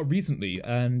only come out recently,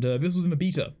 and this was in the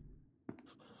beta.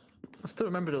 I still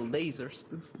remember the lasers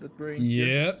that were in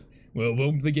here. Well,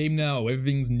 welcome to the game now.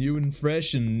 Everything's new and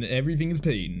fresh and everything's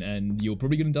pain. And you're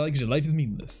probably gonna die because your life is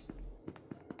meaninless.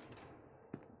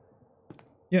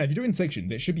 Yeah, if you're doing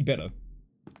sections, it should be better.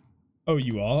 Oh,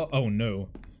 you are? Oh, no.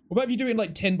 What about if you're doing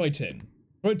like 10 by 10?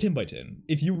 Try 10 by 10.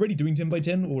 If you're already doing 10 by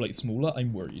 10 or like smaller,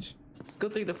 I'm worried. It's a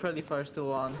good thing the friendly fire's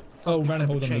still on. Oh, random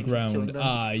holes on the ground.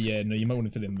 Ah, yeah, no, you might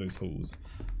want to fill in those holes.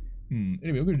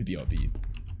 Anyway, I'm going to BRB.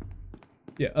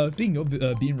 Yeah, speaking of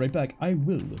being right back, I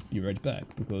will be right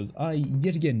back because I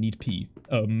yet again need pee.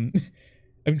 I've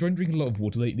been trying to drink a lot of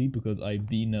water lately because I've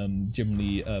been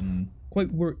generally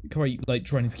quite like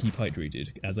trying to keep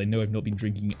hydrated, as I know I've not been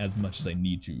drinking as much as I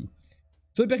need to.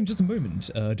 So back in just a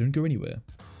moment. Don't go anywhere.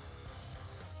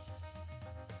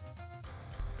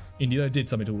 Indeed, I did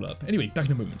sum it all up. Anyway, back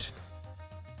in a moment.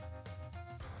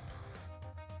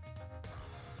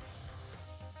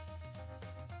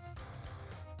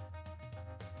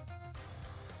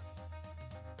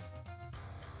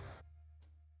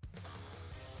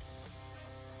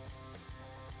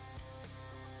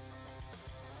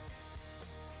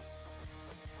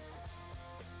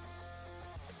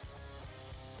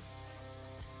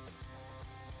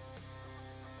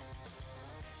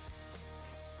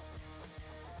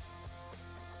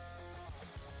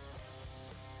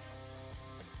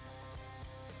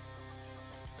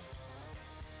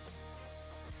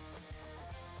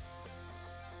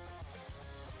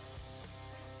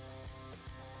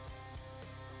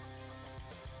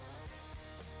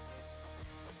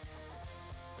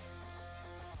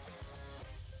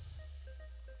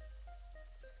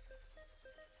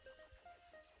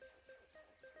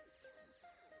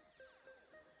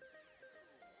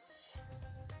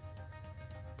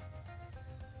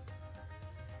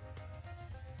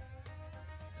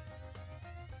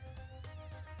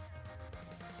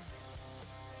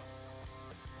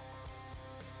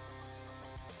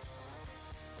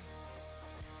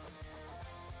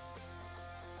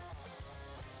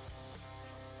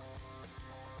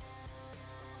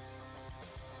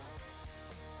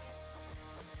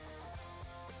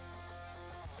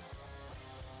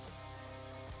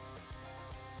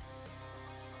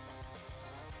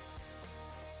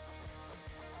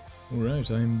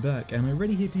 Alright, I'm back, and I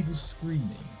already hear people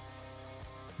screaming.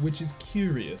 Which is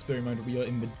curious, bear in mind that we are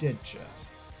in the dead chat.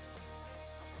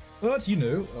 But, you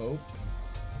know, oh.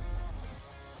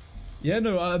 Yeah,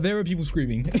 no, there are people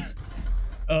screaming.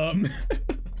 Oh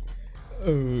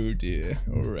dear,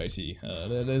 alrighty.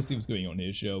 Let's see what's going on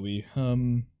here, shall we?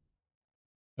 Oh,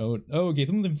 okay,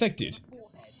 someone's infected.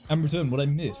 And return what I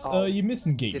miss. You missed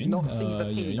some gaming. Yeah,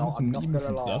 you missed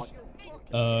some stuff.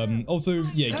 Also,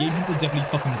 yeah, game hints are definitely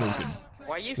fucking broken.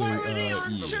 Why are you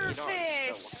on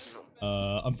surface?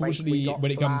 Unfortunately,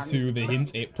 when it comes to the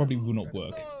hints, it probably will not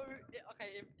work. Okay,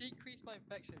 it decreased my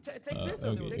infection. Okay,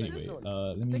 anyway,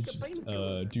 let me just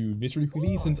do this really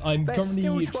quickly, since I'm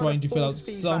currently trying to fill out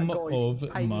some of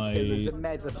my...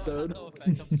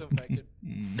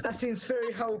 That seems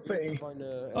very healthy.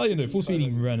 Oh, you know, force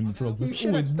feeding random drugs is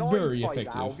always very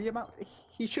effective.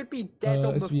 He should be dead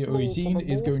on the floor. SVO18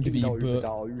 is going to be old.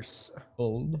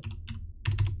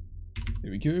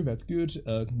 There we go, that's good.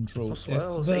 Control S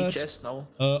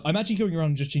that. I'm actually going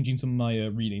around just changing some of my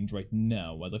renames right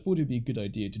now, as I thought it would be a good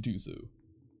idea to do so.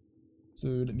 So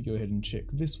let me go ahead and check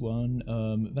this one.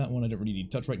 That one I don't really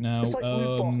need to touch right now. It's like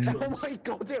loot boxes. Oh my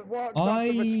god, it works.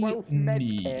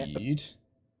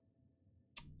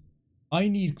 I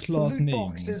need class names.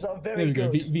 Boxes are very there we go.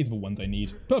 good. These are the ones I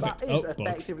need. Perfect. That is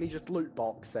effectively just loot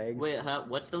boxing. Wait,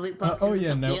 what's the loot box? Oh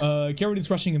yeah, no. Karen is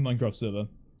crashing in Minecraft server.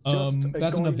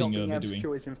 That's another thing they're doing.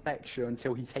 Cure his infection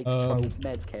until he takes 12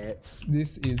 med kits.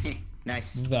 This is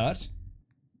nice. That.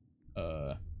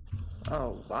 Oh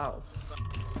wow.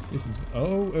 This is.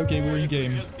 Oh, okay, we're in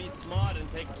game. Just be smart and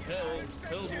take kills.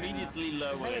 Kills immediately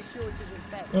lowered.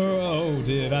 Oh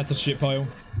dear, that's a shit pile.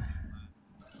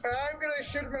 I'm gonna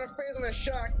shoot him in the face with a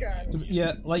shotgun.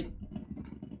 Yeah, like.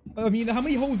 I mean, how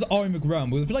many holes are in the ground?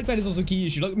 Because I feel like that is also a key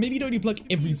issue. Like, maybe you don't need to plug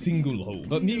every single hole,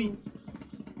 but maybe.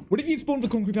 What if you spawn the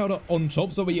concrete powder on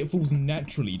top so that it falls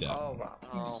naturally down?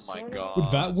 Oh my god.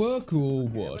 Would that work or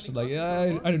what? Like,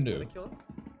 I don't know.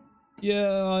 Yeah,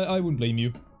 I wouldn't blame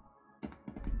you.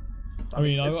 I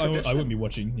mean, I wouldn't be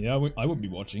watching. Yeah, I wouldn't be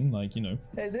watching, like, you know.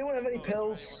 Hey, does anyone have any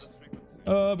pills?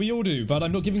 We all do, but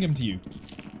I'm not giving them to you.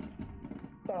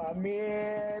 Aw,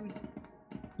 man.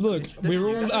 Look, we're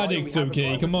all addicts,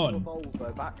 okay? Come on.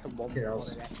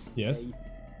 Yes?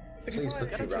 I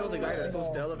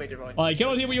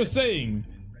cannot hear what you're saying.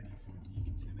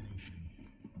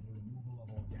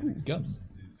 Ooh, gun.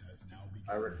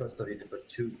 I request of you to put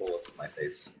 2 bullets in my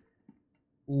face.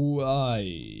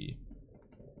 Why?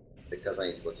 Because I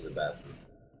need to go to the bathroom.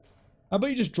 How about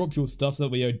you just drop your stuff so that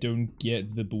way I don't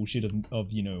get the bullshit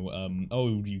of you know, oh,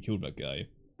 you killed that guy.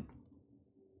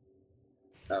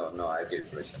 Oh, no, I gave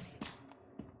permission.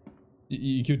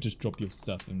 You could just drop your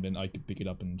stuff and then I could pick it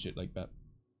up and shit like that.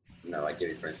 No, I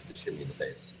gave you permission to shoot me in the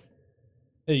face.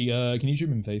 Hey, can you shoot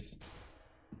me in the face?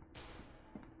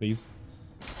 Please.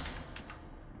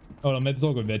 Hold on, there's a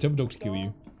dog over there. Tell the dog to kill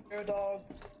you. There's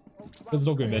a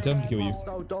dog over there. Tell him to kill you.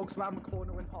 Dogs round the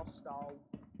corner and hostile.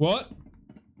 What?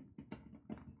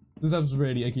 This happens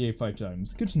already, aka 5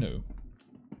 times. Good to know.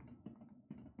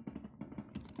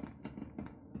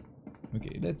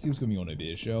 Okay, let's see what's going on over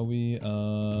here, shall we?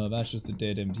 That's just a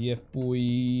dead MTF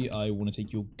boy. I want to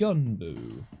take your gun,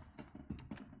 though.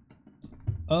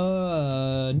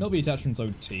 Not the attachments I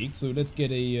would take, so let's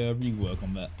get a rework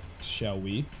on that, shall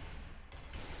we?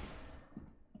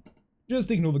 Just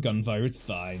ignore the gunfire, it's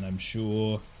fine, I'm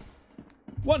sure.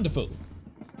 Wonderful!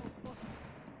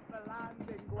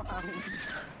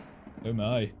 Oh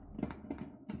my.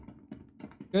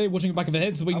 Okay, watching the back of the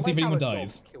head so we can see if anyone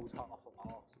dies.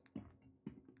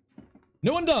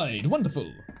 No one died! Wonderful!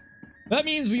 That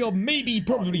means we are maybe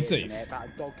probably safe.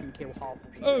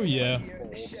 Oh yeah.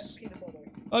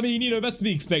 I mean, you know, that's to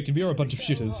be expected. We are a bunch of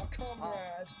shitters.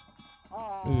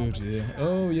 Oh dear.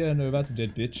 Oh yeah, no, that's a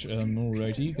dead bitch.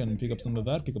 Alrighty, can pick up some of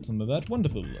that, pick up some of that.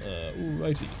 Wonderful.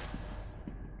 Alrighty.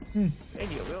 Wait,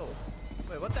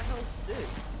 what the hell is this?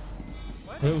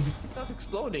 Why is stuff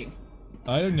exploding?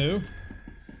 I don't know.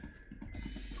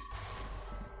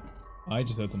 I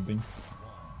just heard something.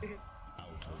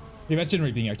 Yeah, that's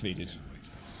generator being activated.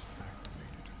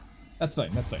 That's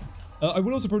fine, that's fine. I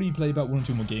will also probably play about 1 or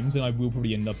 2 more games, and I will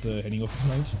probably end up heading off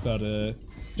tonight, but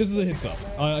just as a heads up,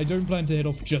 I don't plan to head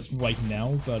off just right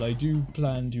now, but I do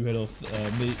plan to head off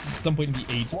at some point in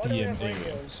the 8 PM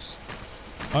area.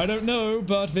 I don't know,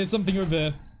 but there's something over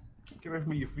there. Give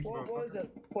me your freaking What is it?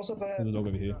 What's up ahead? There's a dog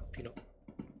over here.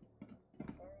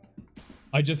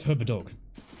 I just heard the dog.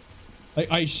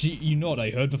 I shit you not,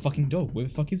 I heard the fucking dog. Where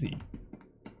the fuck is he?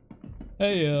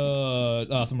 Hey,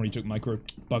 somebody took micro.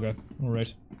 Bugger.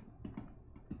 Alright.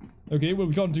 Okay, well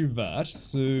we can't do that,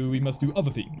 so we must do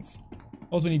other things.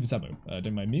 Also we need this ammo.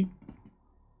 Don't mind me.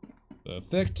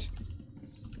 Perfect.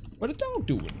 What a dog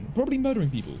doing? Probably murdering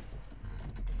people.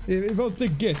 If I was to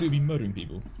guess, it would be murdering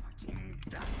people.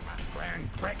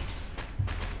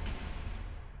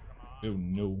 Oh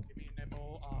no.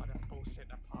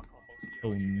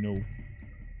 Oh no.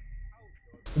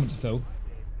 Someone just fell.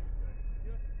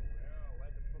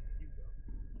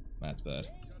 That's bad.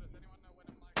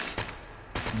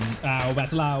 Ow,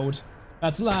 that's loud.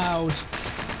 That's loud.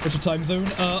 What's your time zone?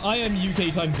 I am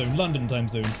UK time zone, London time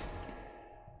zone.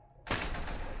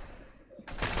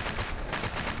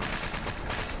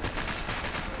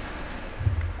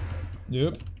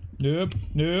 Nope. Nope.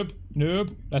 Nope.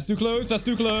 Nope. That's too close. That's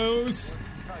too close.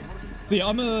 So yeah,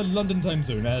 I'm a London time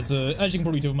zone. As you can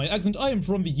probably tell from my accent, I am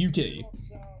from the UK.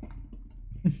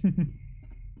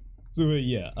 So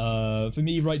yeah, for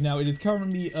me right now it is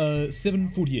currently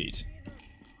 7:48.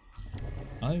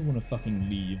 I want to fucking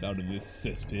leave out of this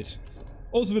cesspit.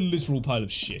 Also a literal pile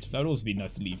of shit. That would also be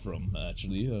nice to leave from,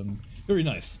 actually. Very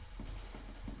nice.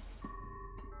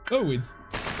 Oh, it's...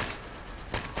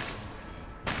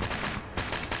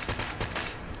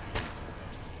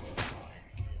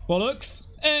 Bollocks.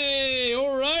 Hey,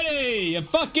 alrighty! You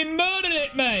fucking murdered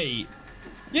it, mate!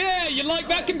 Yeah, you like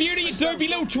that computer, you dopey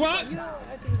little twat?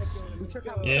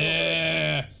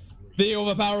 Yeah! Feel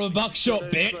the power of buckshot,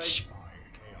 bitch!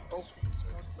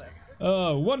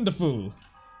 Oh, wonderful.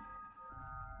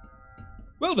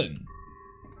 Well then.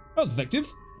 That was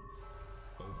effective.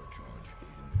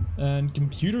 And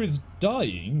computer is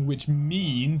dying, which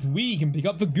means we can pick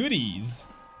up the goodies.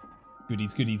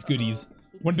 Goodies, goodies, goodies.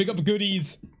 Want to pick up the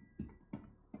goodies?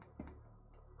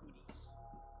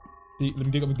 Let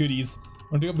me pick up the goodies.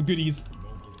 Want to pick up the goodies?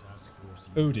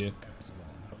 Oh dear.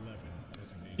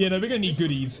 Yeah, no, we're gonna need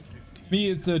goodies.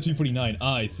 Me, it's 2:49.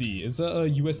 Ah, I see. Is that a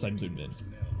US time zone then?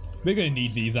 We're gonna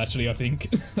need these, actually, I think.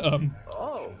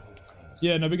 Oh.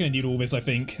 Yeah, no, we're gonna need all this, I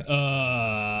think.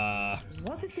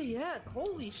 What is he at?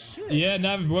 Holy shit. Yeah,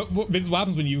 now, this is what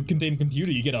happens when you contain a computer.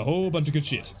 You get a whole bunch of good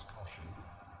shit.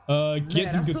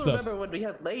 Get some good stuff. I remember when we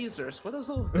had lasers. What is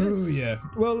all this? Oh, yeah.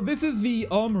 Well, this is the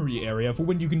armory area for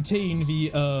when you contain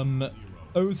the,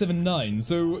 079.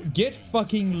 So, get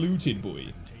fucking looted, boy.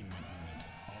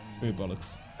 Oh,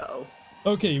 bollocks. Uh-oh.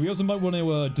 Okay, we also might want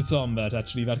to disarm that,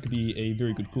 actually. That could be a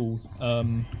very good call.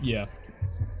 Yeah.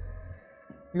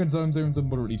 Your time zones are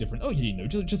moderately different. Oh, you know,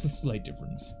 just a slight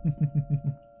difference.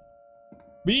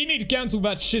 We need to cancel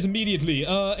that shit immediately.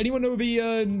 Anyone know the,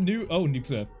 Oh, nuke's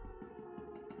there.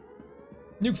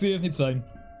 Nuke's here, it's fine.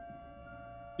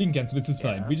 We can cancel this, is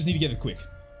fine. We just need to get it quick.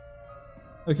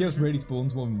 Okay, Chaos rarely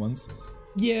spawns more than once.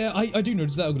 Yeah, I do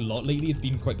notice that a lot lately. It's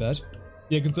been quite bad.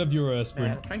 Yeah, conserve your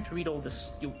sprint. I'm trying to read all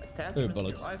this. You attachments,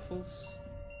 your rifles.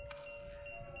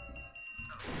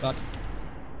 Fuck.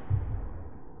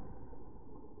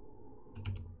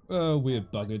 Oh, we're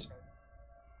buggered.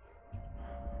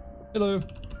 Hello.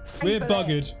 We're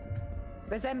buggered.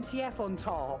 There's MTF on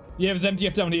top. Yeah, there's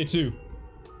MTF down here too.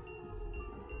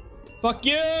 Fuck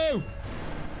you!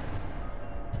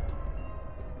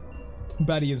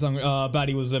 Batty is hungry.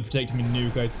 Batty was protecting me,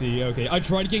 nuke, I see. Okay, I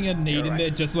tried getting a nade in there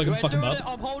just so I can fuck him up.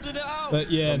 I'm holding it out. But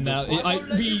yeah, now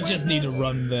we just need to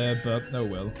run there, but oh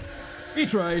well. We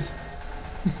tried.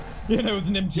 You know, it's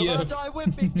an MTF. You're gonna die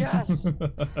with me, yes!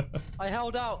 I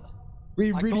held out.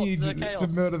 We really need to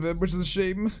murder them, which is a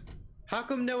shame. How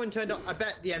come no one turned up? I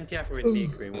bet the MTF were in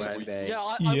nuke room, weren't they? Yeah,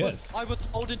 I was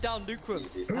holding down nuke room.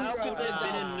 How could they have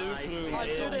been in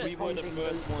nuke room? We were the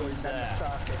first ones there.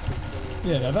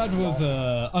 Yeah, now that was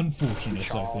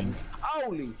unfortunate, I think.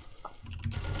 Holy.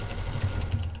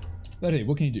 But hey,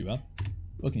 what can you do, huh?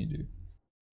 What can you do?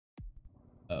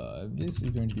 This is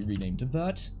going to be renamed to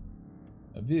that.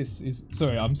 This is...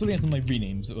 Sorry, I'm sorting out some of my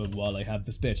renames while I have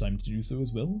the spare time to do so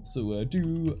as well. So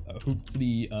do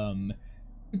hopefully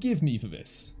forgive me for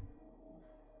this.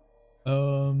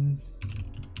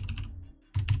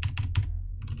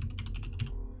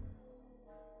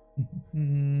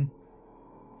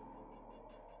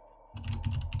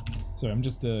 Sorry, I'm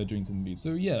just doing some of these.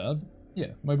 So yeah,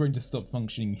 my brain just stopped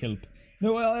functioning. Help.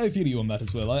 No, I feel you on that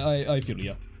as well. I feel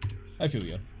ya. I feel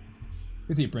ya.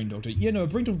 Is he a brain doctor? Yeah, no, a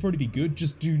brain doctor would probably be good.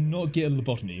 Just do not get a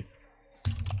lobotomy.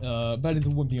 That is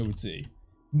the one thing I would say.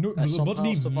 No,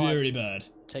 lobotomy very bad.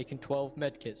 Taking 12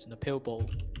 medkits and a pill bowl.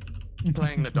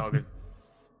 Playing the dog is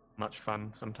much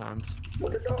fun sometimes.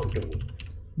 What the dog doing?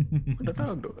 What the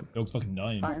dog doing? Dog's fucking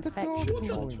dying. Infection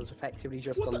shots was effectively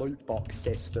just a loot box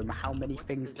system. How many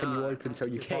things can you open so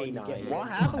you finally get? What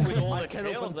happened with all the can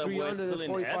kills open that were still in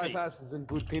 345 heavy? asses and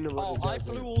put peanut butter. Oh, I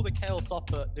blew all the chaos up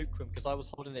at nuke room because I was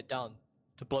holding it down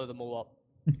to blow them all up.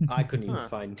 I couldn't even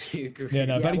find nuke room. Yeah,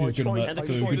 no, Batty did good on that,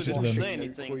 so good shit to them.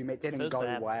 It didn't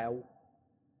go well.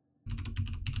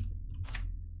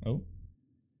 Oh.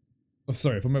 Oh,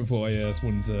 sorry, if I remember before I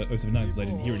spawned 079 because I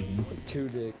didn't hear anything. 2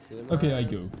 dicks. Okay, I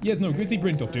go. Yes, no, go see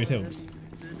Brain Doctor, it helps.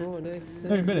 No,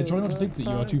 better, try not to fix it,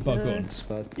 you are too far gone.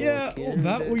 Yeah, or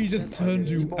that or you just turn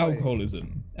to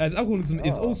alcoholism, as alcoholism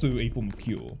is also a form of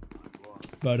cure.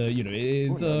 But, you know,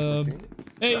 it's,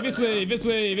 hey, this way, this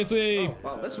way, this way! Oh,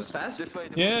 wow, this was fast. This way,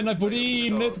 yeah,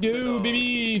 914, let's go,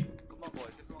 baby!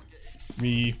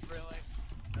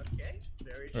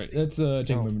 Alright, let's take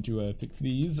a moment to fix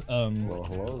these. Well,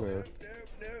 hello there.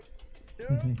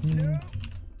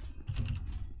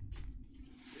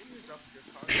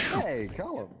 Hey,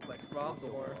 Callum.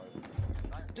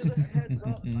 Just a heads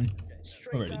up.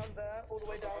 Straight Alrighty. down there, all the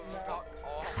way down there.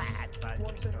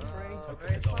 173.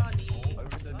 Very funny.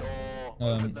 Open the door.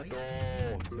 Open the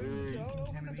door, please.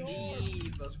 Open the door.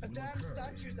 A damn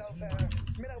statue's out there.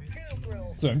 Pill grill.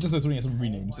 Sorry, I'm just sorting out some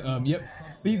renames. Yep.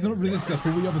 These are not really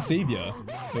successful, we are the savior.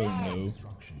 Oh no.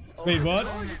 Wait, what?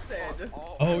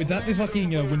 Oh, is that the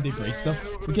fucking Windy Break stuff?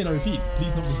 Again, I repeat,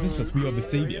 please don't resist us, we are the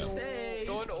savior.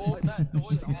 Oh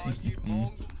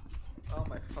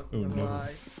my fucking no.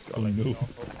 Oh no.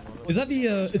 Is that the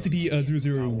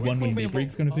SCP-001 Windy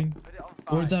Breaks kind of thing?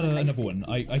 Or is that another one?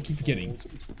 I keep forgetting.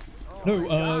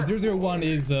 No, 001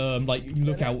 is, like,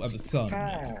 look out at the sun.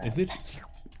 Is it?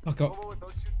 Fuck up.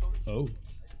 Oh.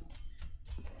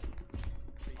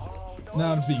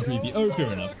 Nah, I'm just being creepy. Oh,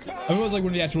 fair enough. I was like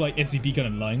one of the actual like SCP kind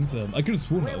of lines. I could have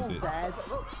sworn that was it.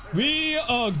 We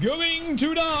are going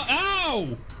to the—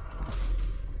 Ow!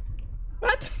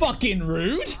 That's fucking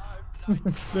rude!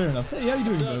 Fair enough. Hey, how you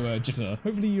doing though, Jitter?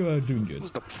 Hopefully you are doing good.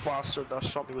 Who's the bastard that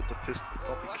shot me with the pistol?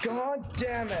 God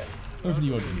damn it! Hopefully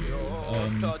you are doing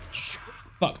good.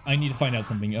 Fuck, I need to find out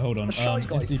something. Hold on.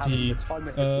 SCP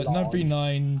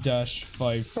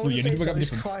 939-53. I need to look up the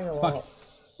difference. Fuck.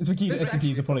 It's for keep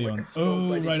SCP is a polyon.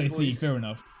 Oh, right, I see. Fair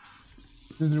enough.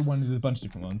 001 is a bunch of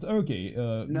different ones. Okay,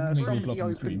 no, maybe if we'll you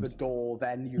open the door,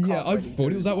 then you yeah, I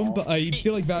thought it was that one, but I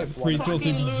feel like that phrase could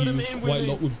also be used quite a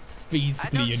lot with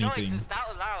basically anything.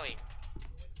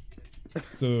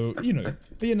 So, you know.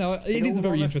 But you know, it is a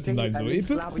very interesting line though. It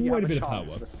puts quite a bit of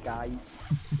power.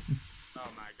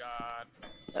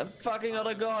 That fucking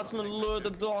other guardsman lured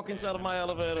the dog inside of my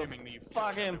elevator.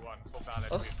 Fuck him.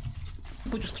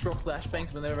 People just throw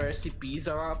flashbangs whenever SCPs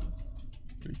are up.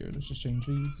 There we go, let's just change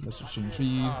these. Let's just change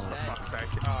these. Oh, for fuck's sake.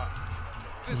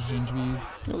 Change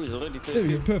these. Oh, he's already There we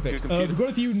go, perfect. We've got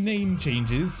a few name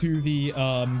changes to the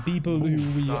people who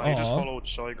we He just are. followed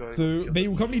Shy Guy. So they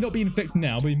will currently not be in effect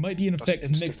now, but they might be in effect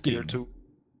next game.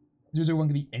 001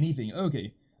 can be anything.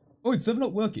 Okay. Oh, it's still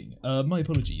not working. My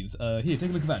apologies. Here, take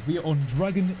a look at that. We are on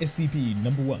Dragon SCP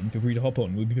 #1. Feel free to hop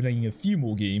on. We'll be playing a few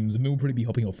more games, and we'll probably be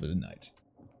hopping off for the night.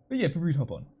 But yeah, feel free to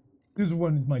hop on.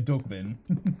 001 is my dog then.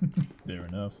 Fair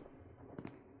enough.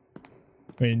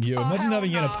 I mean, yo, imagine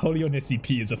having an Apollyon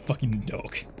SCP as a fucking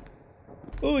dog.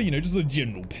 Or, you know, just a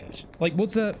general pet. Like,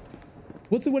 what's that?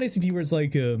 What's the one SCP where it's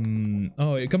like,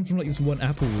 oh, it comes from like this one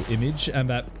Apple image, and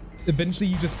that eventually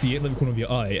you just see it like the corner of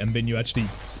your eye, and then you actually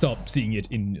stop seeing it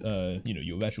in, you know,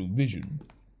 your actual vision.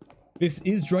 This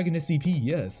is Dragon SCP,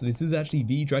 yes. This is actually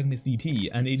the Dragon SCP,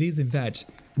 and it is in fact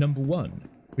 #1,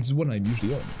 which is what I'm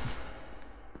usually on.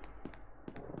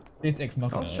 This Ex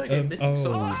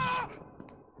Machina.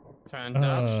 Turns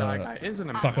out Shy Guy isn't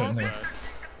a fuck it, no.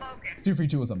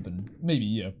 232 or something. Maybe,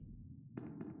 yeah.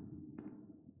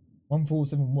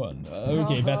 1471.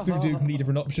 Okay, that's two completely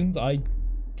different options. I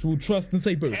will trust and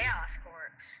say both.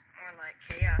 KhaosKorps. More like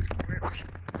KhaosKorps.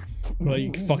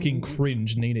 Like fucking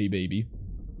cringe, Nene baby.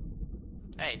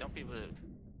 Hey, don't be rude.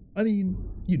 I mean,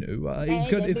 you know, it's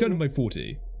kind of my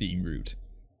forte, being rude.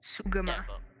 Sugama. Yeah,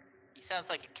 he sounds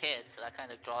like a kid, so that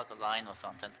kind of draws a line or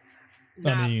something.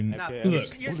 I mean,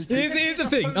 look, here's the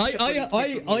thing.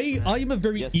 I am a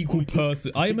very equal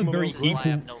person. I am a very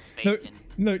equal.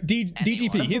 No,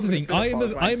 DGP. Here's the thing. I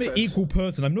am an equal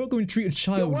person. I'm not going to treat a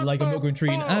child like I'm not going to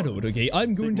treat an adult. Okay,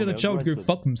 I'm going to let a child go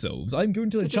fuck themselves. I'm going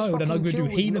to let a child and I'm going to do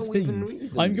heinous things.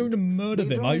 I'm going to murder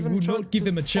them. I will not give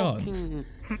them a chance.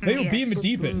 They will be in the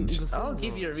deep end. I'll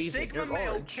give you a reason.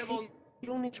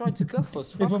 You only tried to cuff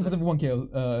us. It's 1 kill.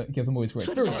 Guess I'm always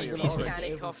correct. That's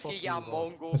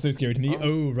so scary to me.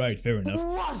 Oh right, fair enough.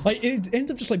 Like it ends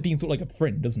up just like being sort of like a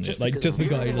friend, doesn't it? Like just the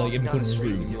guy like in the corner of the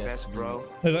room. Yes, bro.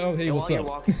 Like, oh hey, what's up?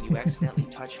 While you're walking, you accidentally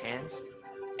touch hands.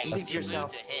 You think to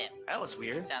yourself, to him. that was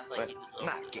weird, Sounds like but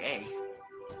not gay.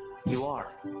 You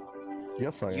are.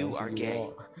 Yes, I am. You are gay.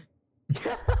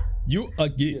 You are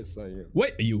gay. Yes, I am.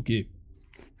 Wait, are you gay?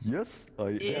 Yes, I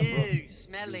am. Ew,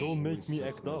 smelly. Don't make me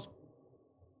act up.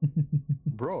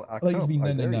 Bro, act Like up. it's been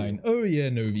 999. Oh yeah,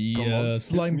 no, the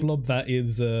slime blob that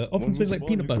is often smells like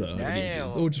peanut butter,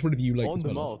 or just whatever you like the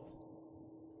smell of.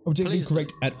 Objectively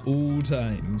correct at all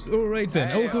times. Alright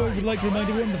then, also I would like to remind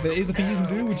everyone that there is a thing you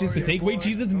can do, which is to take away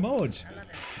Jesus mod.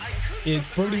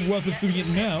 It's probably worth us doing it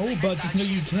now, but just know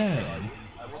you can.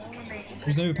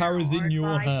 There's no powers in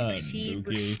your hand,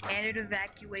 okay? Standard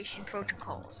evacuation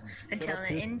protocols until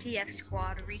an NTF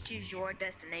squad reaches your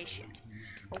destination.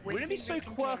 Wouldn't it be so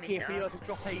quirky if we were to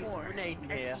drop a grenade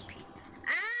here?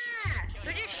 Ah!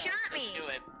 Who just shot me?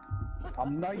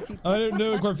 I don't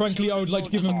know, quite frankly, I would like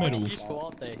to give him a medal.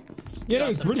 Yeah, no,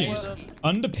 it's brilliant.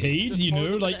 Underpaid, you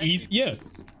know, like, yeah.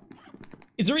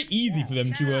 It's very easy for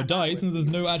them to die since there's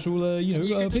no actual, you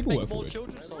know, paperwork for it.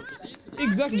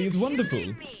 Exactly, it's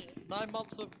wonderful. 9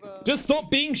 months of, Just stop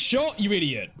being shot, you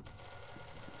idiot!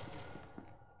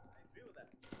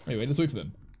 Anyway, let's wait for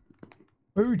them.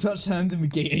 Who touched hands in the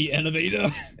gate A elevator?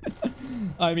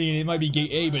 I mean, it might be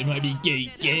gate A, but it might be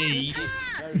gate.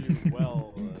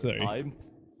 Sorry.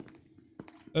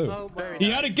 Oh, he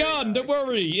had a gun. Don't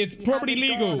worry, it's probably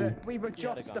legal. We were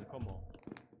just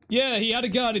Yeah, he had a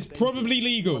gun. It's probably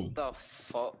legal. What the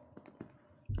fuck?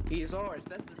 He's ours.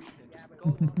 That's the reason.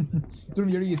 It's one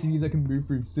of the only SCPs that can move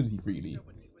through the facility freely.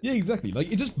 Yeah, exactly.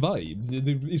 Like, it just vibes.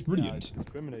 It's brilliant.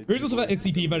 There's also that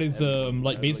SCP that is,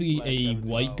 like, basically a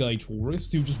white guy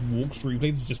tourist who just walks through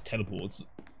places and just teleports.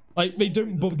 Like, they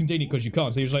don't bother containing it because you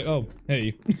can't. So you're just like, oh,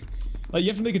 hey. Like, you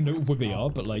have to make a note of where they are,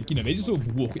 but, like, you know, they just sort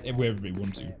of walk wherever they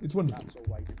want to. It's wonderful.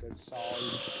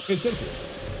 It's teleport.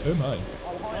 Oh my.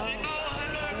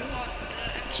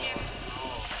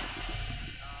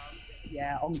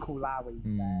 Yeah, Uncle Larry's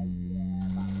there.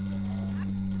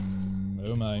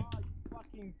 Oh my.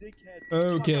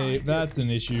 Okay, that's an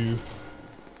issue.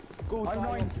 Oh,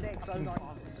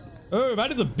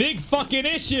 that is a big fucking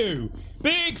issue!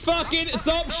 Big fucking—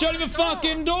 stop shutting the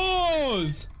fucking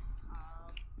doors!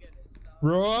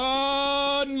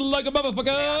 Run like a motherfucker!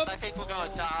 Yes, I think we're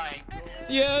gonna die.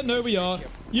 Yeah, no we are.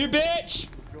 You bitch!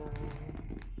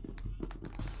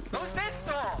 Who's this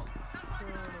door?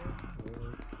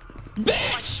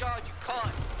 Bitch! Oh my god, you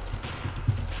cunt!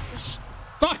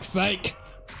 Fuck's sake!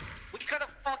 We could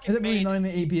have fucking Is it really 9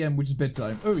 at 8 PM, which is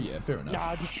bedtime? Oh yeah, fair enough.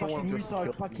 Yeah, just fucking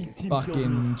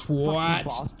Fucking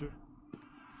twat.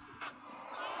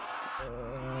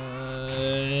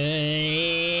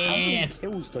 How many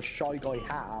kills does Shy Guy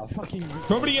have?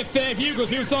 Probably a fair few because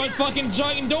people started fucking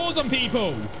giant doors on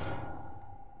people!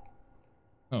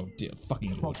 Oh dear,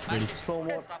 fucking lord! Really?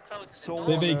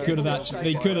 Someone They could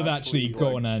have actually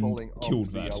gone and killed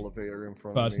that, elevator in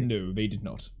front but of me. no, they did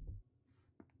not.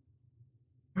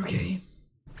 Okay.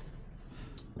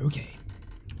 Okay.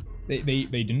 They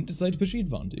didn't decide to push the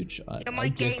advantage. I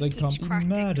guess I can't be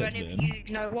mad at them.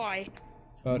 You know why?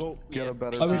 But Get a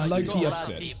better I would like to be got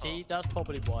upset. PC, that's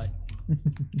probably why.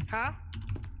 Huh?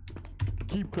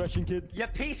 Keep crushing, kid. Your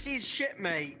PC's shit,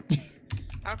 mate.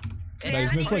 That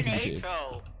is most likely the case.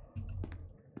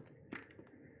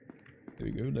 There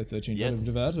we go, let's change that over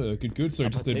to that. Good. Sorry,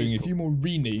 just doing a few more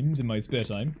renames in my spare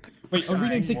time. Wait, are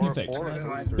renames taking effect?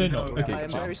 They're not, okay. I am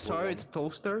very sorry, it's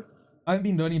Toaster. I haven't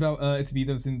been learning about SCPs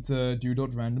ever since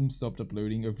do.random stopped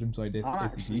uploading over inside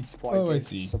SCP. Oh, I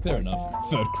see. Fair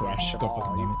enough. Third crash. God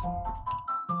fucking damn it.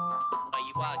 But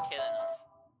you are killing us.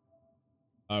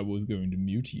 I was going to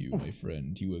mute you, my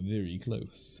friend. You were very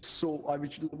close. So I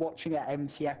was watching at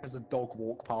MTF as a dog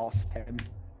walked past him.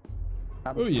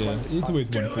 Oh yeah, it's always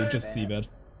wonderful just to see that.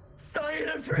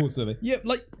 Whole survey. Yeah,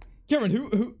 like, Karen,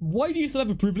 why do you still have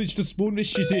a privilege to spawn this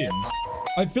shit in?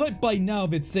 I feel like by now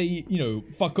they'd say, you know,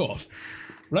 fuck off.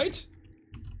 Right?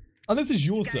 Unless it's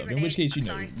your server, in which case, you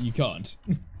know, you can't.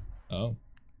 Oh.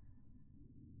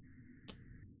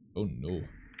 Oh no.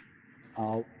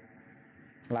 Oh.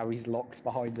 Larry's locked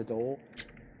behind the door.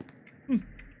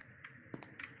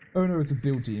 Oh no, it's a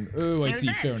build team. Oh, I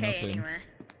see, fair enough then.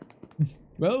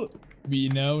 Well, we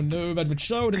now know that the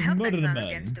child has murdered a man.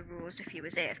 Against the rules if he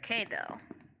was AFK though.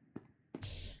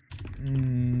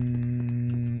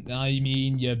 I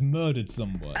mean, you've murdered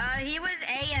someone. He was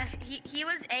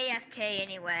AFK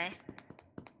anyway.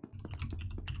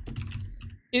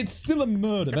 It's still a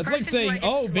murder. That's like saying,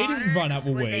 oh, they didn't run out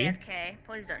the way. AFK.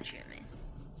 Please don't shoot me.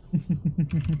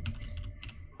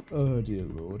 Oh dear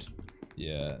lord.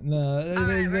 Yeah, no,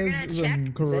 there's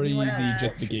some crazy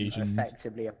justifications.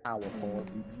 Effectively a power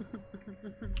form.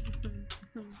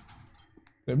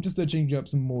 I'm just changing up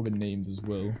some more of the names as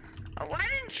well. Why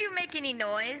didn't you make any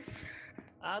noise?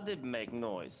 I did make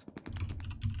noise.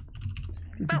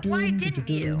 But why didn't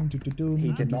you?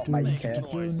 He did not make it.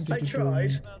 I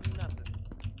tried.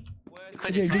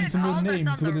 Okay, give some more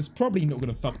names because it's probably not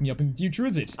gonna fuck me up in the future,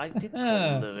 is it? I did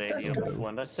call the radio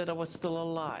one. I said I was still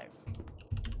alive.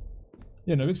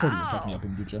 Yeah, no, it's probably gonna fuck me up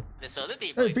in the future. This other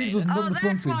team Oh, Phoenix was not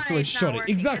responsive, so I shot it.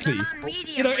 Exactly.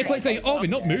 You know, it's like saying, oh, they're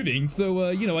not moving,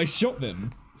 so, you know, I shot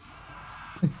them.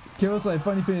 Khaos, I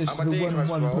finally finished the 1-1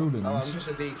 Poland. Oh, I'm just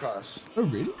a D class. Oh,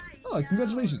 really? Oh,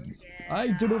 congratulations. I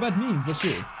don't know what that means, but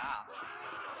sure.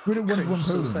 We're at 1-1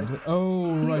 Poland.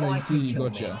 Oh, right, I see.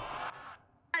 Gotcha.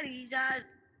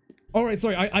 Alright,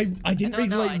 sorry, I didn't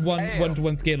read like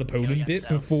one-to-one scale of Poland bit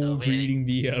before reading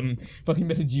the fucking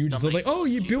message you just was like, oh,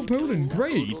 you built Poland,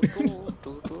 great!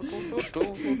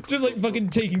 Just like fucking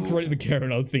taking credit for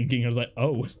Karen, I was like,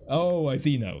 oh, I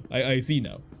see now, I see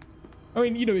now. I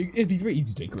mean, you know, it'd be very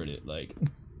easy to take credit, like,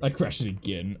 I crashed it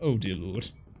again, oh dear lord.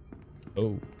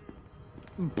 Oh.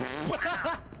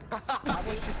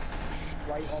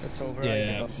 It's over.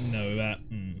 Yeah, no, that,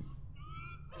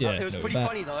 yeah, it was pretty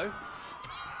funny though.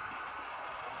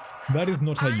 That is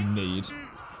not how you need.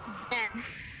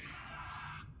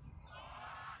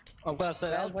 I'm gonna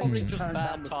say that was probably just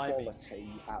bad timing.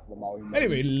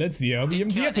 Anyway, let's see how the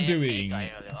MTF are doing. Who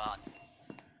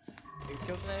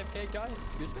killed an AFK guy?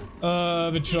 Excuse me?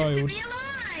 The child.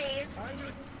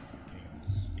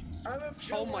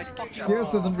 Oh my fucking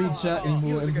Khaos doesn't read chat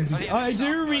anymore. I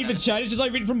do read the chat, it's just I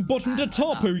read from bottom to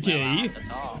top, okay?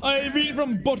 I read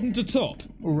from bottom to top,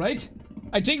 alright?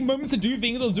 I take moments to do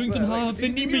things. I was doing some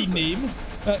half-indie rename.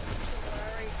 There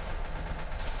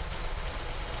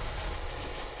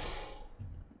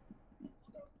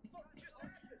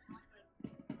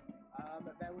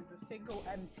was a single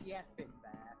MTF in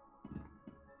there.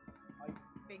 I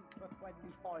think the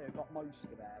friendly fire got most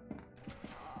of them.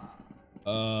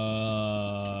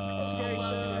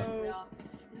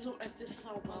 This is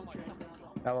how well trained they are.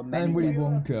 I'm Willy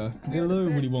Wonka. Hello,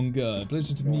 Willy Wonka.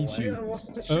 Pleasure to meet you.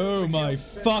 Oh my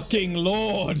fucking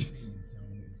lord!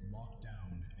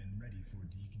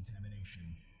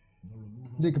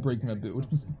 Take a break from that build.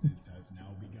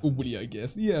 Or Willy, I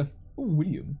guess. Yeah. Or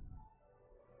William.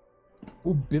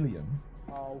 Or Billiam.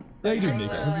 How you doing,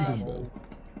 Nick? I hope you're doing well.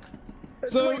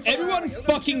 So, everyone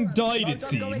fucking died, it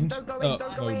seemed. Oh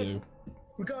no.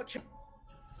 We got you.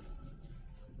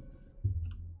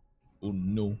 Oh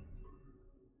no.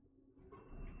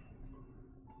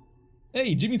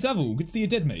 Hey, Jimmy Savile, good to see you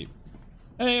dead, mate.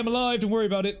 Hey, I'm alive, don't worry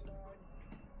about it.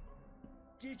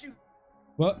 Did you?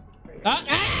 What?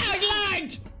 I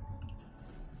lagged!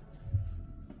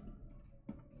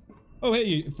 Oh,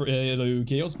 hey, hello,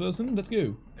 Chaos person, let's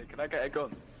go. Hey, can I get a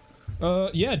gun?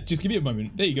 Yeah, just give me a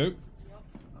moment. There you go.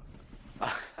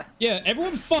 Yeah,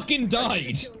 everyone fucking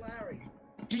died.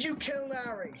 Did you kill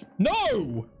Larry?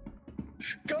 No!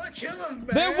 Go kill him,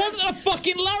 man! There wasn't a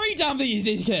fucking Larry down there, you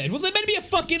dickhead! Was there meant to be a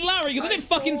fucking Larry? Because I didn't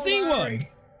fucking see one!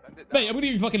 Mate, I'm gonna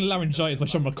give you fucking laryngitis by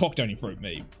shoving my cock down your throat,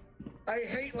 mate. I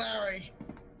hate Larry.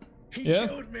 He Yeah?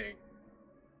 killed me.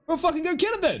 Well, fucking go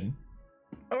kill him then!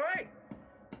 Alright.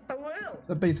 I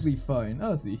will. Basically fine.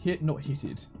 Oh, see, hit, not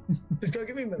hitted. Just go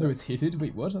give me a minute. No, it's hitted.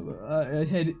 Wait, what?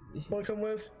 I Welcome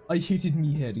with. I hitted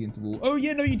me head against the wall. Oh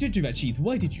yeah, no, you did do that, Cheese.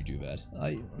 Why did you do that?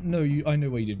 I know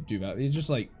why you didn't do that. It's just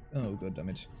like, oh god damn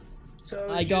it. So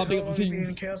I can't pick up the things.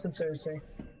 In Chaos and Cersei?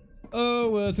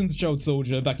 Oh, since a child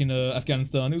soldier back in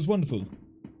Afghanistan, it was wonderful.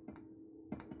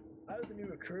 I was a new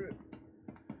recruit.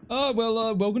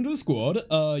 Well, welcome to the squad.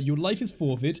 Your life is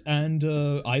forfeit, and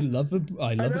I love the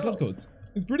blood codes.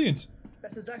 It's brilliant.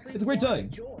 That's exactly. It's a great time.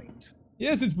 I joined.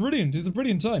 Yes, it's brilliant. It's a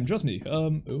brilliant time. Trust me.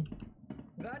 Oh.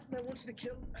 That and I wanted to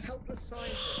kill helpless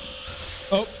scientists.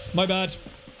 Oh, my bad.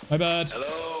 My bad.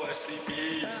 Hello,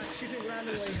 SCP.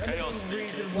 This is Chaos.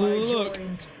 Look,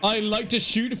 I like to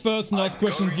shoot first and ask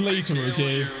questions later,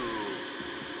 okay?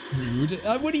 Rude.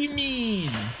 What do you mean?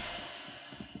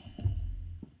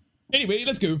 Anyway,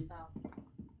 let's go.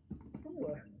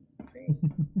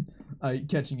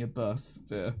 Catching a bus.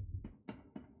 Fair.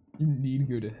 You need to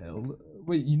go to hell.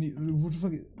 Wait, you need. What the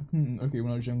fuck? Okay,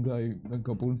 when I was younger, I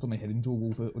got bullets on my head into a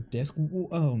wall for a desk wall.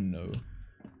 Oh no.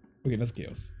 Okay, that's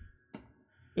chaos.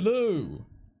 Hello.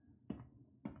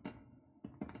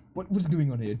 What's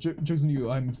going on here? Jokes on you.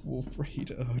 I'm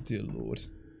afraid. Oh dear lord.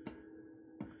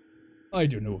 I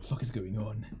don't know what the fuck is going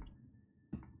on.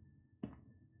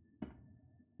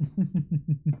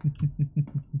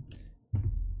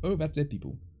 Oh, that's dead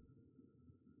people.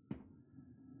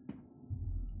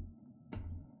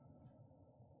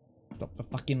 Stop the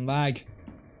fucking lag.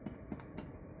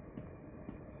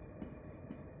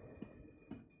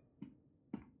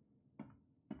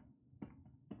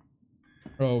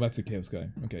 Oh, that's a chaos guy.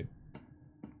 Okay.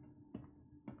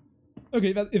 Okay,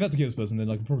 if that's a chaos person, then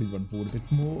I can probably run forward a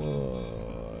bit more.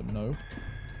 Nope.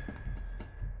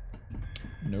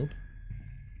 Nope.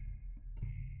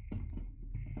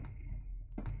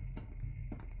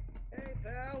 Hey,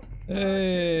 pal.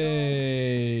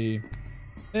 Hey.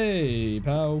 Hey,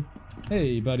 pal.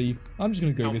 Hey, buddy. I'm just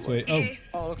gonna go this way.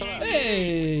 Oh.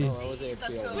 Hey. Wait, it's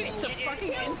a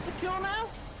fucking insta-kill now?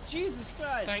 Jesus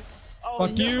Christ. Thanks. Oh,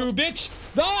 fuck you, bitch!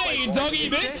 Die,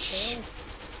 doggy bitch!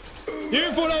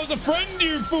 You thought I was a friend,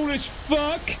 you foolish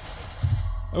fuck!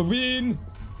 A win!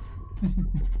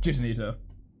 Detonator.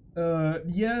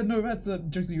 Yeah, no, that's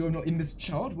jokes on you. I'm not in this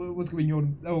chart. What's going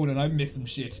on? Oh, no, I missed some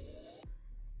shit.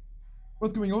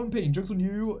 What's going on, Pain? Jokes on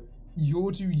you.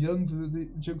 You're too young for the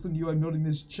jokes on you. I'm not in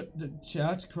this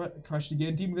chat. Crashed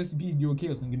again. Team with SCP. You're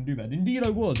chaos and can do that. Indeed, I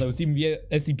was teaming with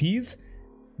SCPs.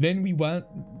 Then we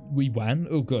won.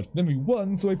 Oh god. Then we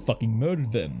won, so I fucking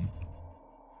murdered them.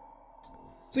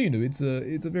 So you know, it's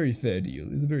a very fair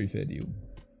deal. It's a very fair deal.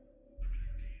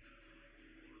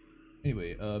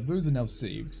 Anyway, those are now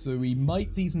saved, so we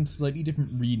might see some slightly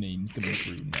different renames coming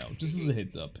through now. Just as a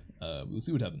heads up. We'll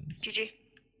see what happens. GG.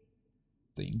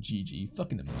 Saying GG.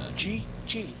 Fucking imagine.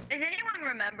 GG. Does anyone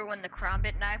remember when the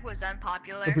Crombit knife was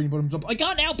unpopular? The bottom jump. I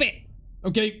can't help it!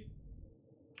 Okay.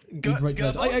 I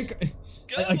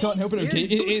can't help it, okay?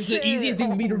 It's the easiest thing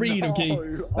for me to read, okay?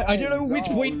 I don't know which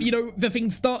point, you know, the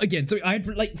things start again, so I had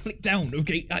to, like, flick down,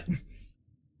 okay?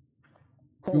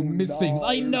 You'll miss things.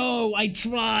 I know, I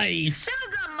try!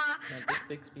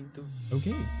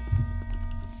 Okay.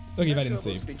 Okay, that didn't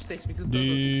save.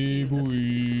 The boys.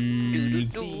 The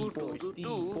boys.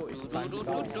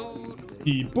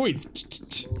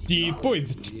 The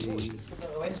boys.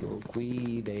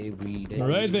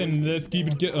 Alright then, let's keep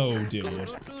it oh dear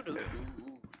lord.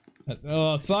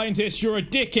 Oh, scientist, you're a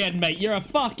dickhead, mate. You're a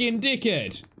fucking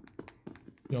dickhead.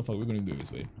 You know, fuck, we're gonna go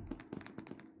this way.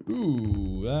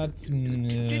 Ooh, that's skill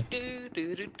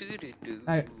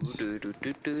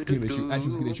issue,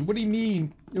 actual skill issue. What do you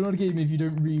mean? You're not a game if you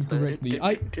don't read correctly.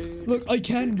 Look, I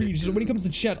can read. So when it comes to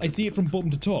chat, I see it from bottom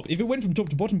to top. If it went from top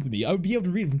to bottom for me, I would be able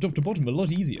to read it from top to bottom a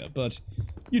lot easier. But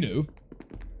you know,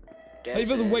 if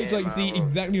there's a way to like see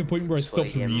exactly the point where I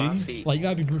stopped reading, like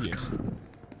that'd be brilliant.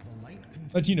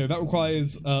 But you know, that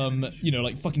requires you know,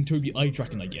 like fucking Toby eye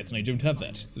tracking, I guess, and I don't have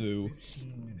that. So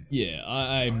yeah,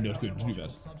 I'm not going to do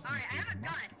that.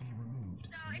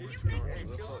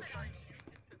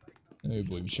 Oh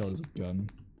boy, we shot us a gun.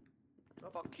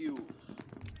 Fuck you.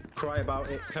 Cry about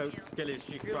it, Coat. Skill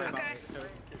issue, cry about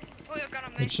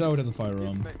it. It Shard has a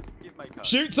firearm.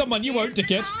 Shoot someone, you won't,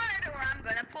 dickhead! I'm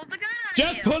gonna pull the gun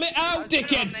Just pull it out,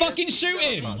 dickhead! Fucking shoot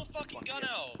him! Pull the fucking gun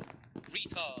out,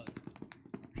 retard.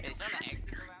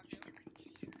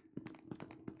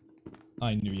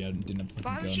 I knew you didn't have a fucking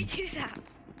gun. Why would you do that?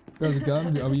 There's a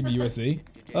gun. Are we in the USA?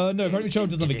 No, apparently Charles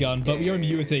doesn't have a gun, but we are in the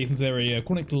USA since they're a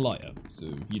chronic liar. So,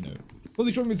 you know. Well,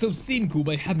 they're trying to make themselves seem cool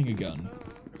by having a gun.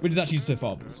 Which is actually just their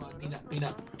fathers.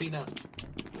 Peanut.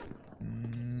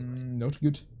 Not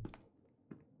good.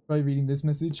 Try reading this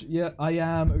message. Yeah, I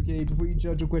am. Okay, before you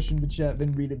judge or question the chat,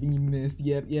 then read it being missed.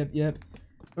 Yep.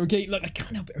 Okay, look, I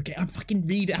can't help it. Okay, I fucking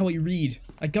read how I read.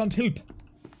 I can't help.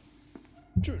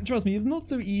 Trust me, it's not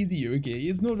so easy, okay?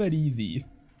 It's not that easy.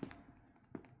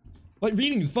 Like,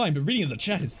 reading is fine, but reading as a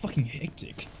chat is fucking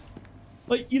hectic.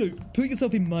 Like, you know, put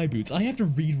yourself in my boots. I have to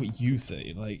read what you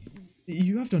say. Like,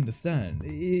 you have to understand.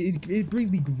 It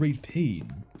brings me great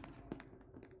pain.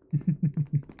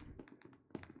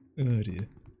 Oh dear.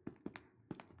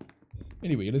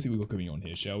 Anyway, let's see what we've got going on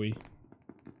here, shall we?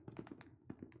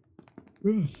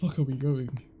 Where the fuck are we going?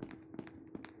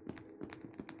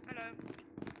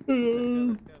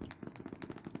 Hello.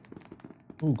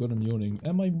 Oh god, I'm yawning.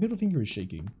 And my middle finger is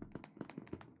shaking.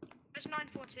 It's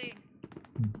 9:14.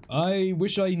 I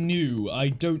wish I knew. I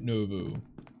don't know though.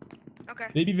 Okay.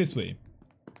 Maybe this way.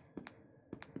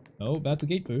 Oh, that's a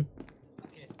gate poo.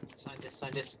 Okay,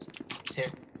 scientist. It's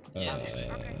here.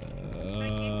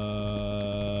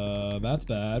 That's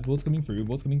bad. What's coming through?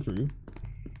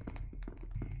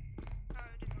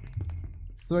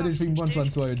 So I did stream one time,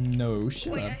 so I would know.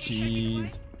 Shut up,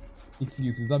 jeez.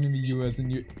 Excuses. I'm in the US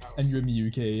and you're in the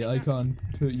UK. I can't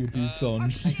put your boots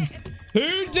on.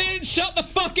 Who didn't shut the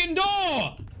fucking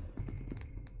door?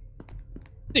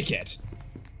 Dickhead.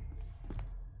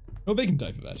 Oh, they can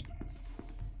die for that.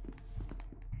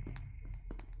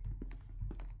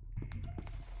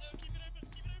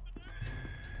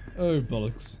 Oh,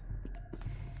 bollocks.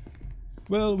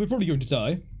 Well, we're probably going to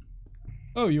die.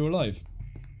 Oh, you're alive.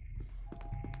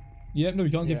 Yeah, no,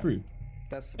 we can't get through.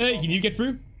 Hey, can you get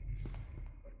through?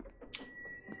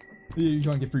 Yeah, you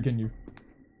can't get through, can you?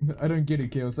 I don't get it,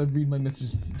 Chaos. I read my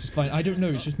messages just fine. I don't know,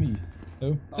 it's just me.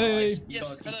 Oh, hey!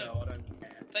 Yes, hello.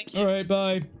 Thank you. Alright,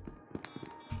 bye.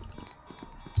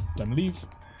 Time to leave.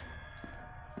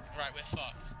 Right, we're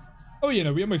fucked. Oh yeah,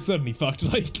 no, we are most certainly fucked.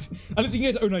 Like, unless we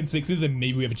can get to 096s, then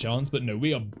maybe we have a chance, but no,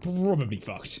 we are probably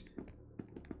fucked.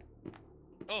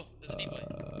 Oh, there's a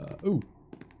D-boy. Ooh.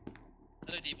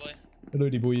 Hello, D-boy. Hello,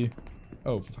 D-boy.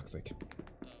 Oh, for fuck's sake.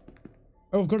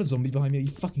 Oh, I've got a zombie behind me. Are you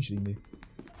fucking shitting me?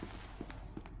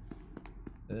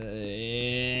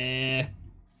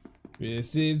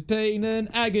 This is pain and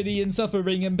agony and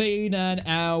suffering and pain and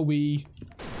owie.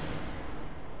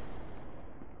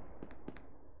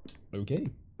 Okay.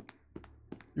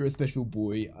 You're a special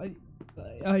boy.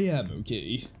 I am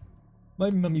okay. My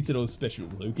mummy said I was special,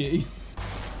 okay?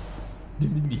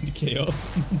 Didn't mean to Chaos.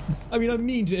 I mean, I'm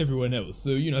mean to everyone else,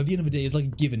 so, you know, at the end of the day, it's like a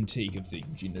give and take of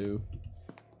things, you know?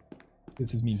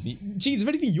 This is mean to me. Jeez, if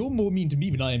anything, you're more mean to me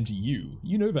than I am to you.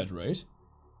 You know that, right?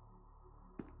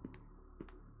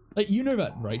 Like, you know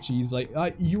that, right, Cheese? Like,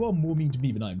 you are more mean to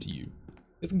me than I am to you.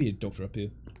 There's gonna be a doctor up here.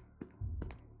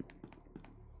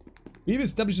 We have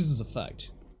established this as a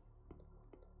fact.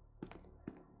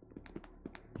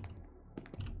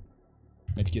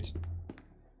 Medkit.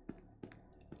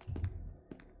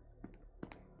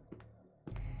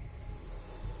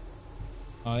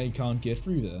 I can't get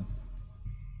through there.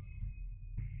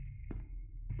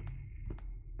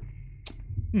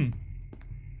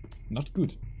 Not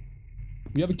good.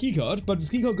 We have a keycard, but this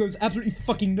keycard goes absolutely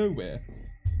fucking nowhere.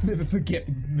 Never forget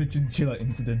the chinchilla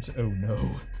incident. Oh no.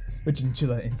 The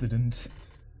chinchilla incident.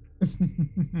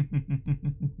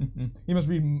 You must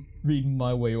read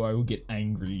my way or I will get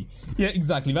angry. Yeah,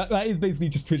 exactly. That is basically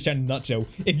just Twitch chat in a nutshell.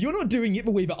 If you're not doing it the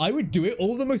way that I would do it,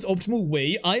 or the most optimal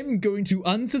way, I'm going to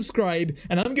unsubscribe,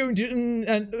 and I'm going to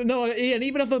and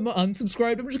even if I'm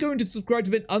unsubscribed, I'm just going to subscribe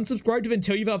to it, unsubscribe to it, and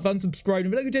tell you that I've unsubscribed,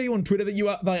 and then I can tell you on Twitter that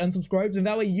that I unsubscribed, and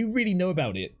that way you really know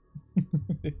about it.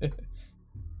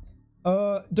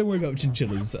 Don't worry about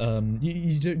chinchillas.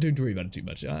 You don't worry about it too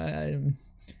much.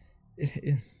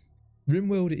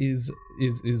 RimWorld is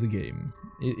a game.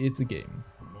 It's a game.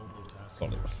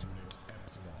 Bollocks.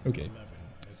 Okay.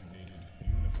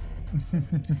 Has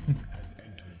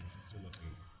entered the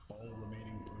facility. All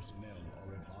remaining personnel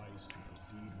are advised to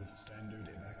proceed with standard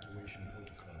evacuation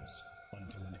protocols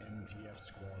until an MTF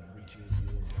squad reaches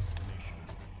your destination.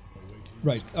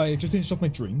 Right, I just finished off my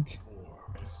drink.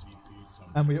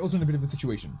 And we're also in a bit of a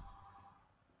situation.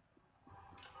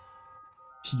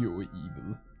 Pure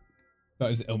evil. That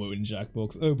is Elmo in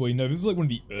Jackbox. Oh boy, no, this is like one of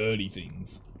the early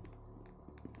things.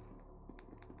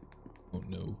 Oh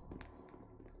no.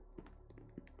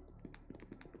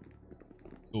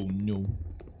 Oh no.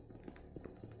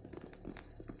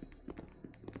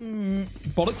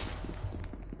 Bollocks.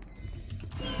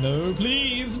 No,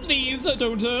 please, please,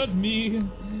 don't hurt me.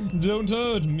 Don't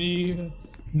hurt me.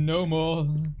 No more.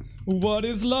 What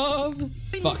is love?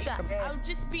 Fuck. I was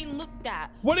just being looked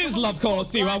at. What is love, Carlos,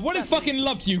 to you? What is fucking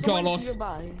love to you, Carlos?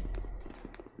 Fucking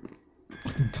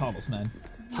Carlos, man.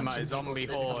 My zombie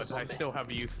horde, I still have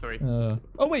you three.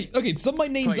 Oh wait, okay, some of my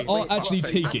names are actually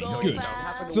taking. Good.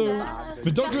 So,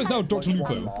 the doctor is now Dr.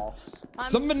 Lupo.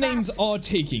 Some of the names are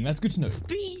taking, that's good to know.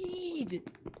 Speed!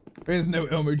 There's no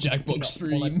Elmo Jackbox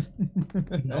stream.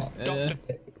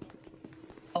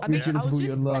 YouTube is for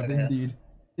your love, indeed.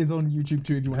 It's on YouTube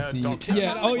too if you want to see it.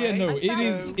 Yeah, oh yeah, no,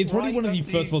 it's probably one of the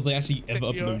first ones I actually ever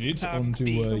uploaded onto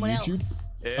YouTube.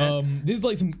 This is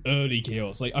like some early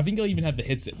chaos. Like I think I even had the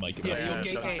headset mic.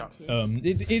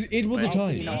 It was a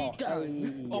time.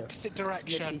 Opposite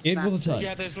direction. It was a time.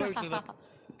 Yeah, there's loads of them.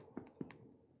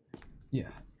 Yeah.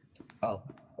 Oh.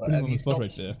 Putting him on the spot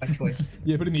right there.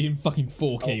 Yeah, putting me in fucking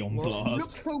 4K on blast. You look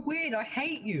so weird. I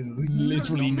hate you.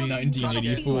 Literally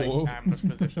 1984. Ambush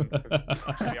positions,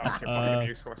 actually fucking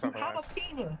useless You have a otherwise.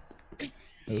 penis.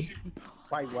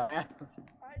 Wait, where?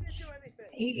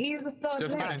 He is a third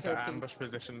Just get left. into ambush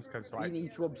positions because like you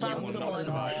need to you observe will not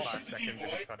survive 5 seconds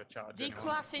if you try to charge They anyone.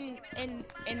 class in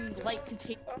like to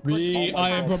take. Me, I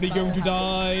am probably going to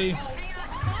die.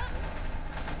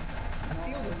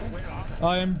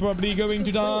 I am probably going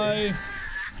to die.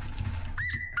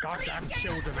 Goddamn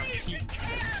children of peak.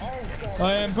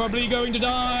 I am probably going to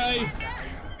die.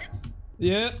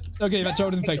 Yeah. Okay, that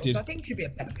child is infected. I think you should be a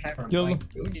better parent. Kill Like,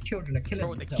 your children are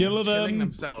killing themselves. Kill them. Killing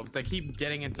themselves. They keep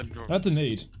getting into drugs. That's a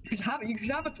need. You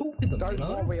should have a talk with them. Don't you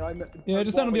know? worry, I'm. Yeah,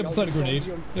 just stand on the other side of the grenade.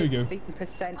 There we go.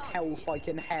 50% health, I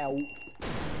can help.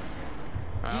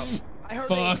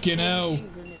 Fucking hell.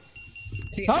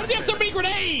 How did you have so many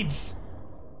grenades?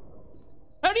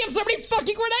 How do you have so many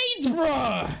fucking grenades,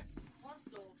 bruh?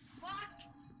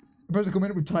 Press a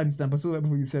comment with timestamp. I saw that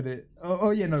before you said it. Oh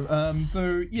yeah, no.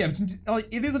 So yeah, like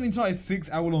it is an entire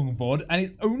 6-hour-long VOD, and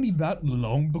it's only that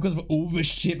long because of all the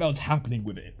shit that was happening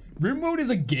with it. RimWorld is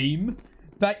a game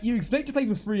that you expect to play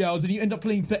for 3 hours, and you end up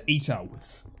playing for 8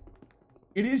 hours.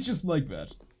 It is just like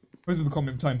that. Press with a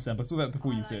comment with timestamp. I saw that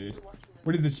before you said it.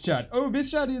 What is this chat? Oh, this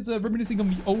chat is reminiscing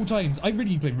on the old times. I really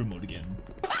need to play RimWorld again.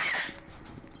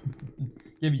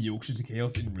 Give me Yorkshire to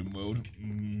Chaos in RimWorld.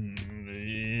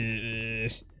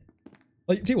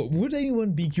 Like, tell you what, would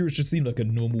anyone be curious to see like a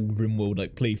normal RimWorld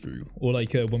like playthrough, or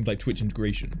like one with like Twitch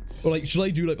integration, or like should I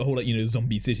do like a whole like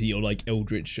Zombie City or like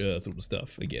Eldritch sort of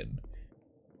stuff again?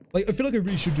 Like I feel like I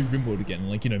really should do RimWorld again,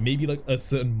 like maybe like a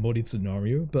certain modded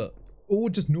scenario, but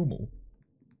or just normal.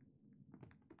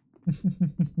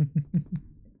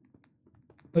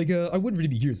 Like, I would really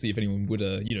be curious to see if anyone would,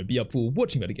 be up for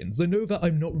watching that again. So I know that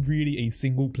I'm not really a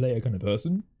single player kind of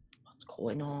person. What's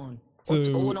going on? So, What's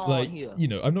going on like, here?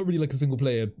 I'm not really like a single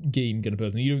player game kind of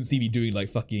person. You don't see me doing like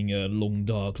fucking long,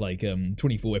 dark, like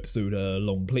 24 episode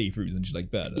long playthroughs and shit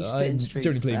like that. I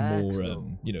generally play more,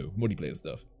 multiplayer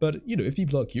stuff. But, if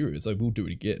people are curious, I will do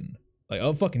it again. Like,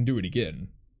 I'll fucking do it again.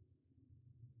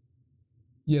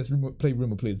 Yes, play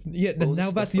RimWorld, please. Yeah,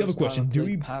 now that's the other question. Do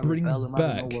we bring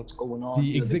back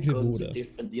the executive order? The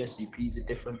SCPs are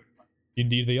different.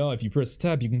 Indeed they are. If you press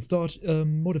tab, you can start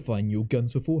modifying your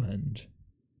guns beforehand.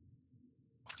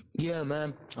 Yeah,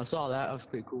 man. I saw that. That was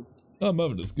pretty cool. Oh,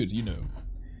 marvelous. Good,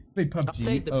 Play PUBG.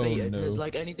 Update the beta. No. Has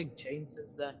like anything changed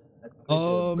since then?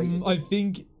 I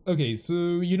think. Okay, so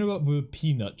you know about the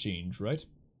peanut change, right?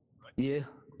 Yeah.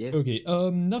 Yeah. Okay,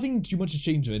 nothing too much has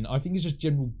changed then. I think it's just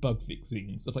general bug fixing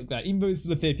and stuff like that. Even though there's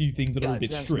still a fair few things that are a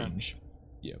bit strange.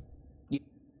 Yeah.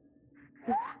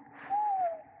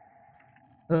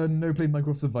 No play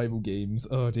Minecraft survival games.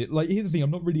 Oh dear. Like, here's the thing, I'm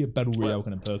not really a battle royale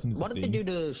kind of person. What did they do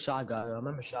to Shy Guy? I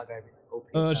remember Shy Guy.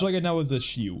 Shy Guy now has a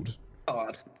shield.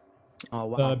 Oh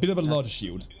wow. A bit of a large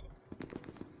shield.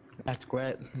 That's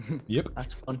great. Yep.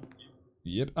 That's fun.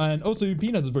 Yep, and also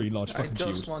Penis has a very large fucking shield.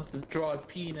 I just want to draw a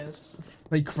penis.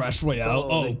 They Crash Royale.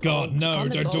 Oh god, no,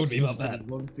 don't talk to me about that.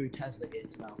 Run through Tesla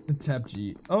gates now. Tab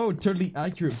G. Oh, totally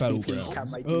accurate battlegrounds. Can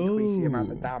make increase the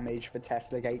amount of damage for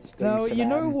Tesla gates. Now, you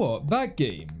know what? That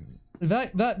game.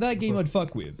 That game I'd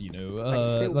fuck with, I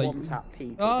still like, one-tap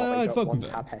people, I'd fuck with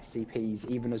one-tap SCPs,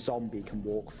 even a zombie can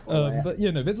walk through it. But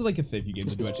there's like a fair few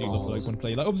games that do actually look like one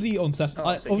play. Like obviously on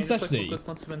Saturday,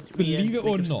 believe it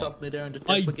or not,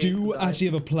 I do actually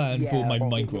have a plan for my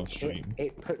Minecraft stream.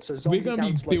 We're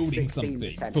gonna be building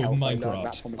something for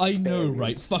Minecraft. I know,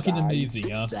 right? Fucking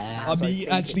amazing, huh? I'll be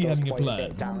actually having a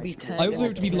plan. I also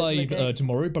hope to be live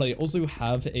tomorrow, but I also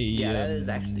have a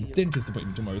dentist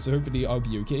appointment tomorrow, so hopefully I'll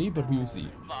be okay, but we will see.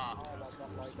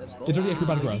 Let's go. It's only Echo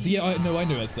Battlegrounds. Yeah, I know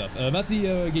that stuff. That's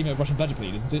the game that Russian Badger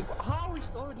played, isn't it? How is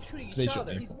already shooting They each shot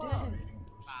other? me. He's dead.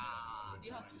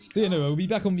 So yeah, no, we'll be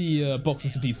back on the Box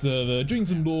SCP server, doing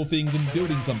some lore things and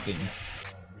building something.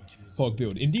 Fog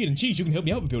build. Indeed, and Cheese, you can help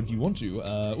me out with build if you want to.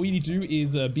 All you need to do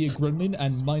is be a gremlin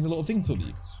and mine a lot of things for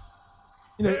me.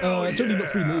 You know, totally not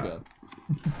free labor.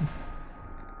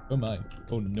 Oh my.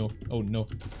 Oh no. Oh no.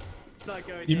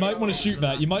 You might want to shoot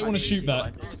that. You might want to shoot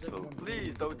that.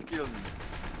 Please don't kill me.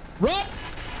 Run!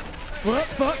 What?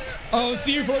 Fuck! I'll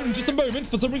see you in just a moment.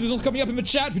 For some reason, it's not coming up in the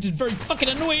chat, which is very fucking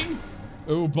annoying.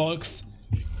 Oh, bollocks.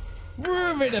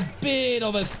 We're in a bit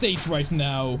of a state right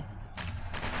now.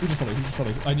 Who just followed? Who just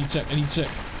followed? I need to check. I need to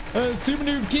check. Super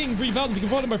Noob King 3000. You can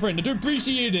follow my friend. I do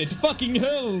appreciate it. Fucking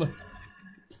hell.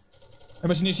 I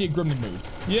must initiate gremlin mode.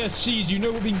 Yes, Cheese, you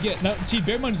know what we can get. Now, Cheese,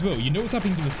 bear in mind as well, you know what's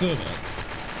happening to the server.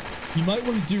 You might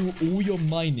want to do all your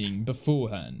mining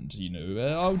beforehand, you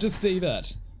know. I'll just say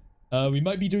that. We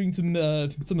might be doing some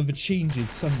of the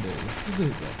changes Sunday.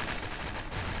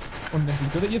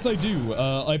 Yes, I do.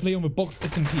 I play on the Box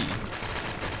SCP.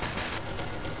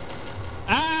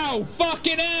 Ow!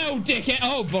 Fucking hell, dickhead!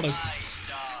 Oh, bollocks.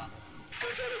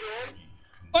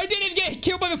 I didn't get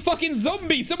killed by the fucking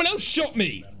zombie! Someone else shot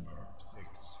me!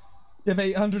 You have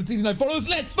 869 followers,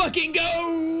 let's fucking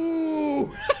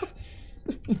go!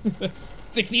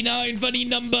 69, funny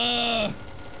number!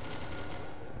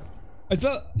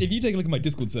 If you take a look at my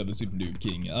Discord server, Super Noob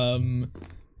King,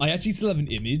 I actually still have an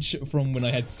image from when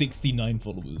I had 69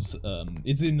 followers.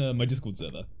 It's in my Discord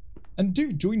server. And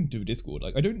do join to Discord.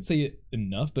 Like, I don't say it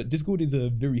enough, but Discord is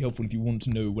very helpful if you want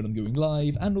to know when I'm going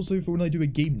live, and also for when I do a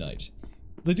game night.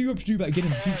 I do hope to do that again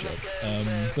in the future.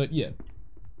 But yeah.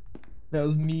 That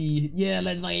was me. Yeah,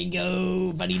 let's fucking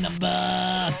go. Funny number.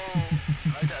 I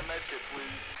got a medkit,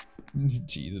 please.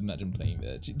 Jeez, imagine playing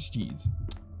that. Jeez.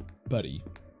 Buddy.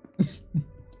 I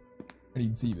didn't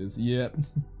even see this. Yep.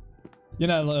 You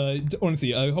know,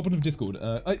 honestly, hop on the Discord.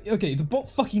 Okay, it's a bot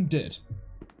fucking dead.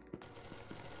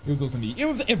 It was also me. It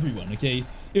was everyone, okay?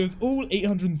 It was all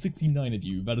 869 of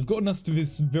you that have gotten us to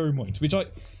this very point, which all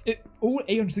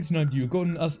 869 of you have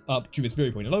gotten us up to this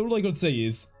very point. And all I gotta say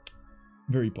is,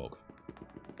 very pog.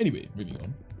 Anyway, moving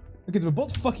on. Okay, so the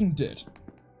bot's fucking dead.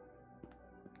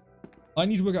 I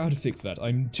need to work out how to fix that.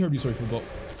 I'm terribly sorry for the bot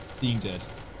being dead.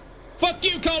 Fuck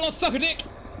you, Carlos, suck a dick!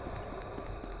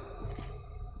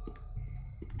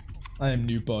 I am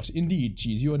new bot. Indeed,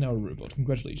 Cheese, you are now a robot.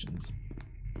 Congratulations.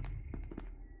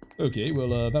 Okay,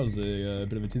 well, that was a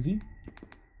bit of a tizzy.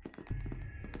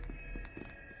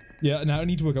 Yeah, now I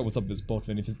need to work out what's up with this bot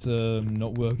then if it's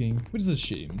not working, which is a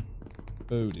shame.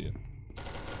 Oh dear.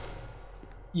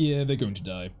 Yeah, they're going to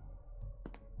die. It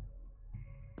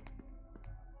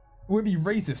won't be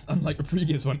racist, unlike the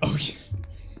previous one. Oh, yeah.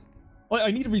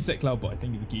 I need to reset Cloudbot, I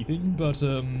think is a key thing, but,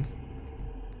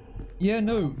 yeah,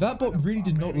 no, that bot really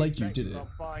did not like you, did it?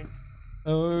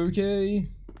 Okay.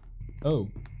 Oh.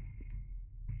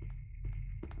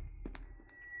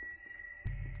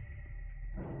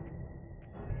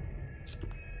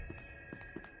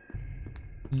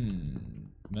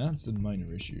 That's a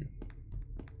minor issue.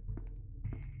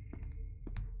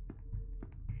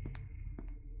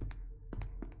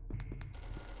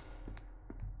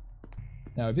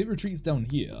 Now, if it retreats down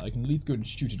here, I can at least go and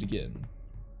shoot it again.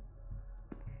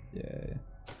 Yeah.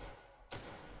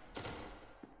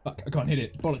 Fuck, I can't hit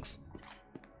it. Bollocks.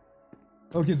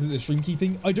 Okay, is it a stream key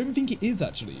thing? I don't think it is,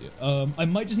 actually. I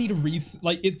might just need a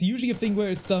like, it's usually a thing where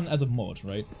it's done as a mod,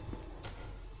 right?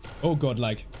 Oh god,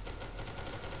 like.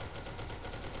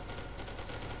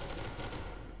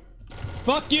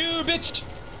 Fuck you, bitch!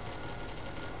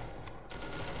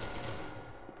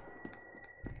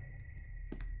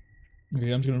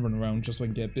 Okay, I'm just gonna run around just so I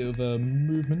can get a bit of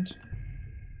movement.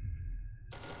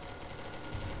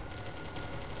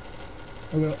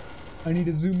 Oh well, I need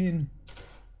to zoom in.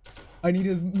 I need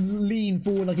to lean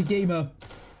forward like a gamer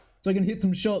so I can hit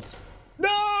some shots.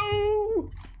 No!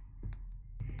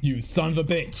 You son of a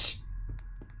bitch!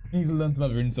 I need to learn some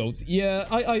other insults. Yeah,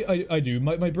 I do.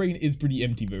 My brain is pretty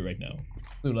empty though right now.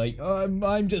 So like,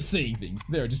 I'm just saying things.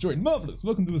 There, I just joined. Marvelous.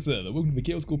 Welcome to the server. Welcome to the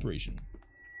Chaos Corporation.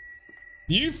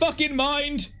 You fucking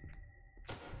mind?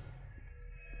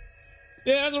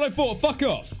 Yeah, that's what I thought. Fuck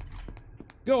off.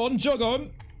 Go on, jog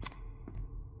on.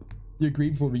 You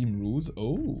agree before reading rules?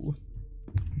 Oh.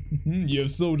 You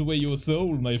have sold away your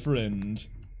soul, my friend.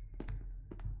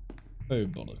 Oh,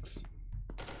 bollocks.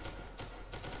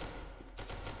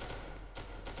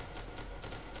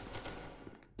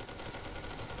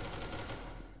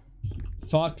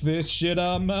 Fuck this shit,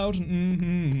 I'm out.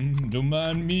 Don't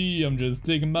mind me, I'm just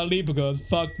taking my leap because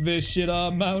fuck this shit,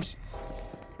 I'm out.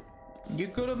 You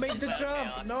could have made the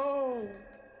jump. No.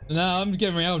 Nah, I'm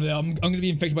getting out there. I'm gonna be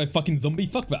infected by a fucking zombie.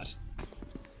 Fuck that.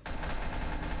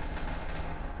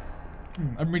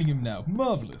 I'm reading him now.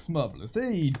 Marvelous, marvelous.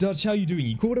 Hey, Dutch, how you doing?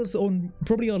 You caught us on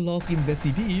probably our last game of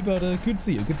SCP, but good to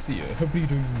see you, good to see you. Hopefully you're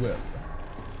doing well.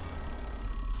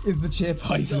 It's the chair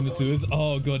pie still in the sewers.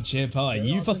 Oh god, chair pie.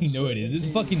 You fucking know it is. It's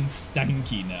fucking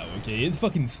stanky now, okay? It's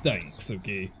fucking stanks,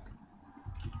 okay?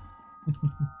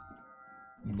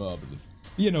 Marvelous.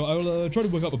 You know, I'll try to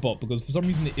work out the bot because for some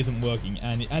reason it isn't working,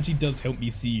 and it actually does help me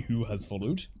see who has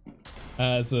followed,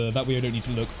 as that way I don't need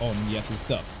to look on the actual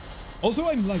stuff. Also,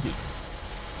 I'm lagging.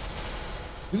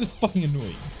 This is fucking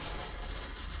annoying.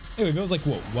 Anyway, there was like,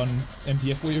 what, one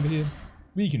MTF boy over here?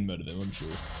 We can murder them, I'm sure.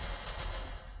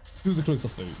 Sewers are closed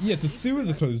off though. Yes, the sewers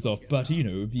are closed off, but you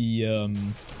know,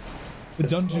 the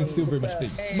dungeon is still very much big.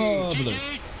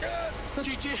 Marvelous.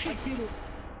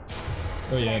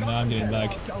 Oh yeah, now I'm getting lag.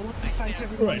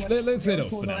 Right, let's head off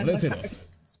for now. Let's head off.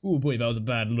 Oh boy, that was a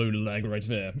bad load of lag right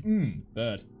there.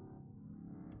 Bad.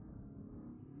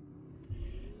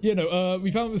 Yeah, no,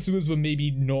 we found the sewers were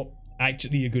maybe not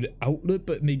actually a good outlet,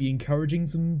 but maybe encouraging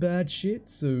some bad shit,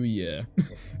 so yeah.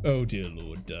 Oh dear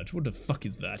Lord, Dutch, what the fuck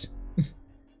is that?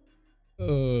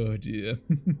 Oh dear.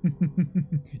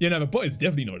 Yeah, no, the bot is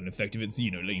definitely not ineffective, it's,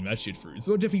 you know, letting that shit through,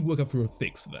 so I'll definitely work up for a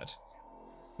fix for that.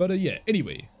 But yeah,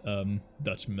 anyway,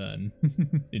 Dutchman.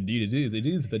 Indeed it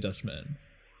is the Dutchman.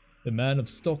 The man of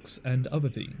stocks and other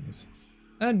things.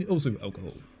 And also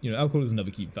alcohol. You know, alcohol is another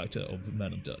key factor of the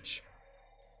man of Dutch.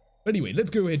 But anyway, let's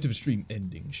go ahead to the stream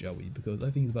ending, shall we? Because I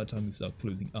think it's about time we start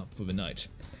closing up for the night.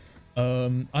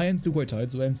 I am still quite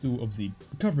tired, so I am still obviously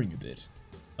recovering a bit.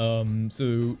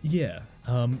 So yeah,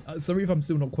 sorry if I'm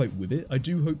still not quite with it. I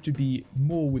do hope to be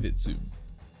more with it soon.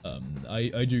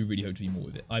 I do really hope to be more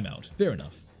with it. I'm out. Fair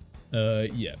enough.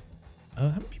 Yeah. How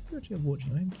many people actually have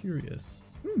watching? I'm curious.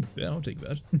 Yeah, I'll take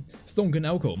that. Stonk and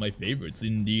alcohol, my favorites.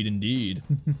 Indeed, indeed.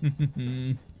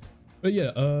 But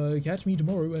yeah, catch me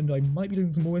tomorrow, and I might be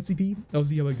doing some more SCP. I'll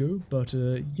see how I go, but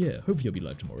yeah, hopefully I'll be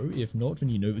live tomorrow. If not, then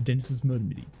you know, the dentist has murdered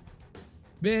me.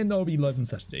 Then I'll be live on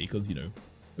Saturday, because, you know,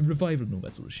 a revival and all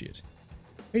that sort of shit.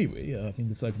 Anyway, I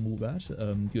think aside from all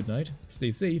that, good night,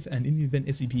 stay safe, and in the event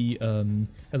SCP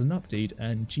has an update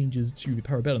and changes to the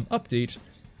Parabellum update,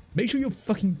 make sure your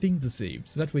fucking things are saved,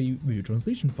 so that way with your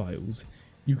translation files,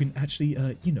 you can actually,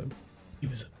 you know,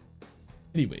 use them.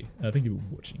 Anyway, thank you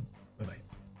for watching.